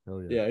better.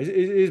 Hell yeah. Yeah,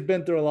 he's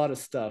been through a lot of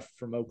stuff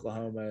from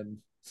Oklahoma, and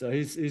so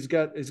he's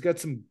got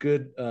some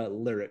good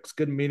lyrics,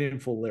 good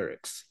meaningful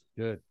lyrics.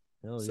 Good.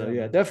 Hell so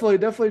yeah,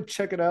 definitely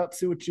check it out.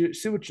 See what you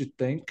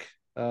think.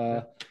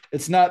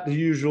 It's not the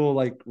usual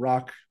like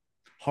rock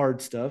hard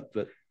stuff,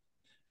 but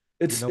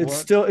it's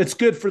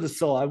good for the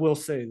soul. I will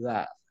say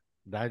that.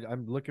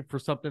 I'm looking for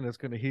something that's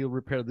going to heal,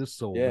 repair this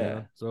soul. Yeah.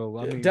 Man. So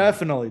I mean,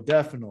 definitely.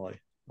 I'll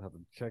have to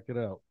check it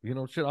out.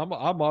 Shit. I'm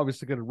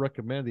obviously going to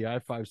recommend the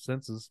I-5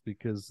 Senses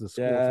because the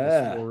score for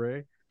the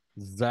soiree.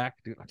 Zach,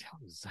 dude, I'm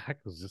telling you, Zach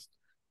was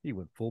he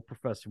went full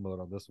professor mode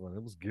on this one.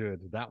 It was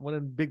good. That one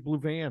and Big Blue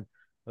Van.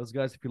 Those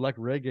guys, if you like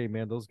reggae,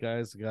 man, those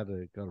guys got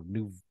a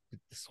new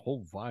this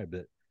whole vibe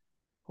that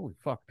holy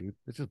fuck, dude.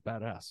 It's just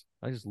badass.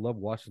 I just love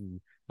watching.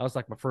 That was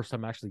like my first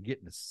time actually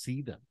getting to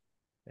see them.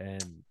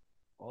 And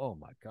oh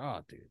my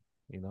God, dude.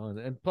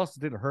 And plus it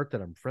didn't hurt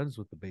that I'm friends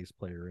with the bass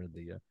player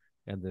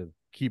and the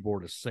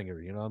keyboardist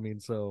singer, I mean?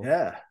 So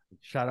yeah.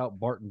 Shout out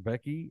Bart and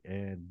Becky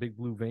and Big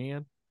Blue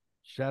Van.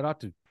 Shout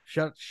out to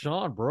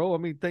Sean, bro. I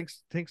mean,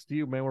 thanks to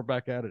you, man. We're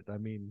back at it. I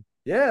mean,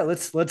 yeah,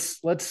 let's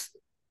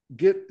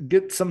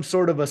get some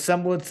sort of a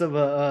semblance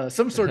of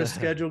some sort of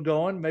schedule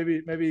going.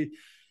 Maybe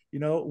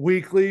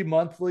weekly,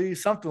 monthly,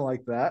 something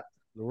like that.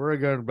 We're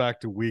going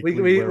back to weekly.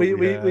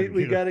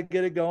 We got to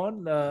get it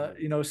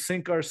going.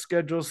 Sync our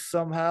schedules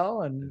somehow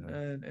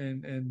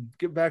and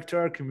get back to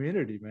our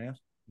community, man.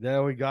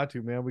 Yeah, we got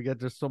to, man. We got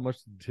just so much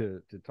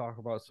to talk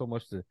about, so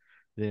much to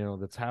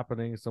that's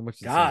happening, so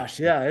much. Gosh,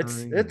 yeah,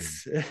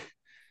 it's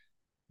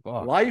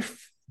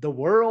life, the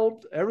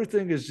world,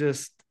 everything is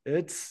just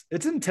it's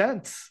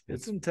intense.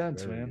 It's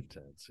intense, man.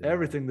 Intense, yeah.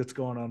 Everything that's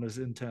going on is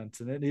intense,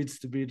 and it needs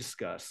to be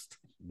discussed.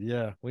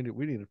 Yeah, we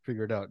need to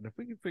figure it out, and if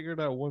we can figure it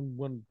out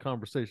one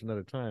conversation at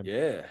a time,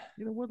 yeah.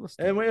 You know what? Let's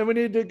we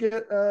need to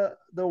get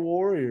the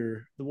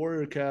Warrior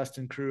cast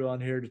and crew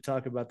on here to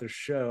talk about their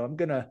show.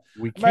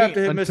 We can't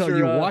until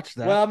you watch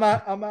that.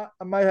 Well,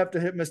 I might have to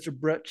hit Mr.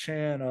 Brett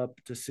Chan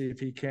up to see if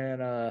he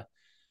can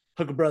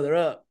hook a brother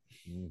up.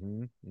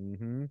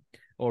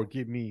 Or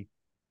give me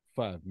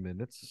 5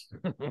 minutes,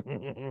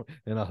 and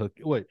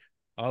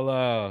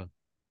I'll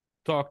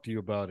talk to you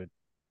about it.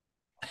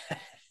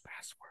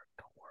 Password,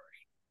 don't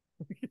worry.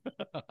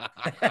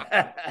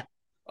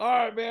 All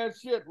right, man.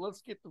 Shit,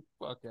 let's get the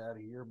fuck out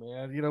of here,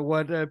 man. You know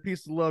what?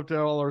 Peace and love to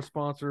all our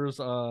sponsors.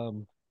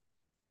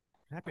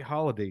 Happy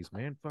holidays,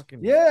 man.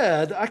 Fucking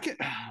Yeah, I can.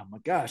 Oh my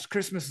gosh,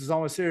 Christmas is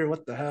almost here.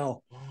 What the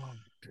hell,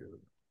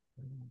 dude.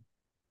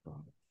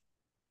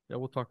 Yeah,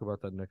 we'll talk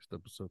about that next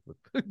episode.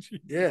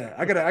 Yeah,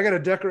 I gotta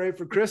decorate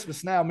for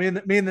Christmas now. Me and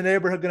the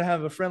neighbor are gonna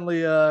have a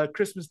friendly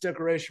Christmas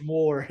decoration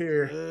war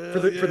here for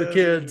the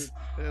kids.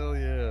 Dude. Hell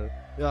yeah.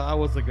 Yeah, I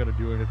wasn't gonna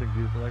do anything,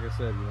 dude. But like I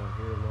said, I'm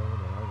here alone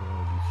and I don't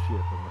want to do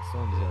shit. But my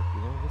son's like,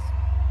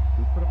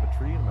 we put up a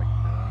tree, and I'm like,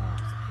 nah.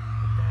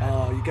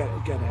 Oh, you got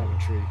to have a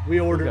tree. We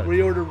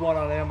ordered one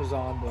on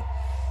Amazon. The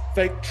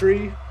fake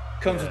tree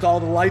comes with all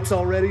the lights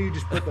already. You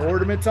just put the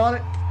ornaments on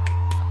it.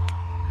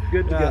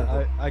 Good to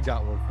go. I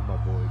got one for my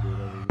boy, dude.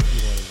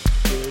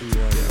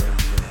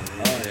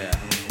 Oh yeah,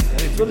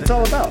 that's what it's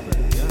all about.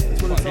 Yeah,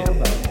 that's what it's all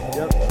about.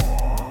 Yep.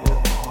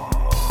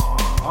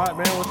 All right,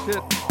 man. Well,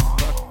 shit.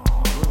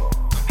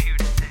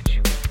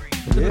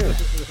 Yeah.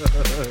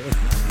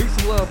 Peace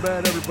and love,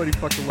 man. Everybody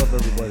fucking love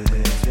everybody,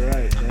 man. That's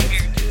right.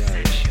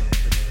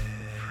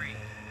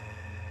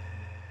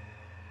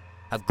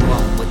 I've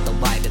grown with the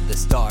light of the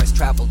stars,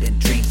 traveled in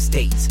dream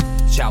states,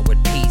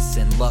 showered peace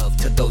and love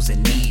to those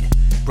in need,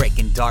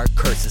 breaking dark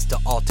curses to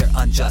alter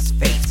unjust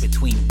fates.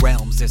 Between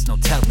realms, there's no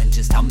telling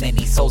just how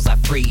many souls I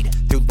freed.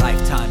 Through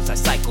lifetimes, I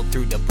cycled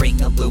through to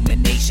bring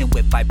illumination.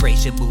 With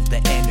vibration, move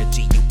the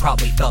energy, you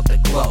probably felt the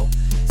glow.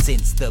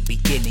 Since the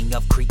beginning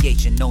of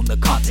creation, known the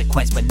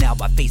consequence, but now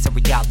I face a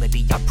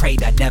reality I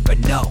prayed I'd never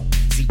know.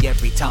 See,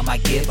 every time I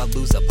give, I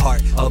lose a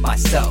part of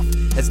myself.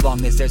 As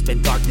long as there's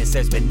been darkness,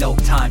 there's been no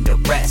time to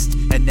rest.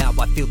 And now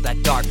I feel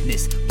that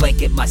darkness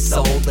blanket my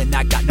soul, and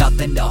I got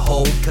nothing to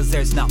hold, cause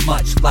there's not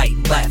much light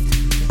left.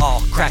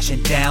 All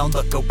crashing down,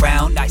 look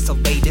around,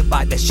 isolated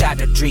by the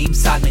shattered dreams.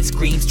 Silent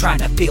screams, trying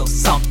to feel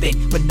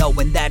something, but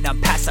knowing that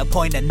I'm past a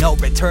point of no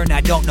return.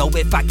 I don't know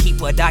if I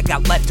keep what I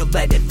got left or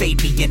let it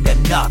fade me into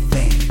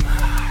nothing.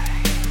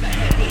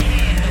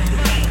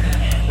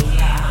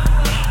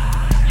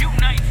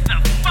 Unites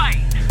the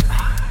fight.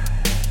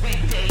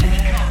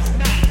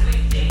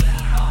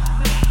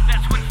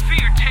 That's when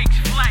fear takes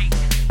flight.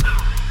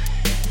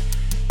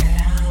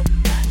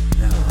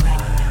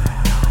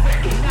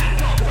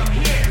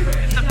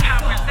 The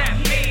powers that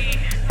be,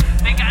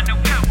 they got no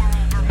power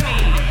over me,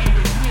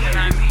 and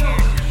I'm here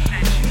to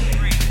set you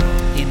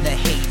free. In the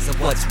haze of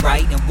what's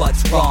right and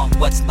what's wrong,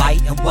 what's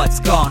light and what's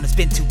gone. It's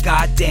been too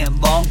goddamn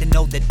long to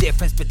know the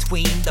difference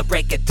between the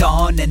break of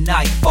dawn and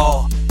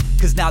nightfall.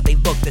 Cause now they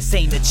look the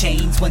same, the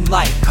chains when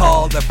light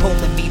call. They're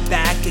pulling me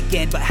back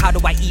again, but how do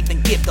I even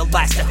give the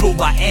last of who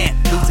I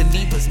am? Losing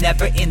me was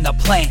never in the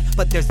plan,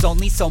 but there's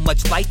only so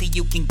much light that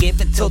you can give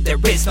until there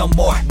is no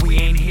more. We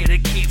ain't here to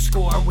keep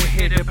score, we're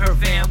here to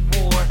prevent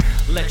war.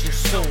 Let your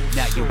soul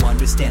Now you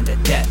understand the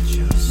depth.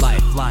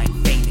 Lifeline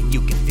fainting,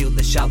 you can feel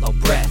the shallow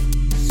breath.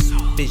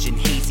 Vision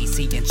hazy,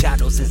 seeing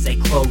shadows as they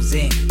close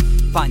in.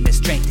 Find the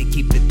strength to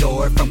keep the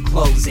door from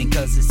closing,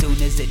 cause as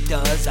soon as it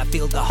does, I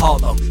feel the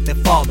hollow that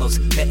follows,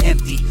 the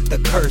empty, the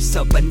curse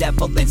of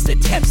benevolence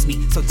that tempts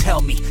me. So tell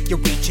me, you're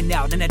reaching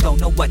out and I don't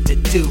know what to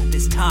do.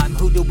 This time,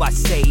 who do I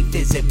save?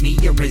 Is it me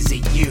or is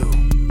it you?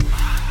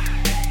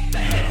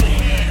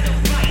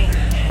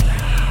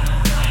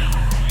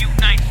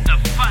 unites the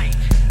fight.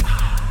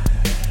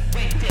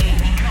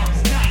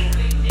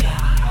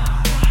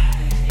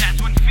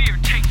 That's when fear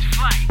takes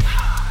flight.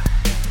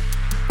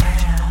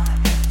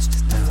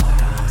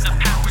 The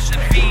powers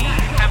that be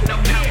have no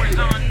powers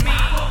on me.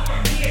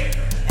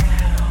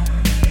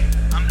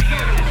 I'm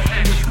here to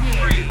set you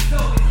free.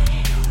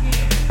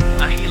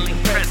 A healing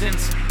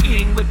presence,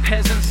 eating with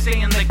peasants, stay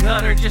in the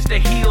gutter just to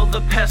heal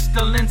the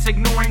pestilence,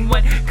 ignoring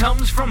what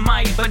comes from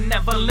my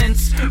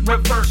benevolence.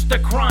 Reverse the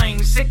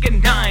crying, sick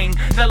and dying.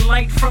 The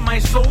light from my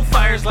soul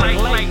fires like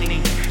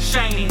lightning,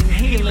 shining,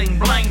 healing,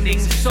 blinding,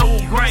 soul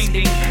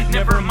grinding.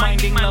 Never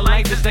minding my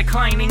life is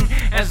declining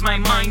as my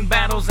mind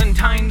battles and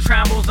time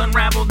travels,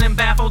 unraveled and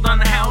baffled on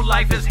how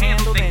life is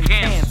handled and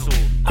canceled.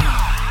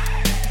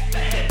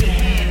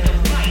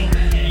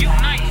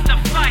 Unites the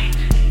fight.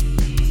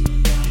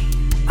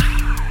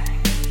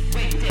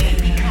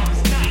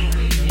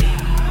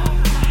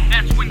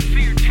 That's when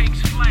fear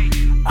takes flight.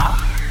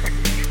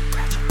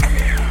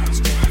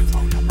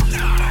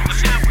 The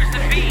powers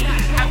that be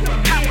have no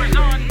powers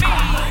on me.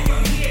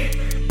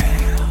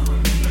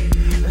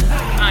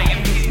 I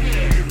am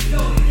here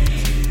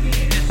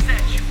to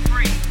set you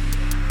free.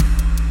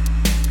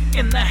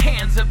 In the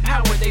hands of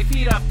power, they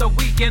feed off the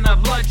weak in a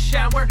blood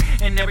shower.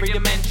 In every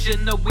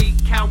dimension, the weak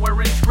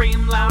cower and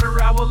scream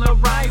louder. I will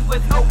arrive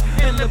with hope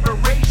and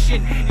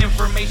liberation.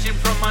 Information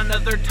from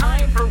another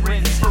time for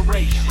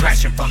inspiration.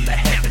 Crashing from the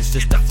heavens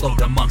just to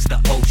float amongst the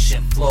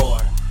ocean floor.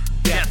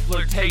 Death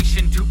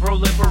flirtation to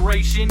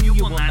proliferation. You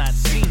will not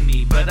see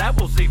me, but I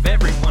will save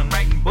everyone.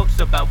 Writing books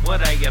about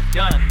what I have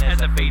done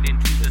as I fade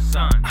into the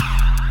sun.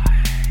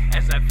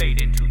 As I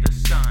fade into the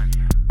sun.